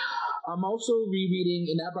Unlimited. I'm also rereading,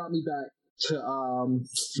 and that brought me back to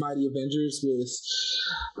Mighty Avengers with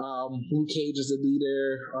Luke Cage as the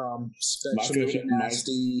leader, Spectrum,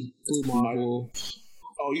 Nasty, Blue Marvel.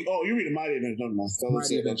 You're reading Mighty Avengers, never mind.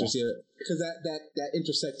 Mighty Avengers, yeah. Because that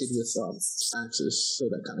intersected with Axis, so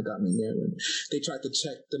that kind of got me there when they tried to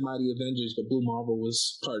check the Mighty Avengers, but Blue Marvel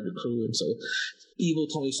was part of the crew, and so evil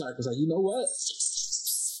Tony Stark was like, you know what?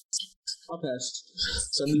 I'll pass.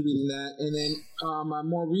 So I'm reading that, and then my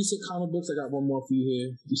more recent comic books. I got one more for you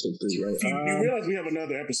here. You said 3, right? You realize we have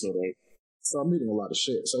another episode, right? So I'm reading a lot of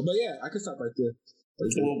shit. So, but yeah, I can stop right there.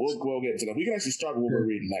 We'll get to that. We can actually start with what we're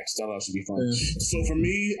reading next. That'll actually be fun. Yeah. So for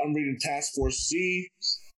me, I'm reading Task Force C.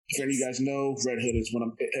 If any of you guys know, Red Hood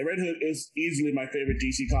is easily my favorite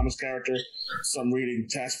DC Comics character. So I'm reading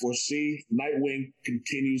Task Force C. Nightwing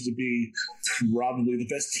continues to be probably the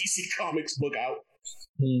best DC Comics book out.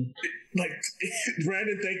 Like,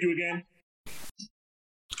 Brandon, thank you again.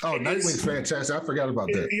 Oh, Nightwing's fantastic. I forgot about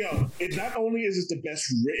that. It not only is it the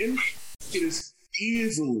best written, it is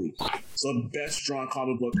easily the best drawn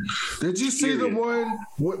comic book. Did you see the one?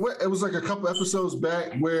 What it was like a couple episodes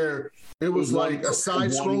back where it was like a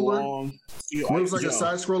side scroller. It was like a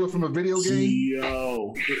side scroller from a video game.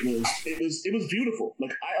 It was beautiful.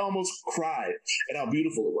 Like, I almost cried at how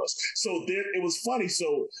beautiful it was. So it was funny.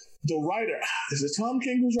 So the writer, is it Tom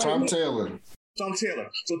King who's writing Tom Taylor.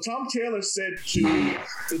 So Tom Taylor said to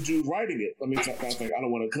the dude writing it. Let me talk about that. I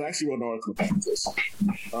don't want to, because I actually wrote an article about this.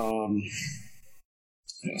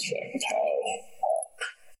 That's right.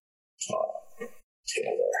 Tom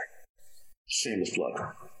Taylor. Shameless plug.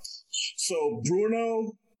 So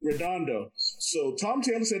Bruno Redondo. So Tom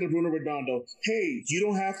Taylor said to Bruno Redondo, "Hey, you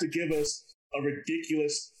don't have to give us a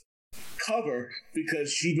ridiculous cover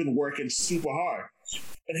because you've been working super hard."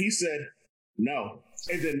 And he said, "No,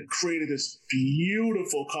 and then created this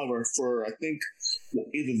beautiful cover for, I think,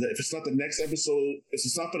 if it's not the next episode, if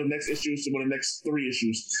it's not for the next issue, it's one of the next 3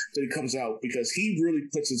 issues that it comes out, because he really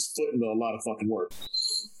puts his foot into a lot of fucking work,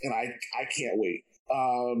 and I can't wait.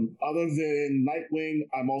 Other than Nightwing,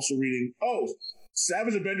 I'm also reading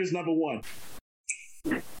Savage Avengers #1.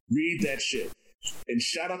 Read that shit. And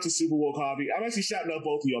shout out to Super Woke Hobby. I'm actually shouting out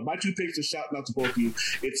both of y'all. My 2 picks are shouting out to both of you.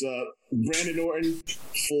 It's Brandon Orton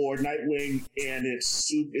for Nightwing, and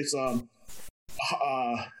it's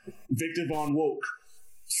Victor Von Woke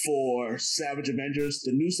for Savage Avengers.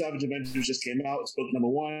 The new Savage Avengers just came out. It's book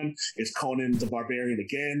 #1. It's Conan the Barbarian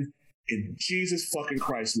again. And Jesus fucking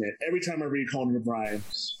Christ, man. Every time I read Conan the Barbarian,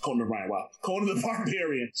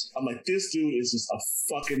 I'm like, this dude is just a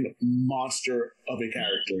fucking monster of a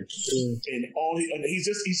character. And he's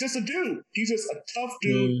just a dude. He's just a tough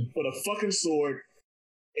dude with a fucking sword,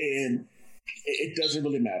 and it doesn't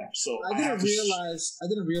really matter. So I didn't realize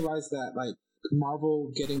that, like, Marvel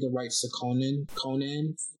getting the rights to Conan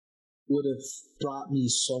would have brought me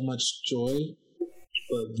so much joy.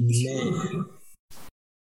 But man,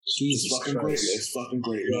 Jesus, it's fucking great. It's fucking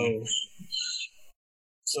great, man.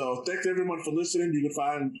 So thanks everyone for listening. You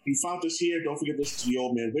found this here. Don't forget to listen to the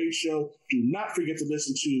Old Man Wade Show. Do not forget to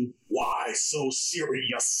listen to Why So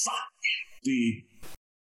Serious, the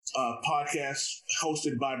podcast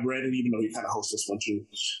hosted by Brandon, even though he kind of hosts this one too.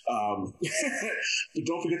 But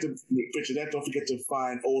don't forget to picture that. Don't forget to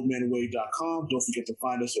find oldmanwade.com. Don't forget to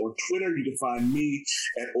find us on Twitter. You can find me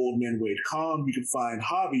at oldmanwade.com. You can find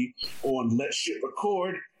Hobby on Let Shit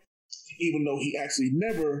Record, even though he actually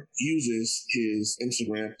never uses his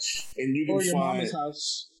Instagram. And you can or your find mama's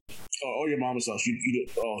house. Or your mama's house.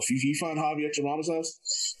 If you find Hobby at your mama's house,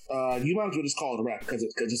 you might as well just call it a wrap because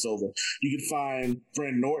it's over. You can find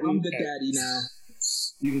Brandon Orton. I'm the daddy now.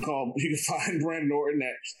 You can find Brandon Orton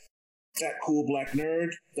at That Cool Black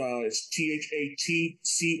Nerd. It's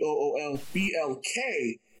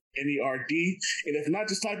ThatCoolBlkNerd. And if not,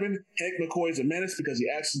 just type in Hank McCoy is a menace, because he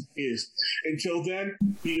actually is. Until then,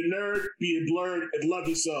 be a nerd, be a blurred, and love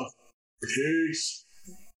yourself. Peace.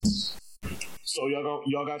 So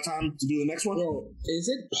y'all got time to do the next one? Bro, is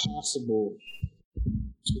it possible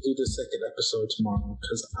to do the second episode tomorrow?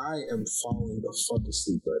 Because I am falling the fuck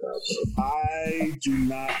asleep right now, bro. I do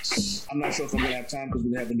not. I'm not sure if I'm gonna have time because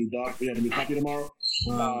we have a new dog. We have a new puppy tomorrow.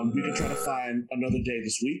 We can try to find another day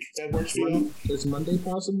this week that works for you. Is Monday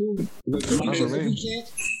possible? Monday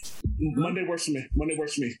works for me. Monday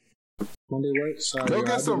works. Monday works. Go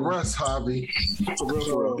get some rest, Hobby. For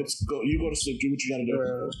real. You go to sleep. Do what you gotta do.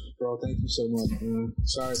 Bro, thank you so much, man.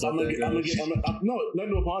 Sorry about that. No,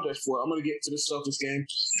 nothing to apologize for. I'm gonna get to this Celtics game,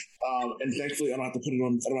 and thankfully I don't have to put it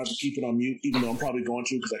on. I don't have to keep it on mute, even though I'm probably going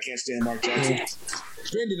to, because I can't stand Mark Jackson.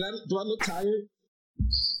 Brandon, do I look tired?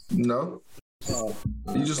 No.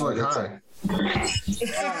 You just look high.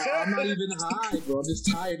 I'm not even high, bro. I'm just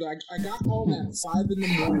tired. I got home at 5 in the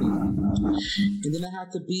morning, and then I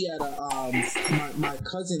had to be at my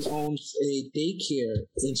cousin owns a daycare,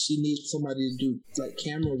 and she needs somebody to do like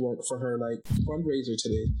camera work for her, like fundraiser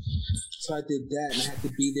today. So I did that, and I had to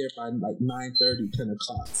be there by like 9:30, 10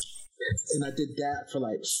 o'clock. And I did that for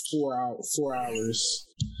like 4 hours.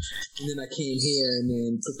 And then I came here and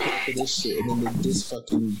then prepared for this shit. And then did this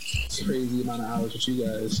fucking crazy amount of hours with you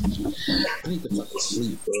guys. I need to fucking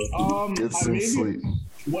sleep, bro. Get some sleep.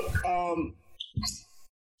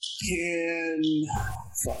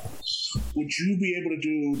 Would you be able to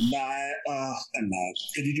do 9?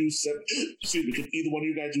 Could you do 7? Excuse me. Could either one of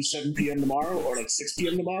you guys do 7 p.m. tomorrow or like 6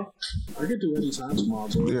 p.m. tomorrow? I could do any time tomorrow,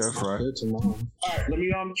 bro. Yeah, that's right. Tomorrow. All right. Let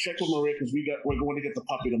me check with Maria because we're going to get the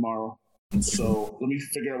puppy tomorrow. So let me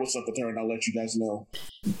figure out what's up with her, and I'll let you guys know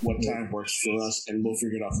what time works for us, and we'll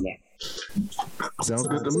figure it out from there. Sounds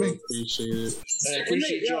good to me. Appreciate it. I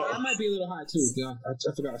appreciate y'all. I might be a little high too. Yeah, I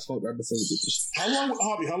forgot I smoked right before we did this. How long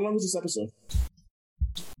was this episode?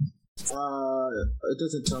 It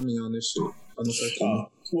doesn't tell me on this shit. On the first one.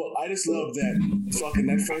 Well, I just love that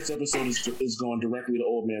that first episode is going directly to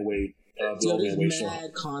Old Man Wade. There's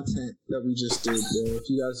mad content that we just did, bro. If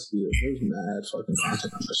you guys, there's mad fucking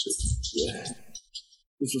content on that shit. Yeah.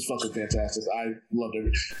 This was fucking fantastic. I loved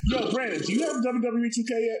it. Yo, Brandon, do you have WWE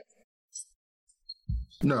 2K yet?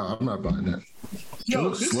 No, I'm not buying that. Yo,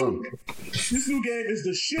 this new game is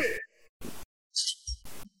the shit.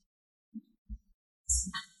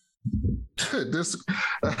 This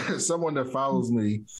someone that follows me